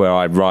like where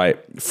I'd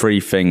write 3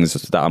 things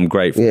that I'm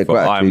grateful for.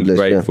 I'm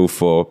grateful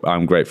for.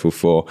 I'm grateful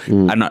for,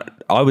 and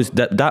I was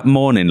that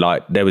morning,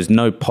 like there was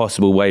no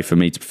possible way for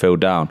me to feel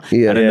down.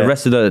 And then the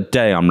rest of the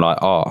day, I'm like,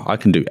 oh, I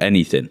can do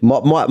anything.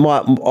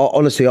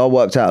 Honestly, I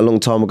worked out a long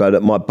time ago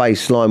that my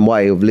baseline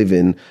way of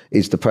living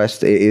is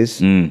depressed. It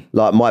is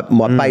like my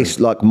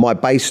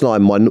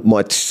baseline,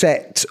 my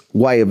set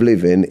way of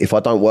living. If I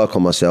don't work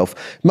on myself,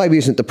 maybe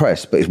isn't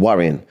depressed, but it's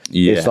worrying.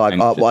 Yeah, it's like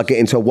I get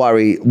into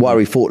worry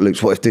thought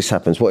loops. What if this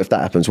happens? What if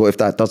that happens? What if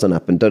that doesn't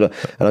happen? And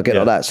I get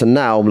like that. So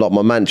now, like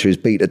my mantra is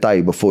beat the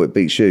day before it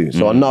beats you.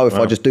 So I know if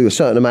I just do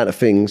a certain amount of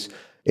things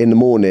in the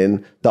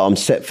morning that I'm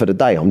set for the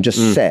day. I'm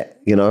just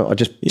set, you know, I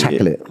just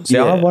tackle it. See,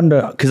 I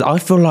wonder, because I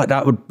feel like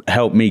that would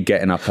help me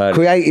getting up early.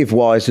 Creative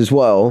wise as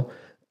well,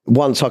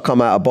 once I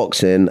come out of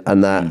boxing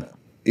and that,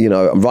 you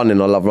know,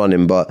 running, I love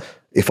running, but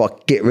if I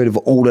get rid of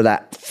all of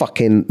that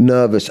fucking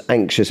nervous,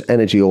 anxious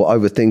energy or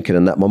overthinking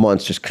and that, my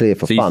mind's just clear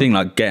for fun. So you think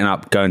like getting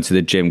up, going to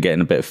the gym, getting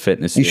a bit of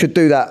fitness? You should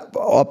do that.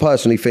 I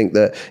personally think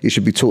that it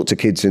should be taught to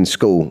kids in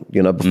school,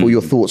 you know, before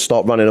your thoughts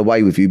start running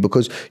away with you,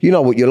 because you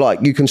know what you're like.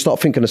 You can start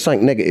thinking of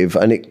something negative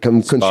and it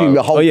can consume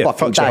your whole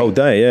fucking day. Your whole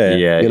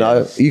day, You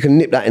know, you can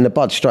nip that in the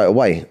bud straight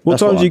away. What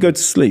time do you go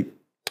to sleep?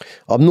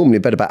 I'm normally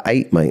in bed about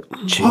 8, mate.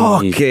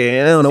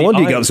 Okay, no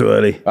wonder you get up so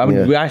early. I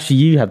mean,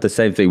 you have the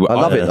same thing. I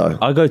love it though.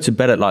 I go to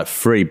bed at like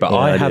 3, but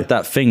I have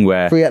that thing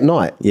where 3 at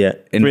night. Yeah,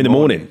 3 in the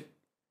morning.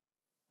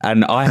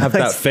 And I have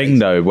that thing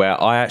though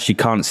where I actually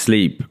can't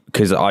sleep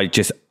because I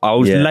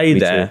will lay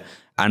there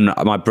and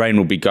my brain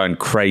will be going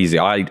crazy.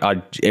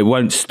 It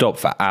won't stop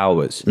for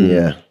hours.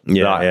 Yeah.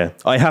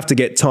 I have to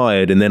get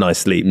tired and then I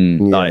sleep.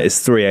 Like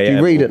it's 3 a.m. Do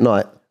you read at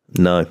night?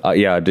 No.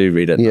 Yeah, I do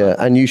read it. Yeah,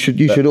 and you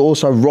should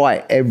also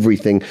write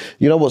everything.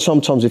 You know what?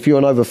 Sometimes if you're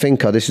an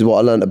overthinker, this is what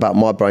I learned about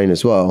my brain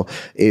as well.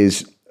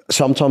 Is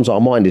sometimes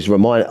our mind is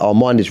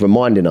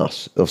reminding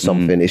us of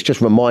something. It's just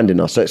reminding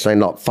us. So it's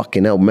saying like,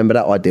 fucking hell, remember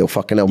that ideal?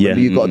 Fucking hell,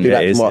 remember you've got to do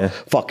that tomorrow.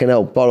 Fucking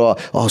hell, blah, blah,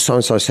 blah. Oh, so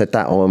and so said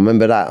that. Oh,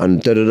 remember that,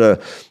 and da da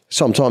da.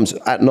 Sometimes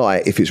at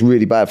night, if it's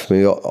really bad for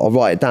me, I'll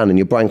write it down, and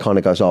your brain kind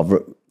of goes,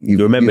 "Oh, you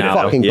remember now."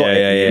 Fucking got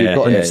it. You've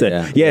got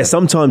it. Yeah,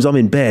 sometimes I'm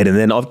in bed and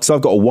then I've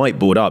got a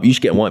whiteboard up. You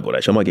should get a whiteboard,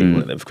 actually. I might get you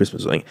one of them for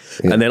Christmas or something.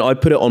 And then I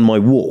put it on my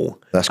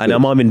wall. That's and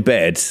I'm in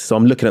bed, so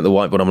I'm looking at the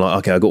whiteboard. I'm like,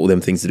 okay, I've got all them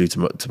things to do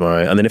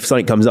tomorrow. And then if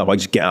something comes up, I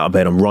just get out of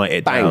bed and write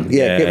it down.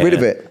 Yeah, get rid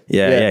of it.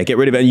 Yeah, get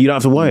rid of it, and you don't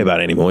have to worry about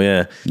it anymore.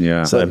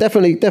 Yeah. So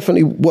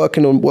definitely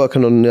working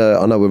on.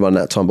 I know we're running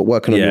out of time, but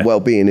working on your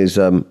well-being is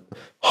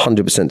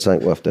 100%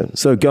 something worth doing.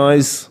 So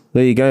guys,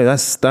 there you go.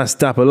 That's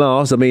Dapper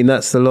Laughs. I mean,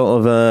 that's a lot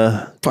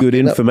of good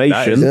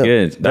information. That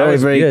is good. That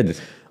was very good.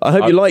 I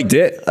hope you liked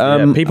it.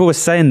 People were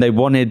saying they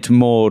wanted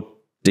more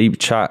deep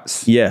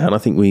chats. Yeah, and I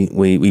think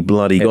we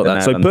bloody got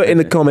that. So put in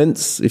the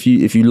comments if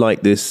you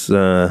like this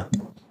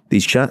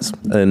these chats,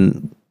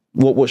 and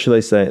what should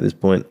they say at this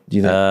point? Do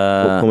you think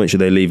what comment should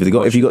they leave? If you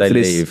got to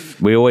this,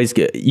 we always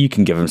you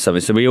can give them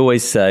something. So we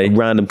always say a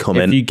random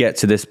comment. If you get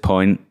to this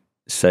point,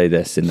 say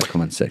this in the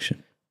comment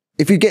section.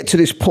 If you get to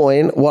this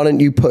point, why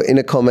don't you put in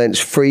the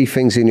comments 3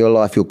 things in your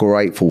life you're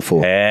grateful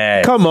for?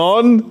 Yes. Come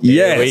on.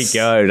 Yes. There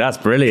we go. That's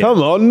brilliant.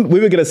 Come on. We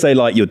were going to say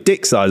like your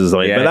dick size or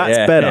something, but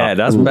that's better. Yeah,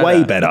 that's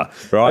way better.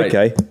 Right.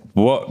 Okay.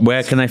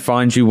 Where can they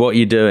find you? What are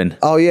you doing?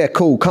 Oh yeah,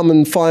 cool. Come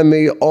and find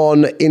me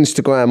on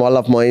Instagram. I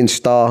love my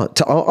Insta.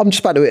 I'm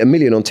just about to hit 1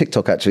 million on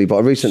TikTok actually, but I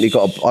recently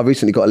got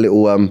a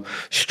little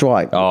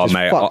strike. Oh just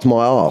mate, fucked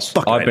my ass.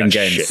 I've been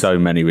getting so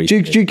many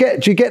recently. Do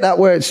you get that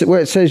where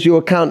it says your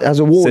account has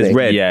a warning? It says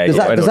red. Yeah.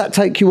 Does that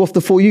take you off the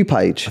For You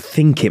page? I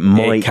think it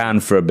might. It can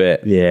for a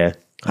bit. Yeah.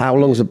 How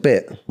long's a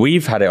bit?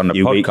 We've had it on the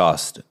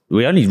podcast.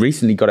 We only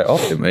recently got it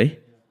off, didn't we?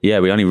 Yeah,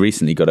 we only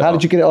recently got it off. How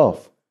did you get it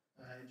off?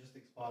 It just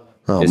expired like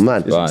Oh It's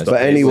man! nice.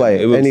 But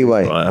anyway,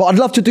 right. but I'd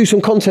love to do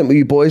some content with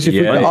you boys. If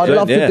I'd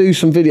love to do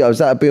some videos.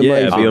 That'd be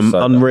amazing. Yeah, it'd be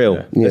unreal.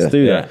 Yeah. Let's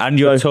do that. And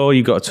your tour,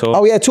 you got a tour?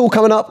 Oh yeah, tour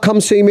coming up.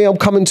 Come see me. I'm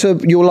coming to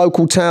your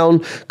local town.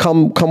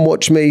 Come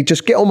watch me.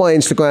 Just get on my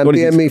Instagram,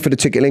 DM me for the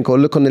ticket link, or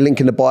look on the link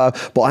in the bio.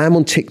 But I am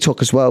on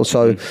TikTok as well,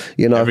 so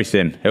you know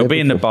everything. It'll be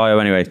in the bio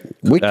anyway.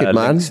 Wicked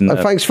man. And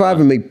thanks for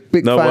having me.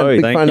 Big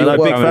fan. Big fan of your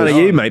work. Big fan of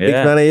you, mate. Big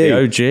fan of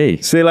you. The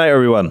OG. See you later,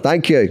 everyone.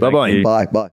 Thank you. Bye bye. Bye bye.